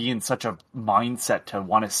have to be in such a mindset to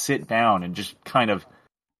want to sit down and just kind of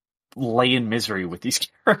lay in misery with these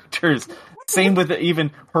characters. Same with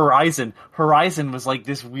even Horizon. Horizon was like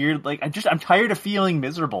this weird, like, I'm tired of feeling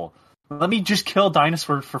miserable. Let me just kill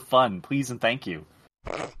dinosaurs for fun, please and thank you.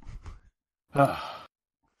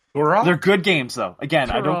 They're good games, though.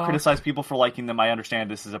 Again, I don't Turok. criticize people for liking them. I understand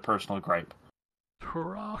this is a personal gripe.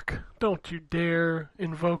 Turok. Don't you dare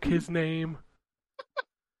invoke his name.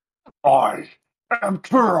 I am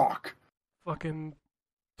Turok. Fucking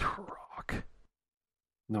Turok.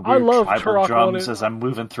 The I weird love tribal Turok on drums it. as I'm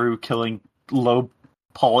moving through killing low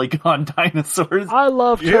polygon dinosaurs. I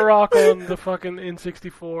love Yeah. Turok on the fucking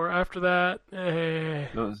N64. After that,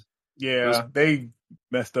 Yeah, they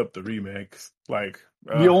messed up the remakes. Like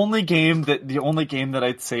The only game that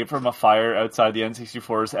I'd say from a fire outside the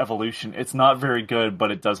N64 is Evolution. It's not very good,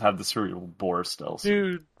 but it does have the cerebral bore still. So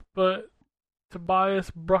dude, but Tobias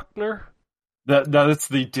Bruckner? that's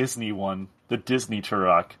the Disney one, the Disney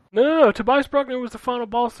Turok. No. Tobias Bruckner was the final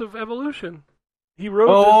boss of Evolution. He wrote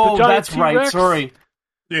Oh, the giant that's right. T-Rex. Sorry,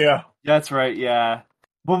 yeah, that's right. Yeah.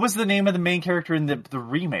 What was the name of the main character in the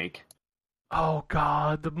remake? Oh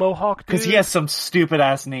god, the Mohawk dude. Because he has some stupid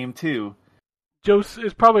ass name too. Joseph.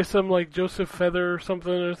 It's probably some like Joseph Feather or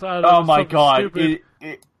something. Or something. Oh my something god! stupid.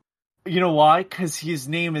 You know why? Because his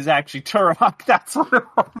name is actually Turok. That's what it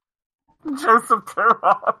was. Joseph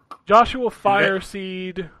Turok. Joshua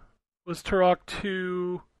Fireseed was Turok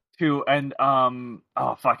 2. And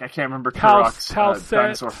oh fuck, I can't remember Tal Turok's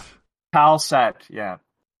dinosaur. Set. Talset, yeah.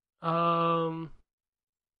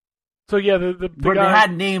 So yeah, the But guy they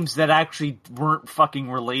had names that actually weren't fucking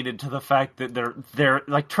related to the fact that they're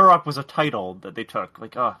like Turok was a title that they took.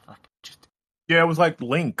 Like, oh, fuck, just. yeah, it was like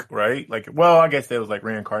Link, right? Like, well, I guess it was like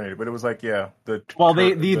reincarnated, but it was like, yeah, Well,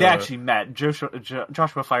 they actually met. Joshua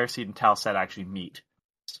Fireseed and Talset actually meet.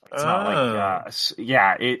 It's not like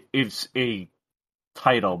yeah, it's a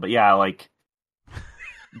title, but yeah, like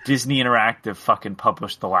Disney Interactive fucking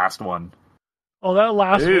published the last one. Oh, that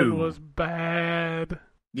last Ew. one was bad.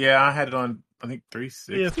 yeah, I had it on, I think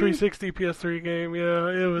 360. Yeah, 360 PS3 game. Yeah,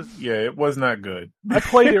 it was. Yeah, it was not good. I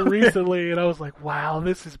played it recently, and I was like, "Wow,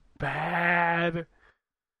 this is bad."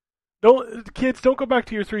 Kids, don't go back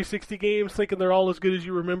to your 360 games thinking they're all as good as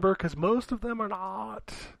you remember, because most of them are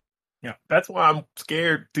not. Yeah, that's why I'm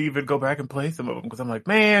scared to even go back and play some of them, because I'm like,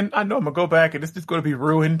 man, I know I'm gonna go back and it's just gonna be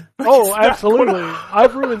ruined. Oh, It's not absolutely. gonna-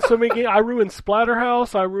 I've ruined so many games. I ruined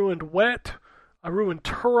Splatterhouse. I ruined Wet. I ruined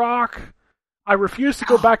Turok. I refuse to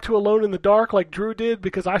go back to Alone in the Dark like Drew did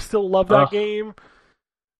because I still love that game,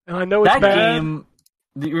 and I know it's That bad. game,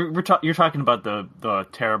 you're talking about the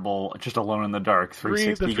terrible, just Alone in the Dark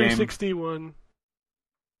 360 the game. 360 one.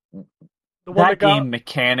 The one That that got, game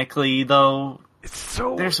mechanically, though, it's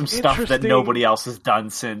so there's some stuff that interesting. nobody else has done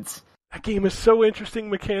since. That game is so interesting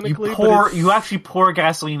You mechanically. but it's, you actually pour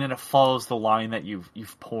gasoline and it follows the line that you've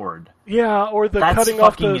poured. yeah, or the That's cutting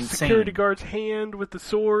off the fucking insane. security guard's hand with the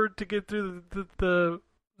sword to get through the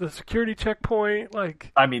security checkpoint.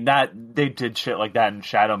 Like, I mean, that they did shit like that in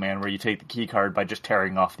Shadow Man, where you take the key card by just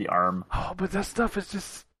tearing off the arm. oh, but that stuff is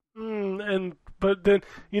just. But then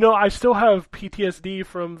I still have PTSD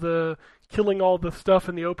from the killing all the stuff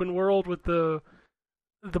in the open world with the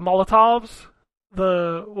Molotovs.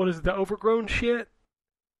 The overgrown shit?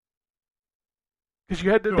 Because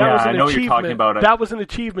you had to. That Yeah, was an I know what achievement. you're talking about. That was an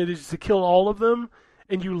achievement, is to kill all of them,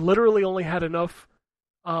 and you literally only had enough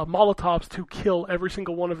Molotovs to kill every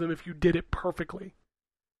single one of them if you did it perfectly.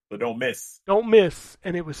 So don't miss. Don't miss,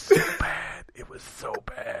 and it was so bad. It was so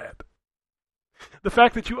bad. The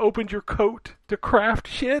fact that you opened your coat to craft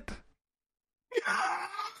shit.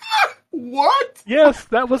 What? Yes,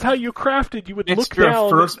 that was how you crafted. You would look Mixture down, of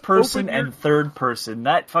first person open your- and third person.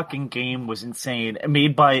 That fucking game was insane.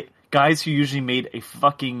 Made by guys who usually made a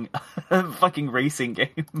fucking racing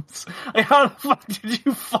games. Like, how the fuck did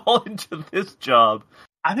you fall into this job?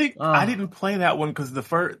 I think I didn't play that one because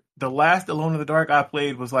the last Alone in the Dark I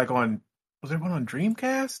played was like on. Was there one on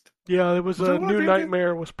Dreamcast? Yeah, it was Was there a one on New Dreamcast?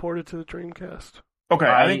 Nightmare was ported to the Dreamcast. Okay,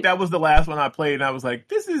 I think that was the last one I played, and I was like,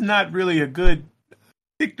 this is not really a good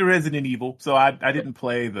stick to Resident Evil, so I didn't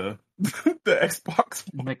play the the Xbox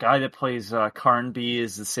one. The guy that plays Carnby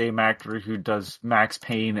is the same actor who does Max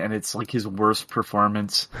Payne, and it's like his worst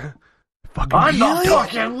performance. Fucking I'm the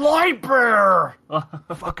fucking light bearer!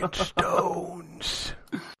 fucking stones.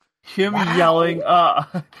 Him yelling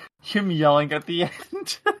at the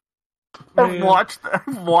end. I've Man. watched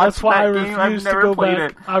That's why I that game. I've refuse to never go played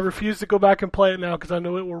back. it. I refuse to go back and play it now because I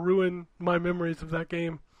know it will ruin my memories of that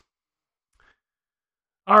game.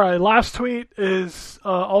 All right, last tweet is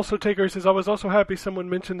also Taker says, I was also happy someone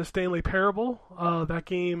mentioned the Stanley Parable. That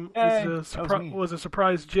game Yay, was a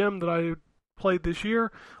surprise gem that I played this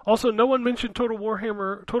year. Also, no one mentioned Total War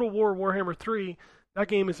Warhammer 3. That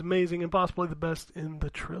game is amazing and possibly the best in the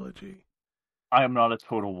trilogy. I am not a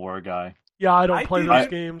Total War guy. Yeah, I don't I play did- those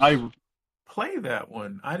games. Play that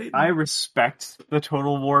one. I didn't. I respect the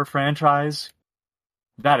Total War franchise.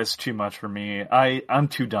 That is too much for me. I'm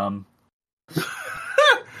too dumb.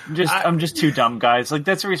 I'm just too dumb, guys. Like,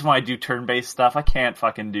 that's the reason why I do turn-based stuff. I can't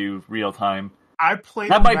fucking do real time. I played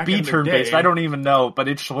That them might back be in the turn-based. day. I don't even know, but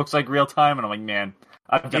it just looks like real time, and I'm like, man,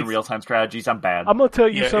 I've done It's- real-time strategies. I'm bad. I'm gonna tell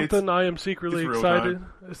you Yeah, something I am secretly it's real excited.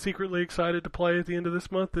 Secretly excited to play at the end of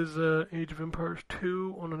this month is Age of Empires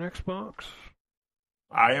 2 on an Xbox.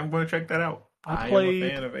 I am going to check that out. I am played- a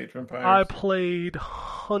fan of Age of Empires. I played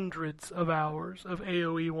hundreds of hours of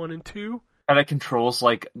AoE 1 and 2. And it controls,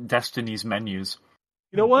 like, Destiny's menus.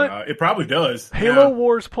 You know what? It probably does. Halo Yeah,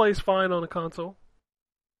 Wars plays fine on a console.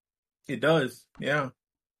 it does. Yeah.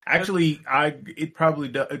 Actually, it probably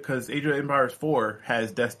does because Age of Empires 4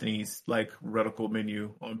 has Destiny's like reticle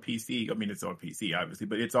menu on PC. I mean, it's on PC obviously,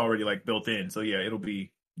 but it's already like built in. So yeah, it'll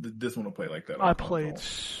be this one will play like that. on I console. played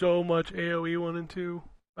so much AoE 1 and 2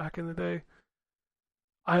 back in the day.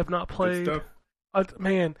 I have not Good played. stuff.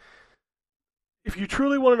 Man, if you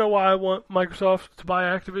truly want to know why I want Microsoft to buy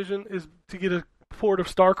Activision, is to get a port of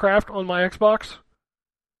StarCraft on my Xbox.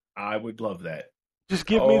 I would love that. Just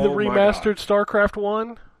give me the Oh my remastered StarCraft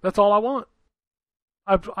 1. That's all I want.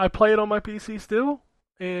 I play it on my PC still,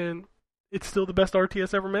 and it's still the best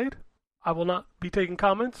RTS ever made. I will not be taking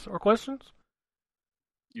comments or questions.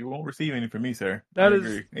 You won't receive any from me, sir. That I is-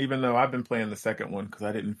 agree. Even though I've been playing the second one because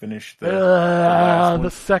I didn't finish the last one.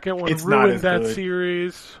 The second one It's not ruined as that good.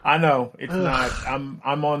 series. I know it's Ugh. not.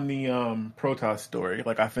 I'm on the Protoss story.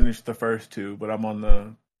 Like I finished the first two, but I'm on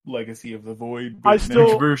the Legacy of the Void. I bit still-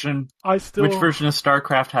 now. Which version of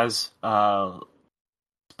StarCraft has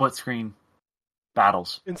split screen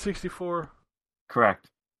battles? In 64. Correct.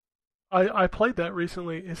 I played that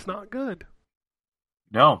recently. It's not good.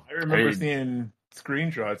 No. I remember seeing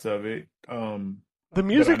screenshots of it. The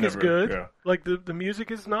music but I is never- good. yeah. Like the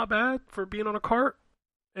music is not bad for being on a cart,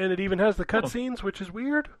 and it even has the cutscenes, which is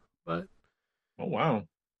weird. But Oh wow!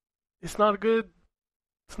 it's not good.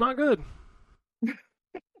 It's not good.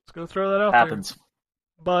 Just gonna throw that out Happens. there.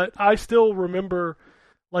 But I still remember,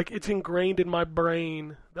 like it's ingrained in my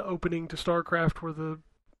brain, the opening to StarCraft where the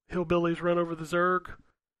hillbillies run over the Zerg.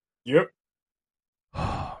 Yep.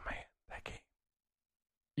 Oh man, that game.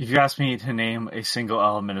 If you ask me to name a single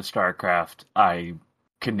element of StarCraft, I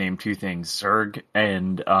could name two things: Zerg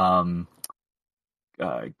and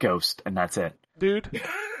Ghost, and that's it. Dude,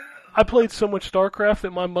 I played so much StarCraft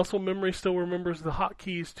that my muscle memory still remembers the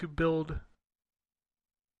hotkeys to build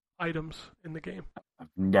items in the game. I've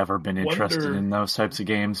never been interested Wonder- in those types of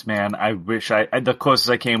games, man. I wish the closest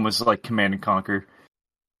I came was like Command and Conquer.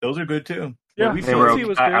 Those are good too. Yeah, we They were. CNC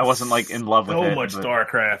was I good. wasn't like in love with so it. much but-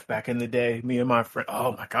 StarCraft back in the day. Me and my friend.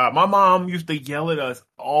 Oh my god, my mom used to yell at us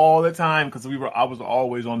all the time because I was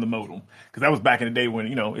always on the modem because that was back in the day when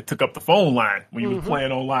it took up the phone line when you was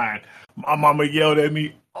playing online. My mama yelled at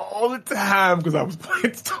me all the time because I was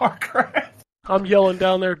playing StarCraft. I'm yelling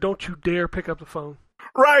down there, don't you dare pick up the phone.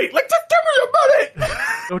 Right, like just give me a minute.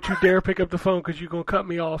 Don't you dare pick up the phone because you're going to cut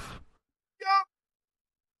me off.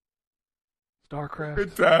 StarCraft.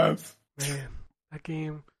 Good times. Man, that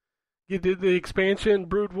game. You did the expansion,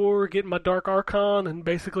 Brood War, getting my Dark Archon, and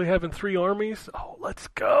basically having 3 armies. Oh, let's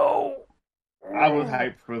go. I was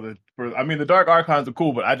hyped for the Dark Archons are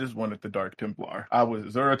cool, but I just wanted the Dark Templar.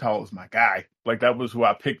 Zeratal was my guy. Like that was who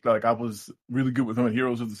I picked. Like I was really good with him in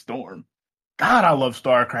Heroes of the Storm. God, I love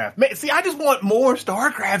StarCraft. Man, see, I just want more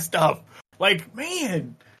StarCraft stuff. Like,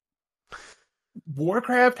 man,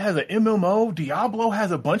 Warcraft has an MMO. Diablo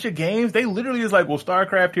has a bunch of games. They literally is like, well,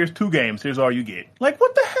 StarCraft, here's 2 games. Here's all you get. Like,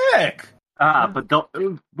 what the heck? But they'll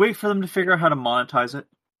wait for them to figure out how to monetize it.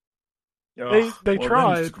 They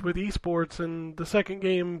tried with esports, and the second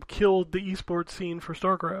game killed the esports scene for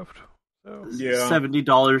StarCraft. So. Yeah.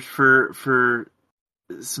 $70 for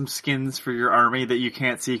some skins for your army that you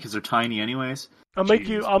can't see because they're tiny anyways. I'll make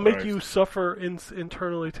you suffer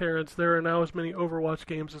internally, Terrence. There are now as many Overwatch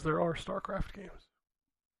games as there are StarCraft games.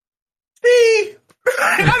 See?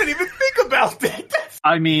 I didn't even think about that.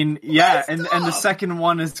 I mean, yeah, and the second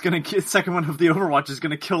one of the Overwatch is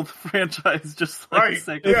gonna kill the franchise just like the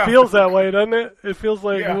second. It feels that way, doesn't it? It feels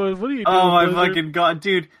like, what are you doing? Oh my Blizzard? fucking god,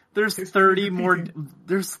 dude! There's 30 more.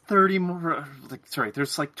 There's 30 more.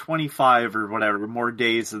 There's like 25 or whatever more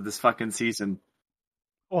days of this fucking season.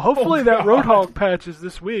 Well, hopefully that Roadhog patch is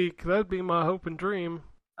this week. That'd be my hope and dream.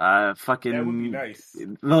 Fucking. That would be nice.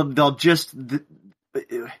 They'll just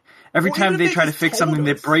every time they try to fix something,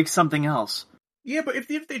 they break something else. Yeah, but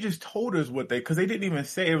if they just told us because they didn't even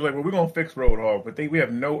say, it was like, well, we're going to fix Roadhog, but we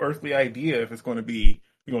have no earthly idea if it's going to be,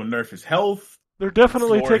 you're going to nerf his health. They're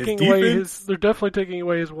definitely taking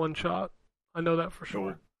away his one shot. I know that for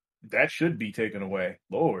sure. That should be taken away.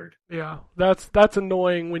 Lord. Yeah, that's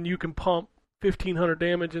annoying when you can pump 1,500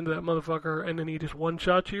 damage into that motherfucker and then he just one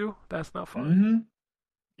shot you. That's not fun. Mm-hmm.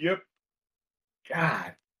 Yep.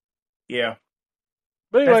 God. Yeah.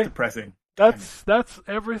 But anyway, that's depressing. That's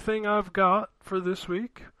everything I've got for this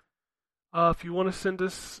week. If you want to send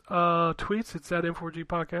us tweets, it's at M4G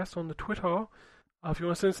Podcast on the Twitter. If you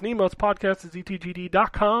want to send us an email, it's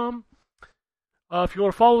podcast@ztgd.com. If you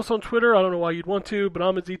want to follow us on Twitter, I don't know why you'd want to, but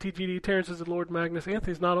I'm at ZTGD. Terrence is at Lord Magnus.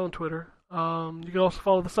 Anthony's not on Twitter. You can also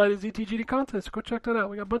follow the site at ZTGD Content, so go check that out.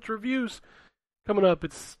 We got a bunch of reviews coming up.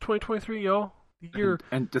 It's 2023, y'all. The year.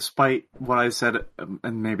 And despite what I said,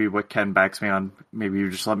 and maybe what Ken backs me on, maybe you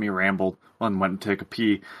just let me ramble and went and take a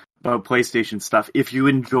pee about PlayStation stuff. If you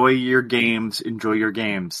enjoy your games, enjoy your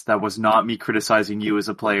games. That was not me criticizing you as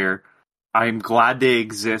a player. I'm glad they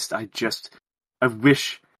exist. I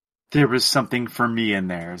wish there was something for me in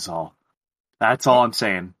there is all. That's all I'm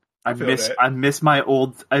saying. I miss my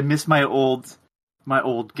old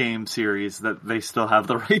game series that they still have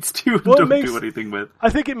the rights to and don't do anything with.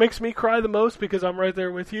 I think it makes me cry the most because I'm right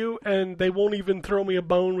there with you and they won't even throw me a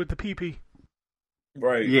bone with the PP.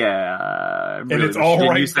 Right. Yeah. And it's all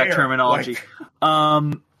right use that there. terminology.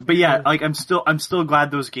 But yeah, like I'm still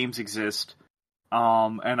glad those games exist.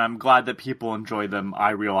 And I'm glad that people enjoy them.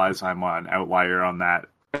 I realize I'm an outlier on that.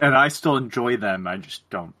 And I still enjoy them. I just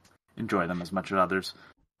don't enjoy them as much as others.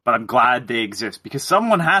 But I'm glad they exist because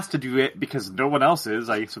someone has to do it because no one else is,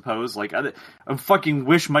 I suppose. Like, I fucking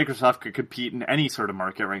wish Microsoft could compete in any sort of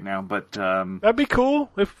market right now, but that'd be cool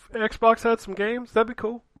if Xbox had some games. That'd be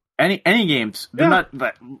cool. Any games. They're not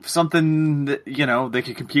something that, they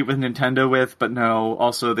could compete with Nintendo with, but no,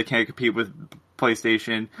 also they can't compete with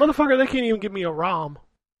PlayStation. Motherfucker, they can't even give me a ROM.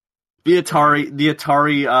 The Atari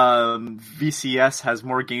VCS has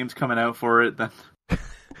more games coming out for it than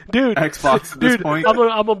Xbox at this point. I'm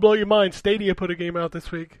gonna blow your mind. Stadia put a game out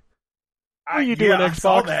this week. What are you doing, Xbox? I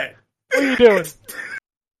saw that. What are you doing?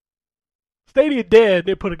 Stadia dead.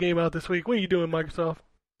 They put a game out this week. What are you doing, Microsoft?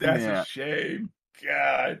 That's a shame.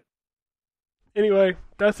 God. Anyway,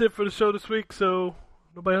 that's it for the show this week. So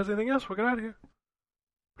nobody has anything else. We'll get out of here.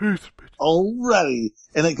 Peace, bitch. Alrighty,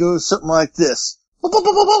 and it goes something like this.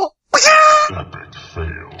 Epic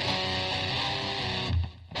fail.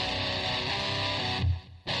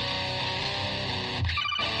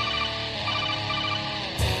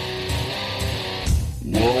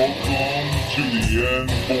 Welcome to the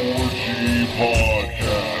N4G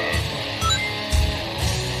Podcast.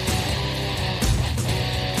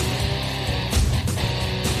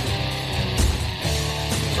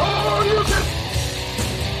 $0.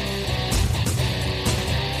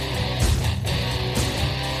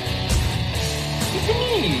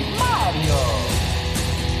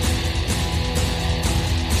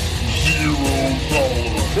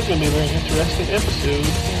 This is going to be a very interesting episode.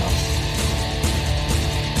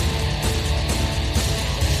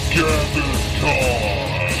 Gather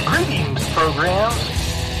time. Greetings, programs.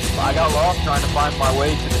 I got lost trying to find my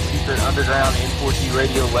way to the secret underground N4G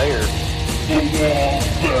radio lair. The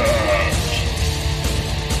Wombat.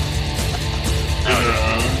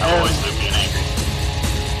 And Always being angry.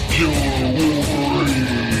 Killer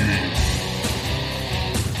Wolverine.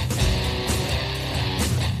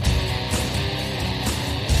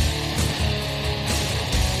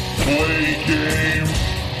 Play games,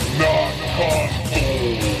 not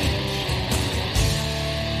consoles.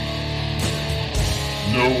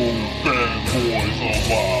 No fanboys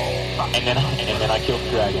allowed. And then I killed the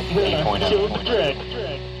dragon. 8.0. Killed the dragon.